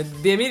بشورنه،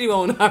 بمیری با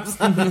اون حرف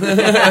زدن.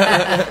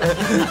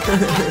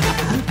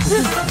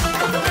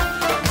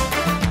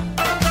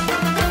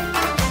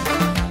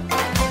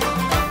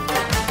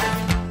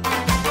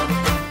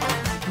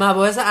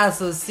 مباحث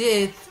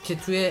اساسی که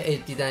توی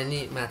عید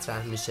دیدنی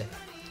مطرح میشه: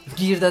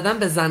 گیر دادن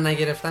به زن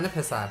نگرفتن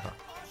پسرها،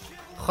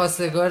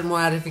 خواستگار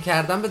معرفی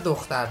کردن به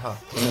دخترها،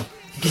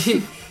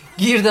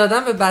 گیر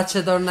دادن به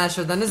بچه دار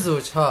نشدن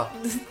زوجها،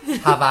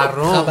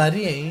 تورم.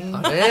 خبریه این؟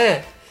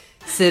 آره.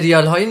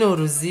 سریال های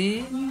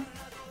نوروزی،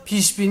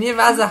 پیشبینی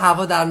وضع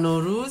هوا در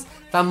نوروز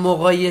و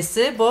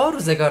مقایسه با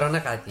روزگاران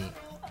قدیم.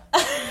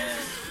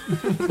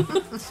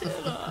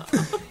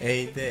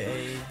 عید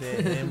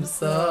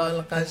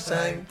امسال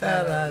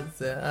قشنگ‌تر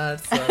از هر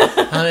سال.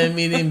 همه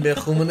میریم به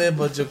خونه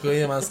با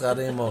جوکوی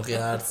مسخره ماقی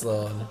هر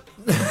سال.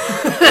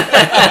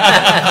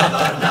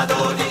 خبر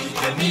ندادی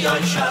که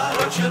میای شهر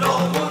رو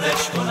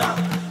چراغونش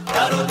کنم،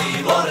 در و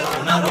دیوار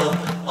خونه رو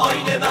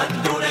آینه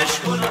بندونش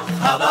کنم.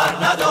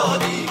 خبر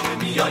ندادی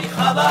که میای،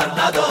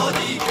 خبر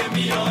ندادی که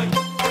میای.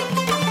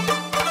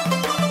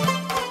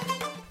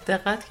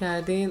 دقت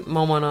کردین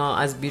مامانا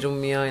از بیرون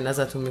میاین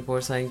ازتون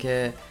میپرسن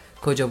که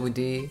کجا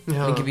بودی؟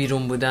 میگی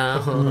بیرون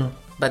بودم.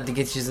 بعد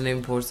دیگه چیزی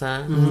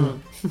نمیپرسن.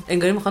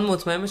 انگاری میخوان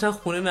مطمئن بشن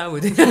خونه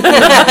نبودی.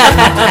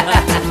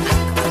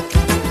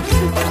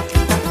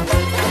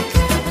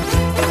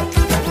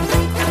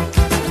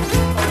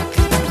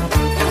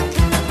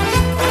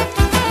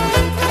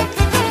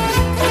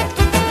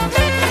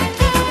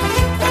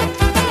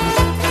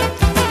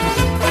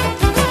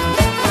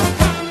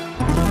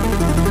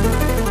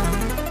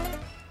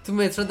 تو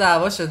مترو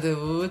دعوا شده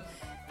بود،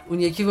 اون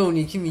یکی به اون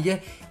یکی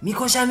میگه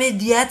میکشم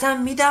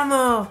دیتم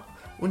میدم،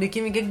 اون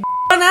یکی میگه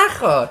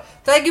نخور،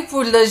 تا اگه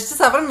پول داشتی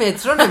سفر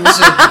مترو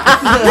نمیشد.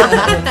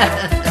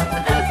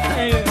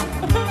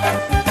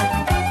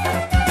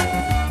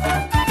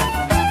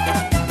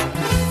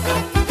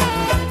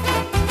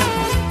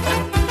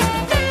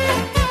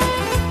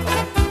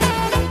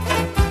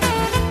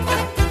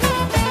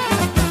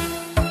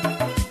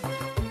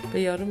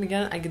 به یارو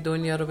میگن اگه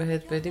دنیا رو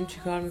بهت بدیم چی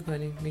کار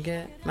میکنیم؟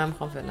 میگه من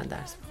میخوام فعلا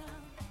درس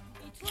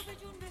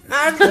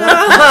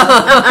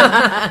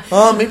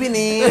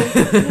میبینی؟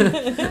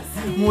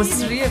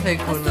 مصریه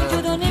فکر کنم.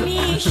 جدا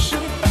نمیشه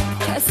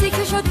کسی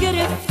که شد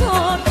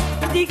گرفتار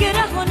دیگه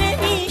رها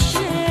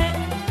نمیشه.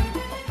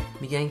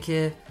 میگن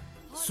که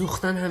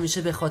سوختن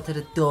همیشه به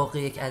خاطر داغ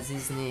یک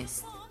عزیز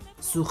نیست،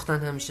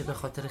 سوختن همیشه به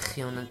خاطر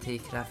خیانت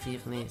یک رفیق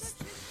نیست،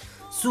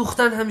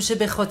 سوختن همیشه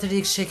به خاطر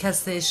یک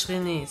شکست عشقی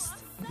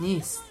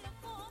نیست.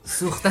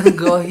 سوختن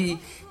گاهی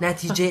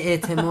نتیجه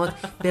اعتماد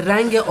به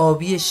رنگ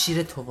آبی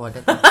شیر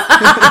توالت.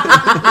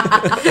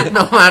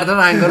 نامردا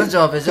رنگا رو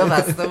جابجا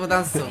بسته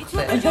بودن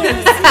سوخته.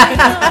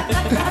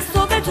 از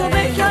تو به تو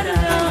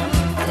بکردم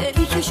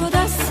دلی که شد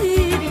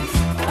اسیر،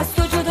 از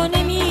تو جدا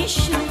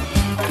نمیشه،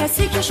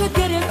 کسی که شد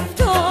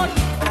گرفتار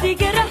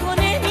دیگه رها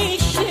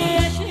نمیشه.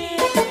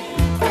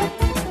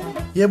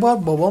 یه بار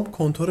بابام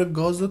کنتور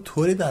گاز رو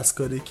طوری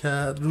دستکاری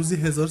کرد روزی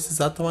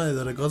 1300 تومان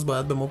اداره گاز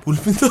باید به ما پول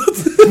میداد.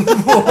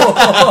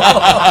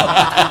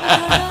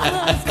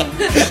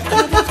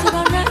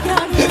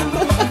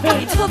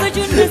 تو به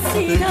جون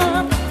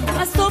رسیدم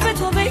از تو به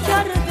تو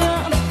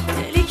بکردم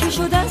دلی که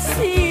شد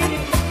اسیر،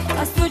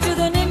 از تو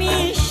جدا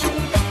نمیشه،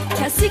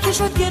 کسی که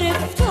شد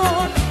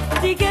گرفتار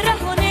دیگه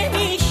رها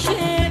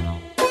نمیشه.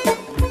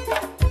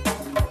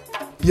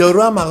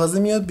 یارو هم مغازه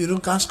میاد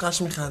بیرون قش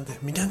قش میخنده.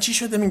 میگن چی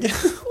شده؟ میگه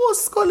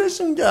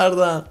اسکالشون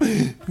کردم.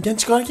 میگن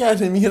چیکار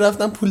کردی؟ میگه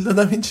رفتم پول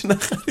دادم هیچی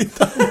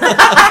نخریدم.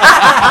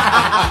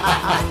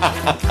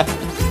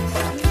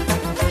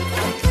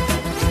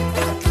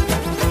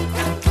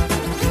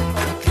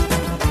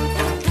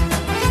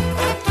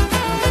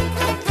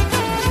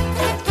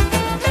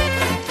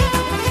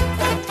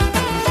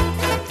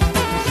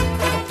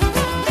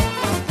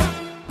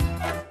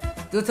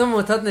 دو تا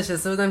معتاد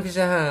نشسته بودن پیش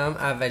هم.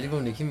 اولی به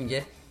اون یکی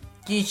میگه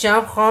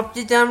دیشب خواب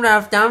دیدم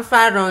رفتم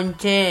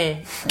فرانسه،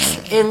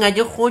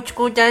 انقدر خوش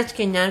گو دست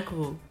که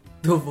نکو.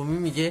 دومی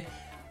میگه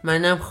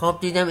منم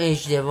خواب دیدم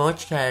ازدواج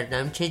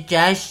کردم، چه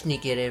جشنی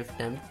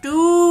گرفتم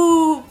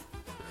دوب.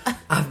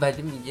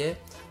 اولی میگه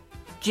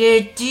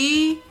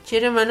جدی؟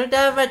 چرا منو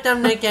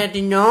دعوتم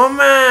نکردی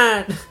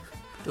نامرد؟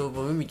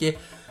 دومی میگه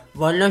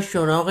والا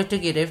سراغتو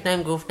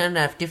گرفتن گفتن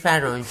رفتی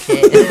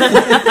فرانسه.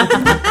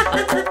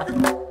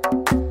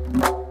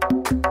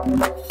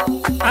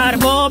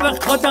 ارباب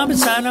خودم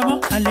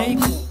سلام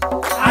علیکم.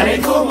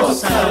 علیکم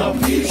السلام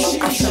پیش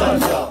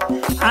ایشالله.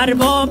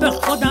 ارباب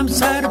خودم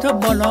سرتو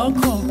بالا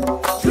کن،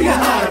 توی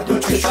هر دو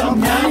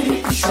چشم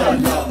یعنی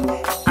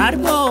ایشالله.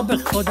 ارباب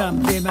خودم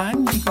به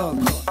من نگاه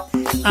کن،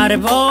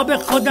 ارباب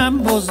خودم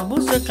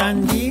بزبز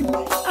قندیم،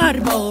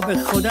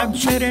 ارباب خودم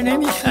چرا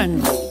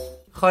نمیخندی؟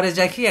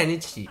 خارجکی یعنی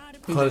چی؟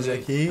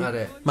 خارجکی؟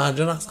 آره.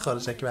 مرجان اصلا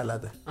خارجکی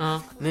بلده.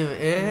 نه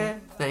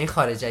این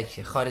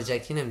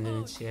خارجکی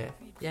نمیدونی چیه؟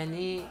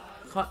 یعنی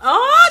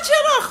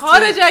چرا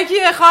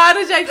خارجکیه؟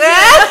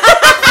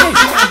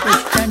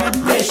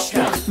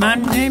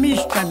 من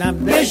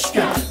نمیشکنم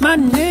بشکن،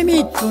 من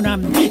نمیتونم.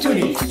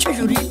 میتونی.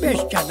 چجوری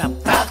بشکنم؟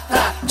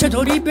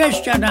 چطوری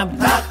بشکنم؟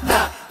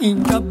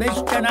 اینجا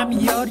بشکنم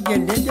یار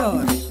گله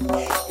داره،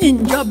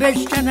 اینجا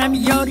بشکنم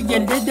یار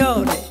گله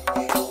داره،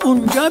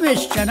 اونجا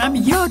بشکنم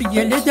یار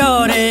گله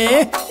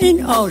داره.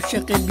 این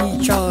عاشق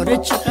بیچاره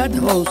چقدر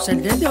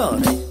حوصله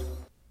داره.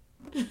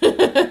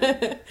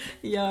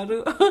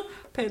 یارو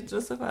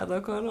پدروس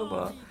فداکار رو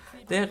با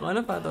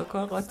دهقان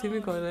فداکار قاطی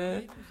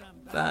میکنه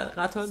و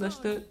قطار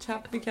داشته چپ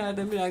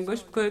میکرده میره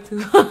انگشت میکنه تو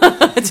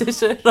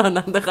چشه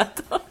راننده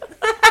قطار.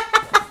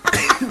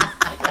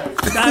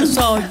 در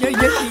سایه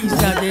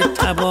ایزد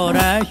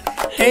تبارک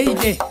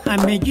عید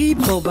همگی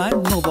بود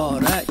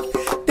مبارک.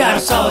 در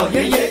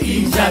سایه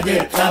ایزد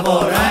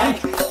تبارک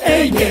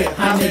عید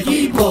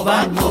همگی بود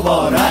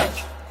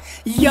مبارک.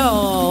 یا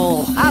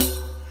حق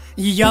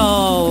یا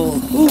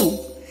هو،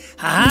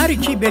 هر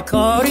کی به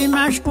کاری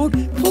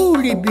مشغول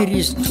پولی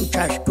بریز تو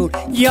کشکول.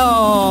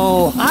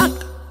 یا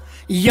حق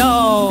یا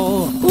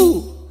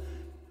هو،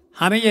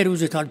 همه یه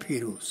روزتان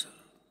پیروز.